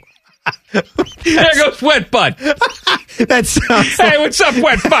 There goes Wet Butt. That sounds hey, what's up,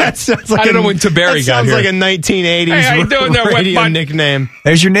 Wet Butt? I don't know when Taberi got here. Sounds like a 1980s hey, how you doing there, radio Wet Butt? nickname.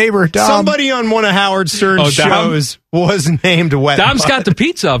 There's your neighbor, Dom. Somebody on one of Howard Stern's shows was named Wet Dom's Butt. got the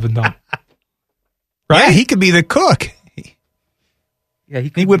pizza oven, though. Right? Yeah, he could be the cook. Yeah,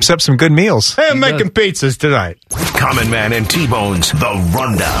 he whips up some good meals. Hey, I'm making pizzas tonight. Common Man and T-Bone's The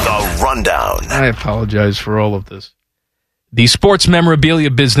Rundown. The Rundown. I apologize for all of this. The sports memorabilia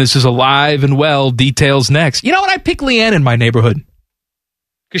business is alive and well. Details next. You know what? I pick Leanne in my neighborhood.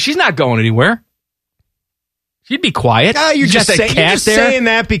 Because she's not going anywhere. She'd be quiet. You're just saying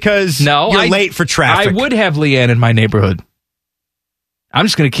that because you're late for traffic. I would have Leanne in my neighborhood. I'm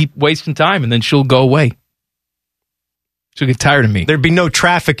just going to keep wasting time, and then she'll go away. She'll get tired of me. There'd be no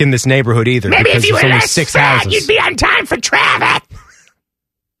traffic in this neighborhood either. Maybe because if you there's were only less 6 fat, houses. you'd be on time for traffic.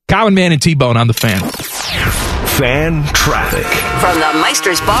 Common Man and T-Bone on the Fan. Fan traffic. From the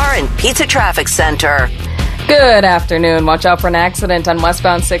Meister's Bar and Pizza Traffic Center. Good afternoon. Watch out for an accident on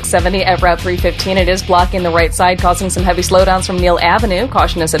westbound 670 at Route 315. It is blocking the right side, causing some heavy slowdowns from Neal Avenue.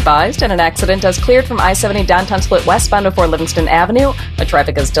 Caution is advised. And an accident has cleared from I-70 downtown split westbound before Livingston Avenue. The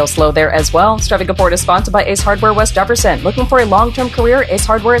traffic is still slow there as well. This traffic report is sponsored by Ace Hardware West Jefferson. Looking for a long-term career? Ace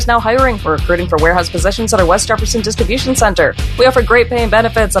Hardware is now hiring for recruiting for warehouse positions at our West Jefferson Distribution Center. We offer great pay and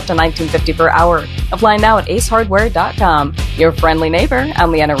benefits up to $19.50 per hour. Apply now at acehardware.com. Your friendly neighbor,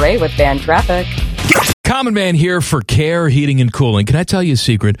 I'm Leanna Ray with Fan Traffic. Common Man here for Care Heating and Cooling. Can I tell you a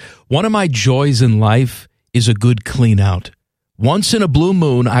secret? One of my joys in life is a good clean out. Once in a blue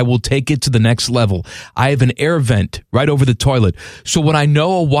moon, I will take it to the next level. I have an air vent right over the toilet. So when I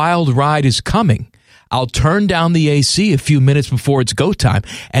know a wild ride is coming, I'll turn down the AC a few minutes before it's go time.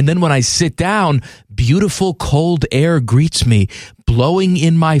 And then when I sit down, beautiful cold air greets me, blowing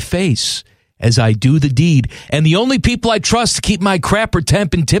in my face as I do the deed. And the only people I trust to keep my crapper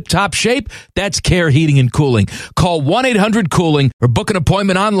temp in tip-top shape, that's Care Heating and Cooling. Call 1-800-COOLING or book an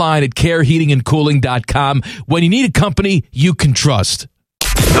appointment online at careheatingandcooling.com when you need a company you can trust.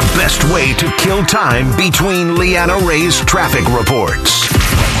 The best way to kill time between Leanna Ray's traffic reports.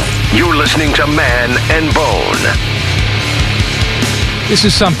 You're listening to Man and Bone. This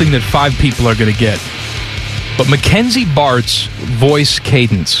is something that 5 people are going to get. But Mackenzie Bart's voice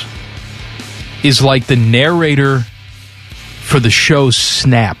cadence is like the narrator for the show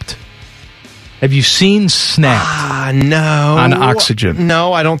Snapped. Have you seen Snapped? No. On Oxygen?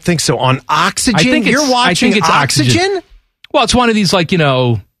 No, I don't think so. On Oxygen? You're watching Oxygen? Well, it's one of these,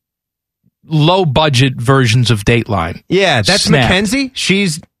 low-budget versions of Dateline. Yeah, that's Snapped. Mackenzie?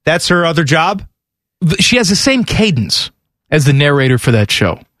 That's her other job? She has the same cadence as the narrator for that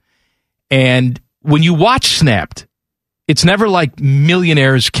show. And when you watch Snapped, it's never like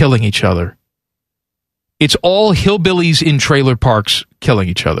millionaires killing each other. It's all hillbillies in trailer parks killing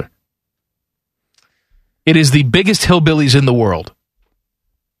each other. It is the biggest hillbillies in the world.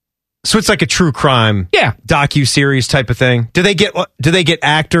 So it's like a true crime docu-series type of thing. Do they get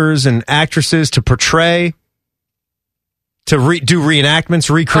actors and actresses to portray, to do reenactments,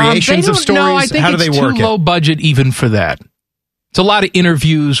 recreations of stories? No, I think How do they work too low budget even for that. It's a lot of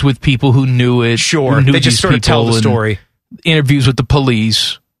interviews with people who knew it. Sure, they just sort of tell the story. Interviews with the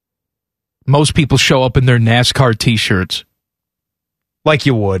police. Most people show up in their NASCAR T-shirts. Like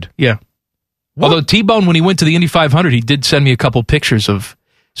you would. Yeah. What? Although T-Bone, when he went to the Indy 500, he did send me a couple pictures of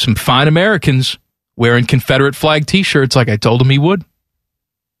some fine Americans wearing Confederate flag T-shirts like I told him he would.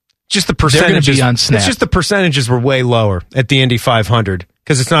 Just the percentages. They're going to be on Snap. It's just the percentages were way lower at the Indy 500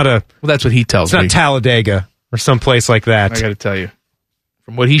 because it's not a... Well, that's what he tells me. It's not Talladega or someplace like that. I got to tell you.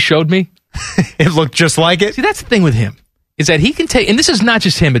 From what he showed me... it looked just like it. See, that's the thing with him. Is that he can take, and this is not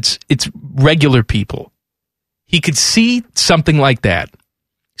just him, it's regular people. He could see something like that,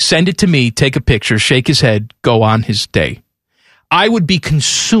 send it to me, take a picture, shake his head, go on his day. I would be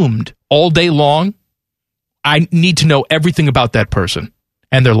consumed all day long. I need to know everything about that person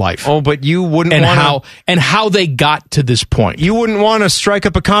and their life. Oh, but you wouldn't want to... how they got to this point. You wouldn't want to strike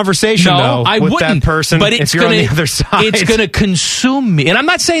up a conversation, though, I with that person but if you're on the other side. It's going to consume me. And I'm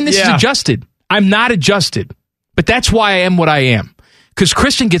not saying this is adjusted. I'm not adjusted. But that's why I am what I am. Because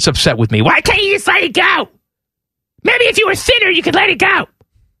Christian gets upset with me. Why can't you just let it go? Maybe if you were thinner, you could let it go.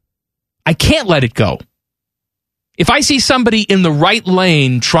 I can't let it go. If I see somebody in the right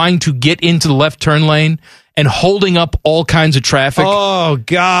lane trying to get into the left turn lane and holding up all kinds of traffic. Oh,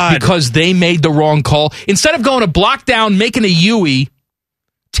 God. Because they made the wrong call. Instead of going a block down, making a U-ey.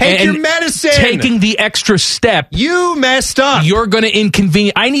 Take your medicine. Taking the extra step. You messed up. You're going to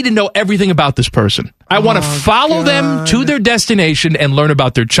inconvenience. I need to know everything about this person. I want to follow them to their destination and learn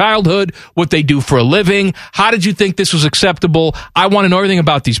about their childhood, what they do for a living. How did you think this was acceptable? I want to know everything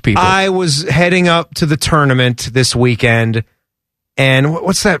about these people. I was heading up to the tournament this weekend, and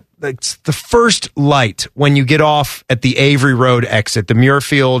what's that? It's the first light when you get off at the Avery Road exit, the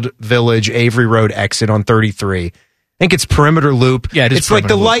Muirfield Village Avery Road exit on 33. I think it's Perimeter Loop. Yeah, it is. It's like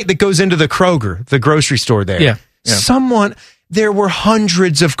the light that goes into the Kroger, the grocery store there. Yeah. There were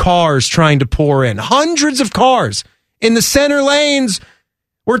hundreds of cars trying to pour in. Hundreds of cars. In the center lanes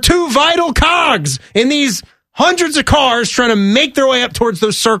were 2 vital cogs in these hundreds of cars trying to make their way up towards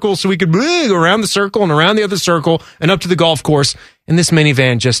those circles so we could go around the circle and around the other circle and up to the golf course. And this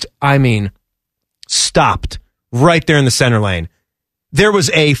minivan just, stopped right there in the center lane. There was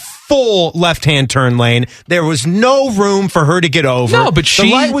a full left-hand turn lane. There was no room for her to get over. No, but the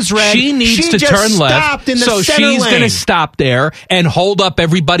light was red. She needs to turn left, so she's going to stop there and hold up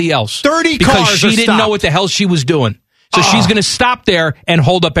everybody else. 30 because cars she didn't know what the hell she was doing. So she's going to stop there and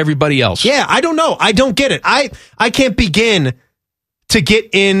hold up everybody else. Yeah, I don't know. I don't get it. I can't begin to get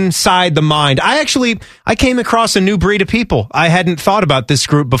inside the mind. I came across a new breed of people. I hadn't thought about this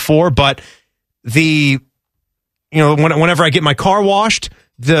group before, but whenever I get my car washed,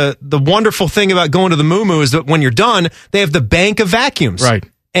 the wonderful thing about going to the Moo Moo is that when you're done, they have the bank of vacuums. Right.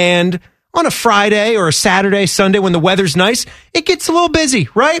 And on a Friday or a Saturday, Sunday, when the weather's nice, it gets a little busy,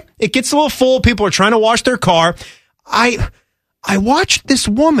 right? It gets a little full. People are trying to wash their car. I watched this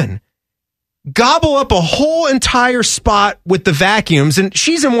woman gobble up a whole entire spot with the vacuums, and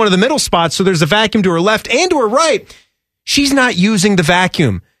she's in one of the middle spots, so there's a vacuum to her left and to her right. She's not using the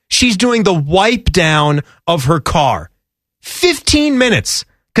vacuum. She's doing the wipe down of her car. 15 minutes,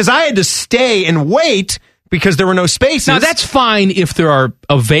 because I had to stay and wait because there were no spaces. Now, that's fine if there are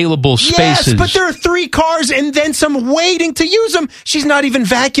available spaces. Yes, but there are 3 cars and then some waiting to use them. She's not even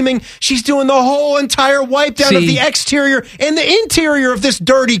vacuuming. She's doing the whole entire wipe down of the exterior and the interior of this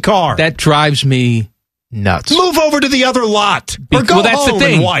dirty car. That drives me nuts. Move over to the other lot. Or go that's home the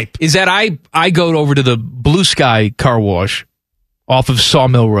thing, and wipe. is that I go over to the Blue Sky car wash off of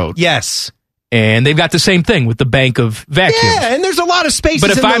Sawmill Road. Yes. And they've got the same thing with the bank of vacuums. Yeah, and there's a lot of spaces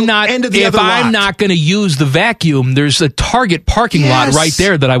but if in I'm the not, end of the if other I'm lot. not going to use the vacuum, there's a Target parking lot right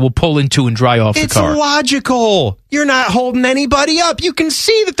there that I will pull into and dry off the car. It's logical. You're not holding anybody up. You can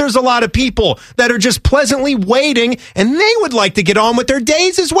see that there's a lot of people that are just pleasantly waiting, and they would like to get on with their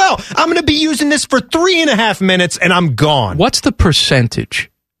days as well. I'm going to be using this for 3.5 minutes, and I'm gone. What's the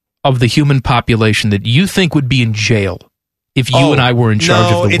percentage of the human population that you think would be in jail if you and I were in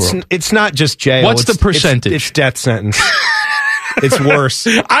charge of the world? It's not just jail. What's the percentage? It's death sentence. It's worse.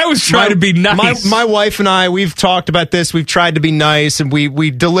 I was trying to be nice. My wife and I, we've talked about this. We've tried to be nice, and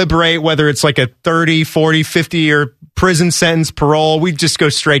we deliberate whether it's like a 30, 40, 50-year prison sentence, parole. We just go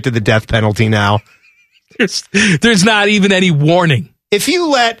straight to the death penalty now. There's not even any warning. If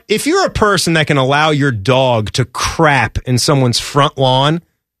you're a person that can allow your dog to crap in someone's front lawn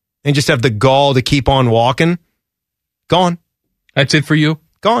and just have the gall to keep on walking, gone. That's it for you?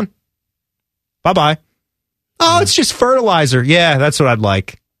 Gone. Bye-bye. Oh, it's just fertilizer. Yeah, that's what I'd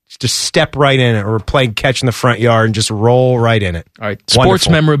like. Just step right in it or play catch in the front yard and just roll right in it. All right. Sports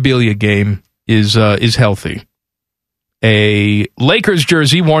memorabilia game is healthy. A Lakers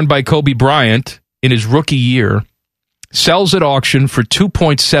jersey worn by Kobe Bryant in his rookie year sells at auction for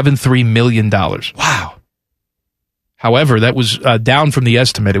 $2.73 million. Wow. However, that was down from the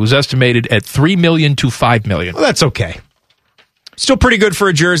estimate. It was estimated at $3 million to $5 million. Well, that's okay. Still pretty good for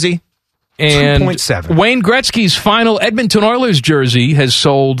a jersey. And 2.7. Wayne Gretzky's final Edmonton Oilers jersey has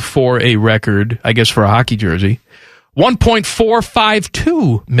sold for a record, I guess for a hockey jersey,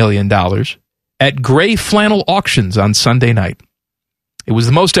 $1.452 million at Gray Flannel Auctions on Sunday night. It was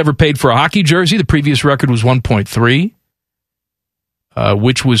the most ever paid for a hockey jersey. The previous record was $1.3,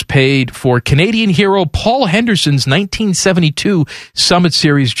 which was paid for Canadian hero Paul Henderson's 1972 Summit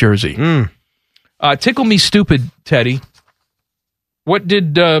Series jersey. Tickle me stupid, Teddy. What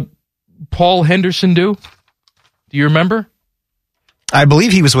did Paul Henderson do? Do you remember? I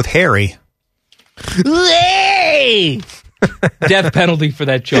believe he was with Harry. Death penalty for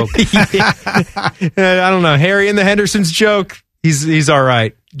that joke. I don't know. Harry and the Hendersons joke. He's all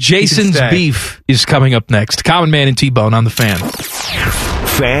right. Jason's Beef is coming up next. Common Man and T-Bone on the Fan.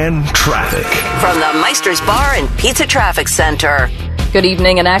 Fan traffic. From the Meister's Bar and Pizza Traffic Center. Good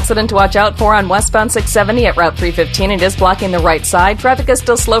evening. An accident to watch out for on westbound 670 at Route 315. It is blocking the right side. Traffic is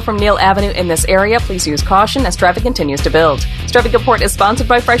still slow from Neal Avenue in this area. Please use caution as traffic continues to build. This traffic report is sponsored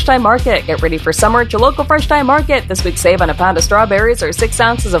by Fresh Time Market. Get ready for summer at your local Fresh Time Market. This week save on a pound of strawberries or 6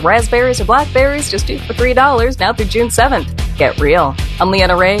 ounces of raspberries or blackberries, just 2 for $3 now through June 7th. Get real. I'm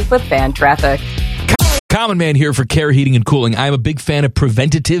Leanna Ray with Fan Traffic. Common Man here for Care Heating and Cooling. I'm a big fan of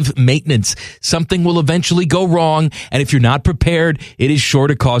preventative maintenance. Something will eventually go wrong, and if you're not prepared, it is sure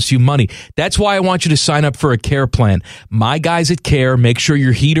to cost you money. That's why I want you to sign up for a Care plan. My guys at Care make sure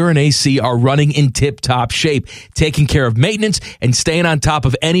your heater and AC are running in tip-top shape, taking care of maintenance and staying on top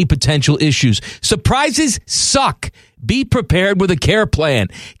of any potential issues. Surprises suck. Be prepared with a Care plan.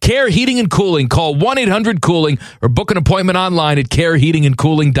 Care Heating and Cooling. Call 1-800-COOLING or book an appointment online at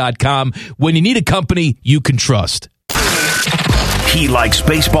careheatingandcooling.com when you need a company you can trust. He likes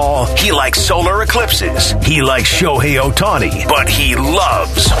baseball. He likes solar eclipses. He likes Shohei Ohtani. But he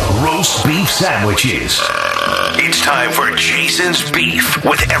loves roast beef sandwiches. It's time for Jason's Beef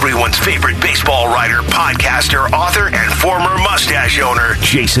with everyone's favorite baseball writer, podcaster, author, and former mustache owner,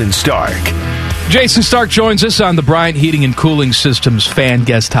 Jason Stark. Jason Stark joins us on the Bryant Heating and Cooling Systems fan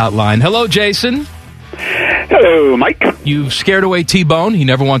guest hotline. Hello, Jason. Hello, Mike. You've scared away T-Bone. He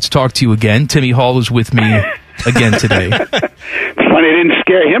never wants to talk to you again. Timmy Hall is with me again today. Funny it didn't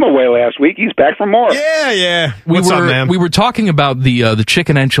scare him away last week. He's back for more. Yeah. We were talking about the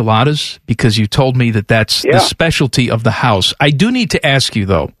chicken enchiladas because you told me that's the specialty of the house. I do need to ask you,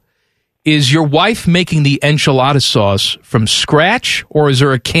 though, is your wife making the enchilada sauce from scratch, or is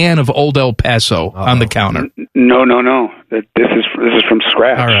there a can of Old El Paso on the counter? No. This is from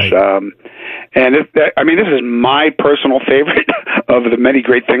scratch. All right. And this is my personal favorite of the many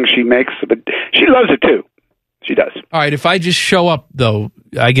great things she makes, but she loves it too. She does. All right. If I just show up, though,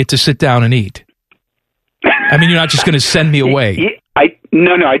 I get to sit down and eat. I mean, you're not just going to send me away.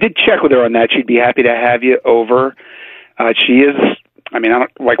 No. I did check with her on that. She'd be happy to have you over. She is. I mean, I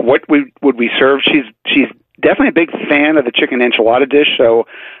don't like what would we serve. She's definitely a big fan of the chicken enchilada dish. So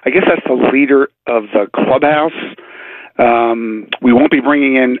I guess that's the leader of the clubhouse. We won't be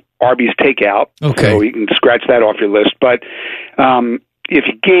bringing in Arby's takeout, so you can scratch that off your list. But if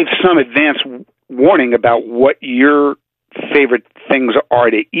you gave some advance warning about what your favorite things are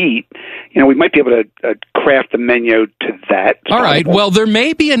to eat, we might be able to craft the menu to that. All right. Well, there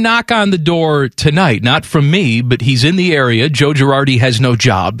may be a knock on the door tonight, not from me, but he's in the area. Joe Girardi has no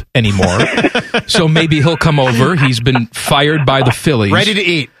job anymore, so maybe he'll come over. He's been fired by the Phillies. Ready to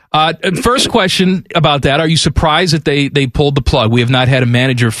eat. First question about that. Are you surprised that they pulled the plug? We have not had a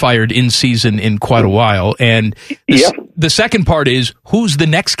manager fired in season in quite a while. And the second part is, who's the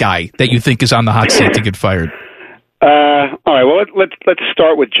next guy that you think is on the hot seat to get fired? All right. Well, let's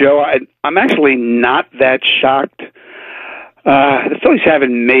start with Joe. I'm actually not that shocked. The Phillies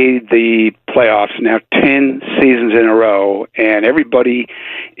haven't made the playoffs now 10 seasons in a row, and everybody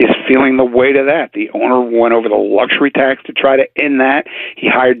is feeling the weight of that. The owner went over the luxury tax to try to end that. He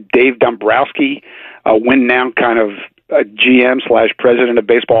hired Dave Dombrowski, a win-now kind of GM/president of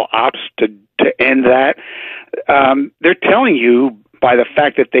baseball ops, to end that. They're telling you by the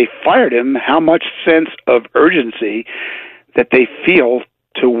fact that they fired him how much sense of urgency that they feel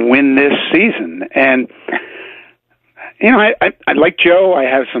to win this season. And I like Joe. I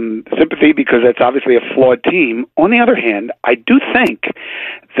have some sympathy because that's obviously a flawed team. On the other hand, I do think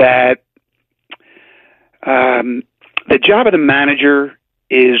that the job of the manager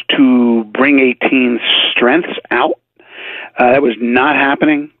is to bring a team's strengths out. That was not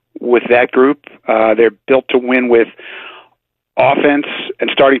happening with that group. They're built to win with offense and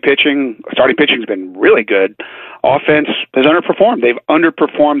starting pitching. Starting pitching's been really good. Offense has underperformed. They've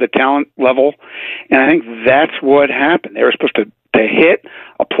underperformed the talent level, and I think that's what happened. They were supposed to hit,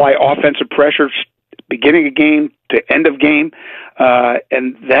 apply offensive pressure beginning of game to end of game,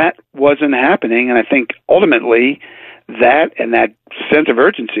 and that wasn't happening. And I think ultimately that and that sense of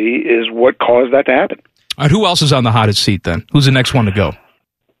urgency is what caused that to happen. All right, who else is on the hottest seat then? Who's the next one to go?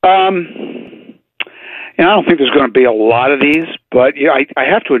 I don't think there's going to be a lot of these, but I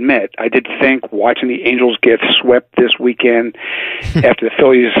have to admit, I did think watching the Angels get swept this weekend after the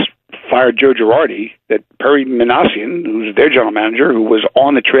Phillies fired Joe Girardi, that Perry Minasian, who's their general manager, who was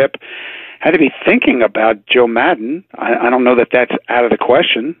on the trip, had to be thinking about Joe Madden. I don't know that that's out of the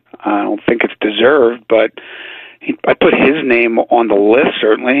question. I don't think it's deserved, but I put his name on the list,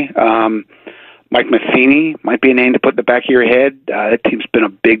 certainly. Mike Matheny might be a name to put in the back of your head. That team's been a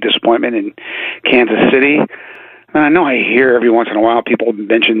big disappointment in Kansas City. And I know I hear every once in a while people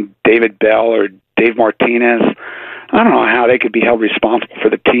mention David Bell or Dave Martinez. I don't know how they could be held responsible for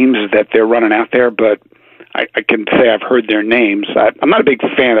the teams that they're running out there, but I can say I've heard their names. I'm not a big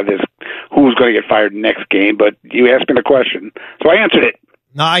fan of this who's going to get fired next game, but you asked me the question, so I answered it.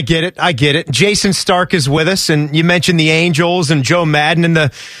 No, I get it. Jason Stark is with us, and you mentioned the Angels and Joe Madden, and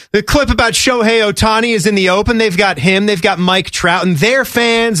the clip about Shohei Ohtani is in the open. They've got him, they've got Mike Trout, and their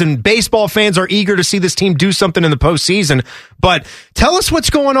fans and baseball fans are eager to see this team do something in the postseason. But tell us what's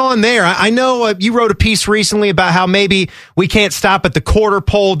going on there. I know you wrote a piece recently about how maybe we can't stop at the quarter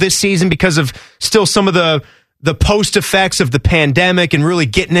pole this season because of still some of the post effects of the pandemic and really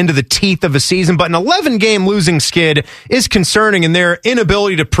getting into the teeth of a season. But an 11-game losing skid is concerning, and their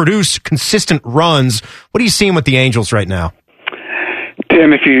inability to produce consistent runs. What are you seeing with the Angels right now?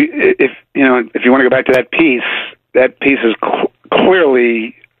 Tim, if you want to go back to that piece is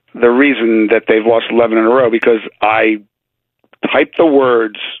clearly the reason that they've lost 11 in a row, because I typed the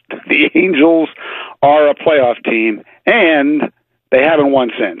words, the Angels are a playoff team, and they haven't won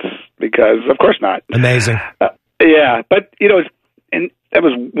since, because of course not. Amazing. Yeah, but and that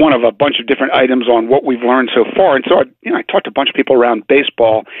was one of a bunch of different items on what we've learned so far. And so I talked to a bunch of people around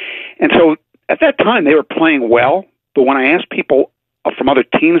baseball, and so at that time they were playing well. But when I asked people from other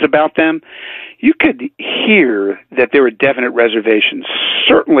teams about them, you could hear that there were definite reservations,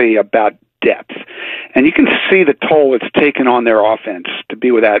 certainly about depth. And you can see the toll it's taken on their offense to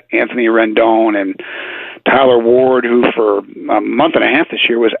be without Anthony Rendon and Tyler Ward, who for a month and a half this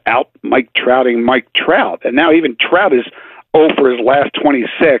year was out Mike Trout. And now even Trout is 0 for his last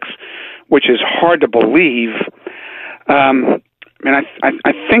 26, which is hard to believe. I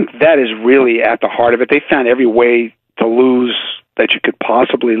think that is really at the heart of it. They found every way to lose that you could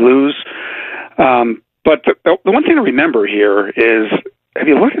possibly lose. But the one thing to remember here is, if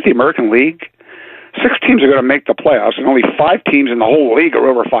you look at the American League, 6 teams are going to make the playoffs, and only 5 teams in the whole league are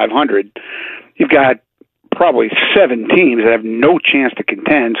over 500. You've got probably 7 teams that have no chance to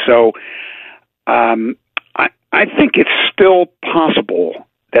contend. So I think it's still possible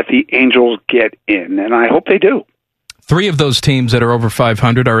that the Angels get in, and I hope they do. 3 of those teams that are over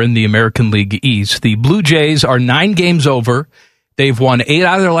 500 are in the American League East. The Blue Jays are 9 games over. They've won 8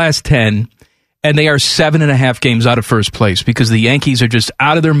 out of their last 10, and they are 7.5 games out of first place because the Yankees are just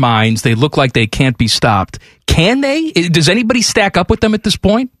out of their minds. They look like they can't be stopped. Can they? Does anybody stack up with them at this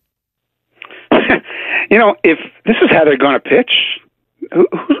point? If this is how they're going to pitch,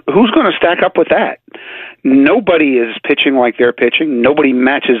 who's going to stack up with that? Nobody is pitching like they're pitching. Nobody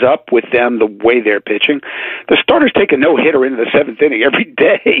matches up with them the way they're pitching. The starters take a no-hitter into the 7th inning every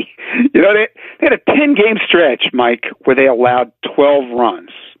day. They had a 10-game stretch, Mike, where they allowed 12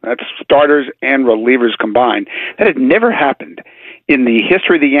 runs. That's starters and relievers combined. That had never happened in the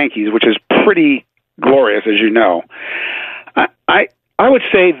history of the Yankees, which is pretty glorious, as you know. I would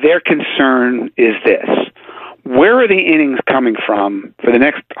say their concern is this. Where are the innings coming from for the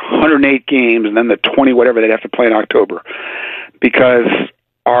next 108 games and then the 20 whatever they'd have to play in October? Because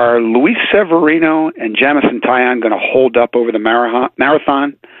are Luis Severino and Jamison Taillon going to hold up over the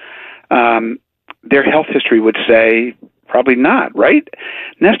marathon? Their health history would say probably not, right?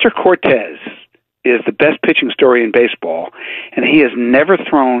 Nestor Cortez is the best pitching story in baseball, and he has never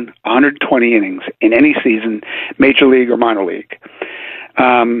thrown 120 innings in any season, major league or minor league.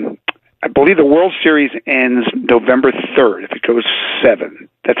 I believe the World Series ends November 3rd, if it goes 7.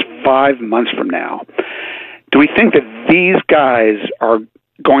 That's 5 months from now. Do we think that these guys are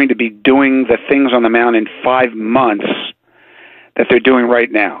going to be doing the things on the mound in 5 months that they're doing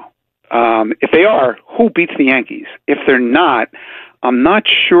right now? If they are, who beats the Yankees? If they're not, I'm not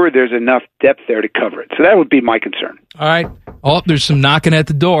sure there's enough depth there to cover it. So that would be my concern. All right. Oh, there's some knocking at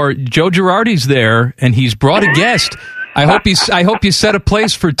the door. Joe Girardi's there, and he's brought a guest. I hope you set a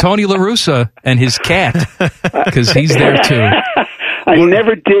place for Tony La Russa and his cat, because he's there too. I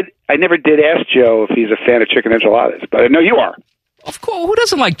never did ask Joe if he's a fan of chicken enchiladas, but I know you are. Of course, who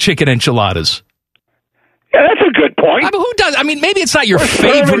doesn't like chicken enchiladas? Yeah, that's a good point. Who does? Maybe it's not your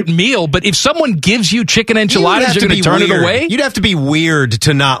favorite meal, but if someone gives you chicken enchiladas, you're going to turn it away? You'd have to be weird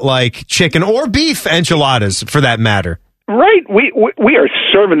to not like chicken or beef enchiladas, for that matter. Right. We are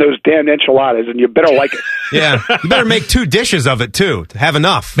serving those damn enchiladas, and you better like it. Yeah. You better make 2 dishes of it, too, to have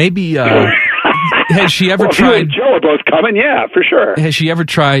enough. Maybe, has she ever tried... You and Joe are both coming, yeah, for sure. Has she ever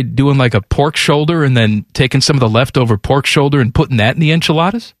tried doing like a pork shoulder and then taking some of the leftover pork shoulder and putting that in the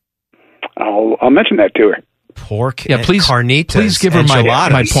enchiladas? I'll mention that to her. Pork, yeah, please, carnitas, please give her my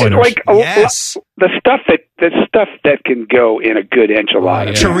point. Yes, the stuff that can go in a good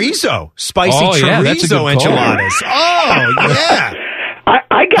enchilada. Chorizo, spicy chorizo enchiladas. Oh yeah.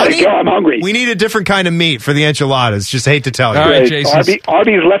 I gotta go. I'm hungry. We need a different kind of meat for the enchiladas. Just hate to tell you. All right, Jason.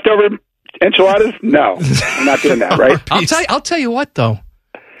 Arby's leftover enchiladas? No, I'm not doing that. Right? I'll tell you what though.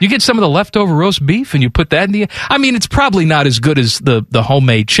 You get some of the leftover roast beef and you put that in the... it's probably not as good as the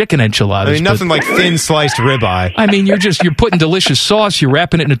homemade chicken enchiladas. Nothing like thin sliced ribeye. You're putting delicious sauce, you're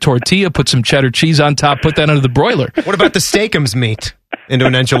wrapping it in a tortilla, put some cheddar cheese on top, put that under the broiler. What about the Steakums meat into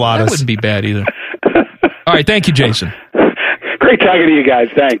an enchiladas? That wouldn't be bad either. All right, thank you, Jason. Great talking to you guys.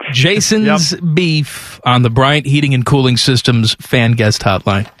 Thanks. Jason's Beef on the Bryant Heating and Cooling Systems fan guest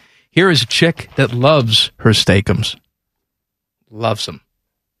hotline. Here is a chick that loves her Steakums. Loves them.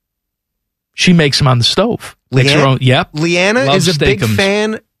 She makes them on the stove. Makes her own. Yep. Leanna is a big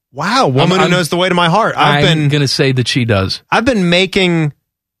fan. Wow, woman who knows the way to my heart. I'm going to say that she does. I've been making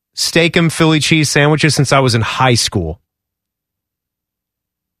Steakum Philly cheese sandwiches since I was in high school.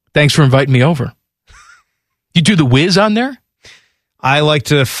 Thanks for inviting me over. You do the whiz on there? I like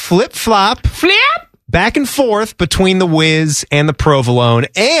to flip-flop. Back and forth between the whiz and the provolone,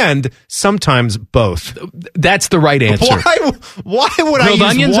 and sometimes both. That's the right answer. Why would I use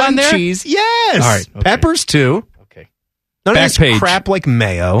onions one on there? cheese? Yes. All right. Okay. Peppers, too. Okay. None Back of this page. crap like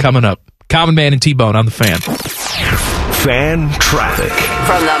mayo. Coming up. Common Man and T-Bone on the Fan. Fan traffic.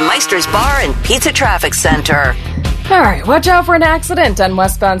 From the Meister's Bar and Pizza Traffic Center. All right, watch out for an accident on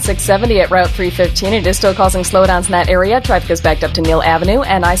westbound 670 at Route 315. It is still causing slowdowns in that area. Traffic is backed up to Neal Avenue,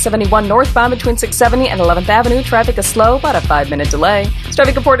 and I-71 northbound between 670 and 11th Avenue. Traffic is slow, about a 5-minute delay. This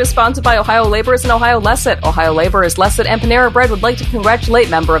traffic report is sponsored by Ohio Laborers and Ohio Lesset. Ohio Laborers, Lesset, and Panera Bread would like to congratulate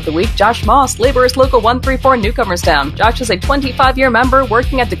Member of the Week, Josh Moss, Laborers Local 134 Newcomerstown. Josh is a 25-year member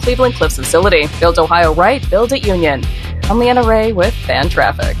working at the Cleveland Cliffs facility. Build Ohio right, build it Union. I'm Leanna Ray with Fan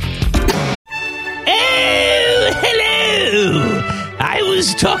Traffic. Hello! I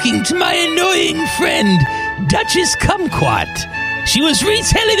was talking to my annoying friend, Duchess Kumquat. She was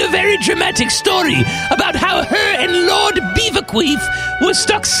retelling a very dramatic story about how her and Lord Beaverqueef were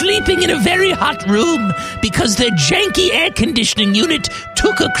stuck sleeping in a very hot room because their janky air conditioning unit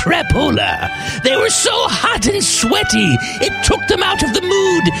took a crapola. They were so hot and sweaty, it took them out of the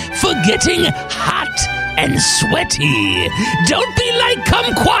mood for getting hot and sweaty. Don't be like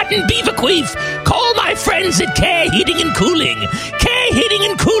Kumquat and Beaverqueef. Call my friends at Care Heating and Cooling. Care Heating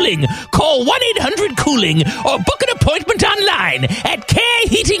and Cooling. Call 1-800-COOLING or book an appointment online at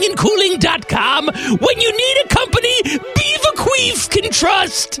careheatingandcooling.com when you need a company Beaverqueef can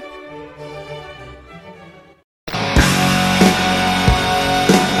trust.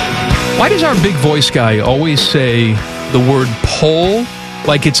 Why does our big voice guy always say the word pole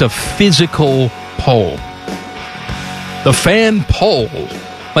like it's a physical pole? The fan pole.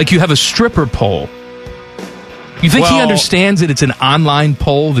 Like you have a stripper pole. You think he understands that it's an online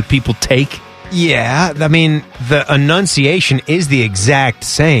poll that people take? Yeah, I mean, the enunciation is the exact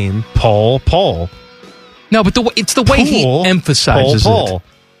same. Poll. No, but it's the way he emphasizes it.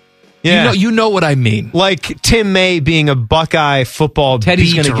 Yeah. You know what I mean. Like Tim May being a Buckeye football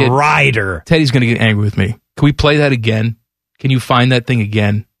rider. Teddy's going to get angry with me. Can we play that again? Can you find that thing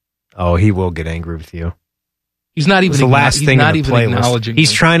again? Oh, he will get angry with you. He's not even the last thing in the playlist. Acknowledging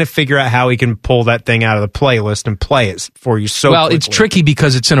He's trying to figure out how he can pull that thing out of the playlist and play it for you so quickly. It's tricky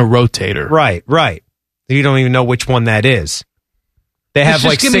because it's in a rotator. Right. You don't even know which one that is. They have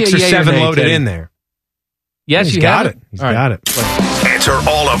like 6 or 7 loaded in there. Yes, he's you got have it. He's got it. Answer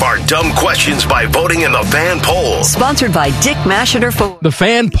all of our dumb questions by voting in the fan poll. Sponsored by Dick Masheter Ford. The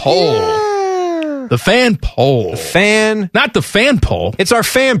fan poll. Yeah. The fan poll. Not the fan poll. It's our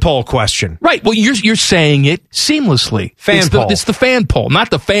fan poll question. Right. Well, you're saying it seamlessly. Poll. It's the fan poll, not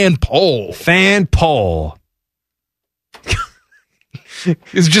the fan poll. Fan poll.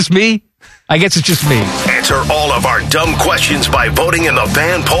 Is it just me? I guess it's just me. Answer all of our dumb questions by voting in the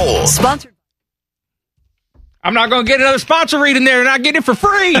fan poll. Sponsored. I'm not going to get another sponsor read in there and not get it for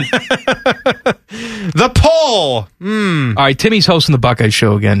free. The poll. All right, Timmy's hosting the Buckeye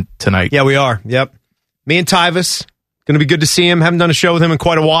Show again tonight. Yeah, we are. Yep. Me and Tyvis. Going to be good to see him. Haven't done a show with him in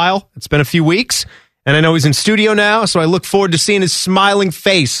quite a while. It's been a few weeks. And I know he's in studio now, so I look forward to seeing his smiling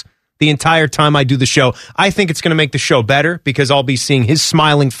face the entire time I do the show. I think it's going to make the show better because I'll be seeing his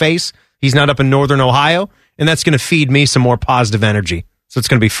smiling face. He's not up in Northern Ohio, and that's going to feed me some more positive energy. So it's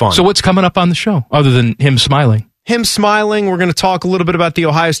going to be fun. So what's coming up on the show other than him smiling? Him smiling. We're going to talk a little bit about the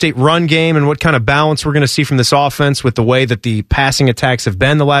Ohio State run game and what kind of balance we're going to see from this offense with the way that the passing attacks have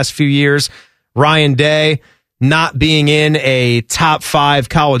been the last few years. Ryan Day not being in a top 5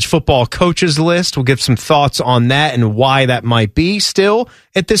 college football coaches list. We'll give some thoughts on that and why that might be still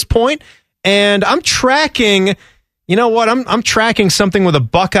at this point. And I'm tracking, you know what? I'm tracking something with a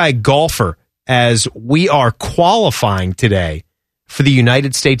Buckeye golfer as we are qualifying today for the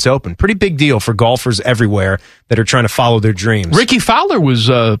United States Open. Pretty big deal for golfers everywhere that are trying to follow their dreams. Ricky Fowler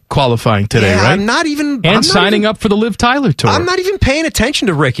was qualifying today, right? I'm signing up for the Liv Tyler Tour. I'm not even paying attention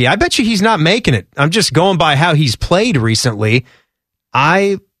to Ricky. I bet you he's not making it. I'm just going by how he's played recently.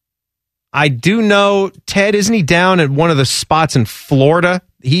 I do know, Ted, isn't he down at one of the spots in Florida?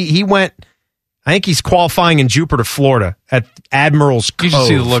 He went, I think he's qualifying in Jupiter, Florida at Admiral's Cove. You should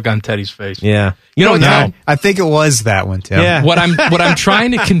see the look on Teddy's face. Yeah. You know what? I think it was that one, Tim. Yeah. What I'm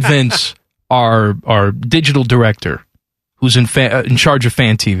trying to convince our digital director, who's in charge of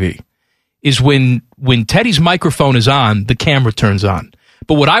Fan TV, is when Teddy's microphone is on, the camera turns on.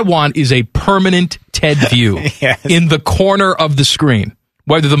 But what I want is a permanent Ted view in the corner of the screen,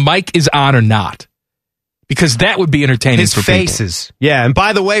 whether the mic is on or not. Because that would be entertaining for people. His faces. Yeah, and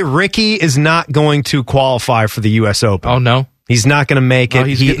by the way, Ricky is not going to qualify for the U.S. Open. Oh, no? He's not going to make it.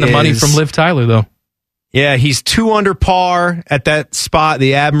 He's getting the money from Liv Tyler, though. Yeah, he's 2 under par at that spot,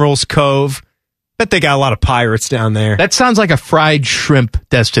 the Admiral's Cove. Bet they got a lot of pirates down there. That sounds like a fried shrimp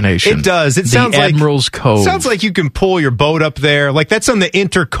destination. It does. It sounds like Admiral's Cove. Sounds like you can pull your boat up there. Like that's on the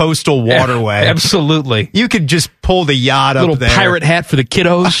intercoastal waterway. Absolutely. You could just pull the yacht up there. Little pirate hat for the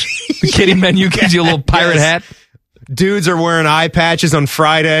kiddos. The kiddie menu gives you a little pirate hat. Dudes are wearing eye patches on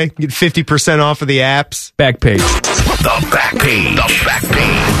Friday. Get 50% off of the apps. Back page. The Back Page. The Back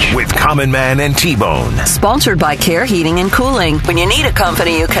Page with Common Man and T-Bone. Sponsored by Care Heating and Cooling. When you need a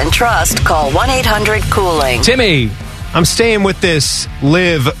company you can trust, call 1-800-COOLING. Timmy, I'm staying with this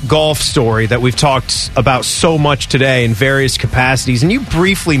live golf story that we've talked about so much today in various capacities, and you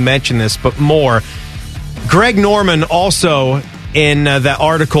briefly mentioned this, but more. Greg Norman also, in that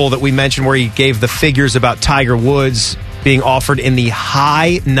article that we mentioned where he gave the figures about Tiger Woods being offered in the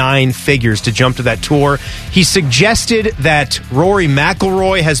high 9 figures to jump to that tour, he suggested that Rory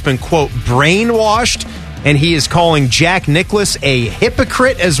McIlroy has been, quote, brainwashed, and he is calling Jack Nicklaus a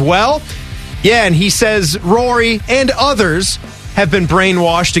hypocrite as well. Yeah, and he says Rory and others have been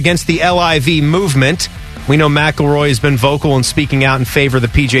brainwashed against the LIV movement. We know McIlroy has been vocal in speaking out in favor of the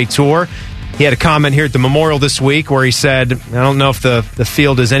PGA Tour. He had a comment here at the Memorial this week where he said, I don't know if the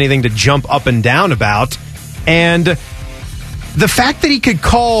field is anything to jump up and down about. And the fact that he could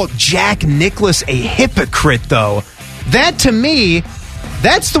call Jack Nicklaus a hypocrite, though, that to me,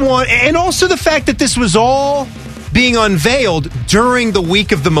 that's the one. And also the fact that this was all being unveiled during the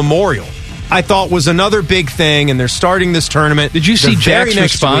week of the Memorial, I thought was another big thing. And they're starting this tournament. Did you see Jack's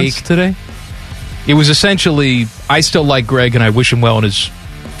response today? It was essentially, I still like Greg and I wish him well in his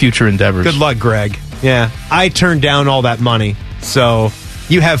future endeavors. Good luck, Greg. Yeah, I turned down all that money, so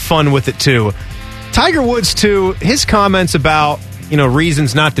you have fun with it too. Tiger Woods too, his comments about,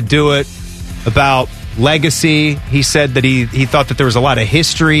 reasons not to do it, about legacy. He said that he thought that there was a lot of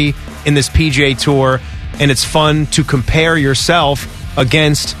history in this PGA Tour, and it's fun to compare yourself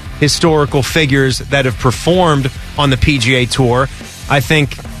against historical figures that have performed on the PGA Tour. I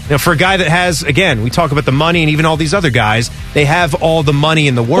think, for a guy that has, again, we talk about the money and even all these other guys, they have all the money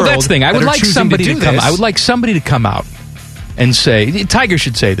in the world. Well, that's the thing. I would like somebody to come. I would like somebody to come out and say, Tiger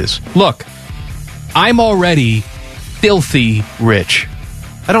should say this. Look, I'm already filthy rich.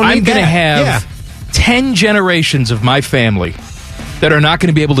 I'm going to have 10 generations of my family that are not going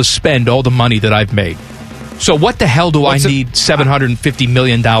to be able to spend all the money that I've made. So what the hell do I need $750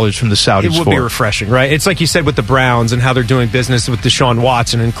 million from the Saudis for? It would be refreshing, right? It's like you said with the Browns and how they're doing business with Deshaun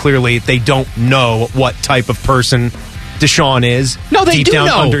Watson, and clearly they don't know what type of person Deshaun is. No, they deep do down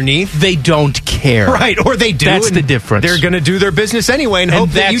know. Underneath. They don't care. Right, or they do. That's the difference. They're going to do their business anyway and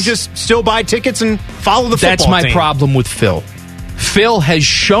hope that you just still buy tickets and follow the football team. That's my problem with Phil. Phil has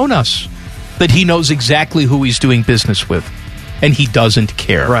shown us that he knows exactly who he's doing business with, and he doesn't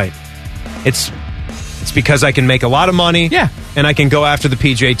care. Right. It's because I can make a lot of money, and I can go after the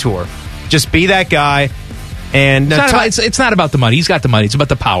PGA Tour. Just be that guy. And it's not about the money. He's got the money. It's about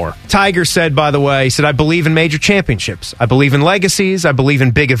the power. Tiger said, by the way, he said, I believe in major championships. I believe in legacies. I believe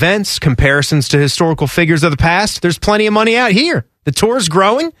in big events, comparisons to historical figures of the past. There's plenty of money out here. The tour's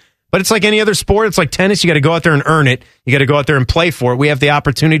growing, but it's like any other sport. It's like tennis. You got to go out there and earn it. You got to go out there and play for it. We have the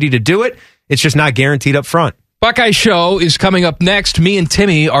opportunity to do it. It's just not guaranteed up front. Buckeye Show is coming up next. Me and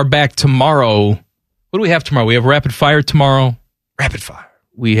Timmy are back tomorrow. What do we have tomorrow? We have Rapid Fire tomorrow. Rapid Fire.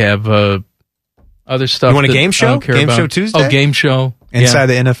 We have other stuff. You want a game show? Game show Tuesday? Oh, game show. Inside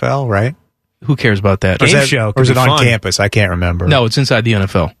the NFL, right? Who cares about that? Game show. Or is it on campus? I can't remember. No, it's inside the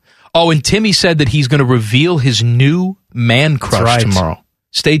NFL. Oh, and Timmy said that he's going to reveal his new man crush tomorrow.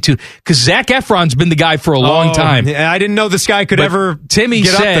 Stay tuned. Because Zac Efron's been the guy for a long time. I didn't know this guy could ever Timmy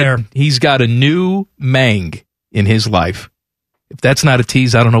get said up there. He's got a new mang in his life. If that's not a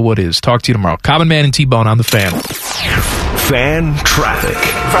tease, I don't know what is. Talk to you tomorrow. Common Man and T-Bone on the Fan. Fan traffic.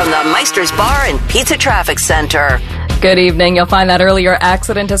 From the Meister's Bar and Pizza Traffic Center. Good evening. You'll find that earlier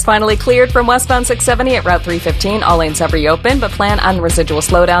accident has finally cleared from westbound 670 at Route 315. All lanes have reopened, but plan on residual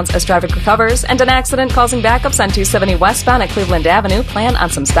slowdowns as traffic recovers. And an accident causing backups on 270 westbound at Cleveland Avenue. Plan on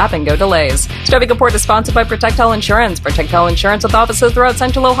some stop-and-go delays. This traffic report is sponsored by Protect All Insurance. Protect All Insurance with offices throughout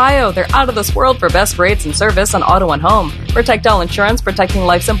Central Ohio. They're out of this world for best rates and service on auto and home. Protect All Insurance, protecting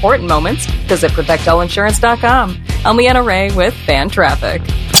life's important moments. Visit ProtectAllInsurance.com. I'm Leanna Ray with Fan Traffic.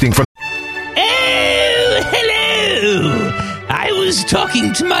 Hello! I was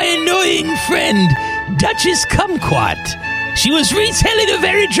talking to my annoying friend, Duchess Kumquat. She was retelling a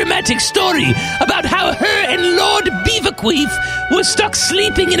very dramatic story about how her and Lord Beaverqueef were stuck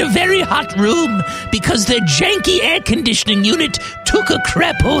sleeping in a very hot room because their janky air conditioning unit took a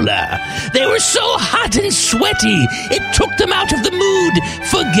crapola. They were so hot and sweaty, it took them out of the mood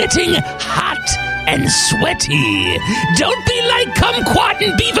for getting hot and sweaty. Don't be like Kumquat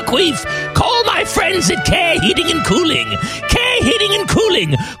and Beaverqueef. Call my friends at Care Heating and Cooling. Care Heating and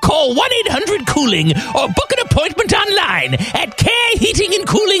Cooling. Call 1-800-COOLING or book an appointment online at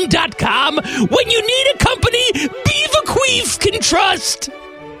careheatingandcooling.com when you need a company Beaverqueef can trust.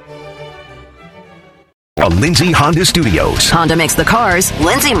 Lindsay Honda Studios. Honda makes the cars.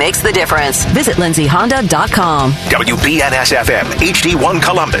 Lindsay makes the difference. Visit lindsayhonda.com. WBNS-FM, HD1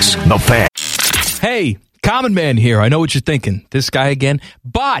 Columbus, The Fan. Hey, Common Man here. I know what you're thinking. This guy again.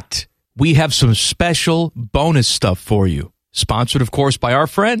 But we have some special bonus stuff for you. Sponsored, of course, by our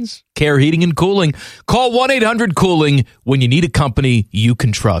friends, Care Heating and Cooling. Call 1-800-COOLING when you need a company you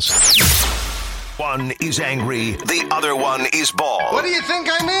can trust. One is angry, the other one is bald. What do you think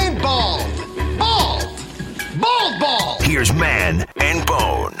I mean, bald? Bald! Bald! Here's Man and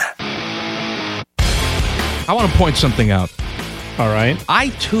Bone. I want to point something out. All right. I,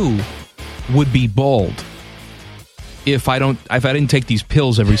 too, would be bald if I didn't take these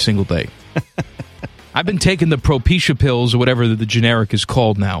pills every single day. I've been taking the Propecia pills, or whatever the generic is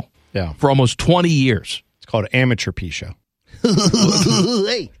called now, for almost 20 years. It's called Amateurpecia.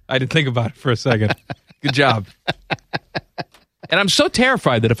 I didn't think about it for a second. Good job. And I'm so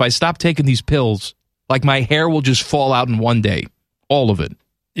terrified that if I stop taking these pills, like my hair will just fall out in one day. All of it.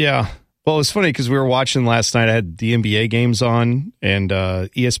 Yeah. Well, it was funny because we were watching last night. I had the NBA games on and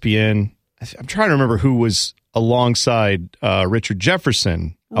ESPN. I'm trying to remember who was alongside Richard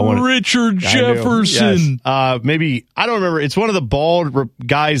Jefferson. Richard Jefferson. Yes. Maybe, I don't remember. It's one of the bald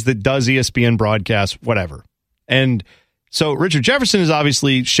guys that does ESPN broadcasts, whatever. And so Richard Jefferson is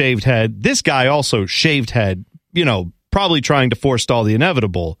obviously shaved head. This guy also shaved head, probably trying to forestall the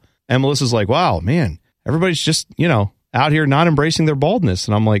inevitable. And Melissa's like, wow, man, everybody's just, out here not embracing their baldness.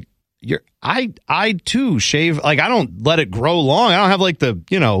 And I'm like, I too shave. Like, I don't let it grow long. I don't have like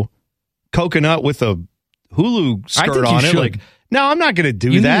the, coconut with a Hulu skirt on it. Should. Like, no, I'm not going to do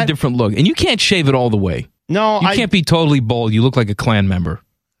that. You need a different look. And you can't shave it all the way. No, you can't be totally bald. You look like a Klan member.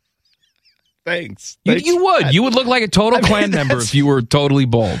 Thanks. You would. You would look like a total Klan member if you were totally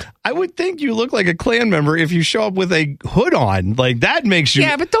bald. I would think you look like a Klan member if you show up with a hood on. Like, that makes you...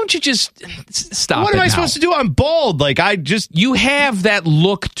 Yeah, but don't you just stop What am I supposed to do? I'm bald. Like, You have that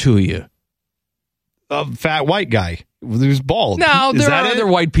look to you. A fat white guy who's bald. No, there are other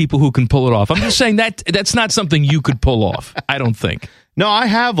white people who can pull it off. I'm just saying that's not something you could pull off. I don't think. No, I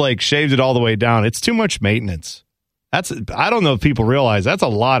have, shaved it all the way down. It's too much maintenance. I don't know if people realize that's a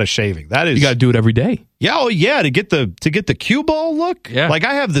lot of shaving. That is, you got to do it every day. Yeah, to get the cue ball look. Yeah, like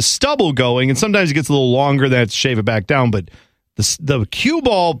I have the stubble going, and sometimes it gets a little longer. Then I have to shave it back down. But the cue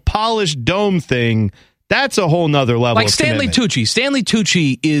ball polished dome thing, that's a whole nother level. Like of Stanley commitment. Tucci. Stanley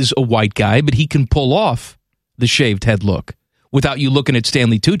Tucci is a white guy, but he can pull off the shaved head look without you looking at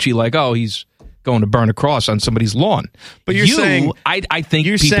Stanley Tucci like, oh, he's going to burn a cross on somebody's lawn. But you're saying, I think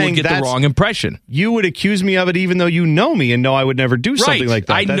people would get the wrong impression. You would accuse me of it even though you know me and know I would never do something like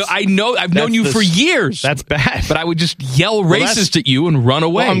that. I know. I've known you for years. That's bad. But I would just yell racist at you and run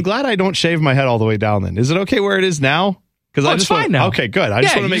away. Well, I'm glad I don't shave my head all the way down then. Is it okay where it is now? Because it's fine now. Okay, good. I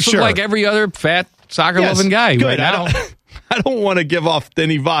just want to make sure. Like every other fat soccer-loving guy good. right now. I don't want to give off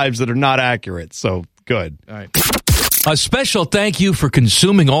any vibes that are not accurate. So good. All right. A special thank you for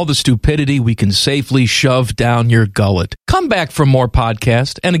consuming all the stupidity we can safely shove down your gullet. Come back for more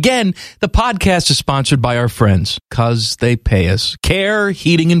podcast. And again, the podcast is sponsored by our friends, because they pay us. Care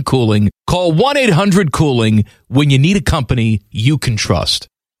Heating and Cooling. Call 1-800-COOLING when you need a company you can trust.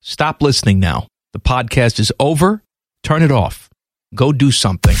 Stop listening now. The podcast is over. Turn it off. Go do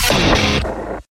something.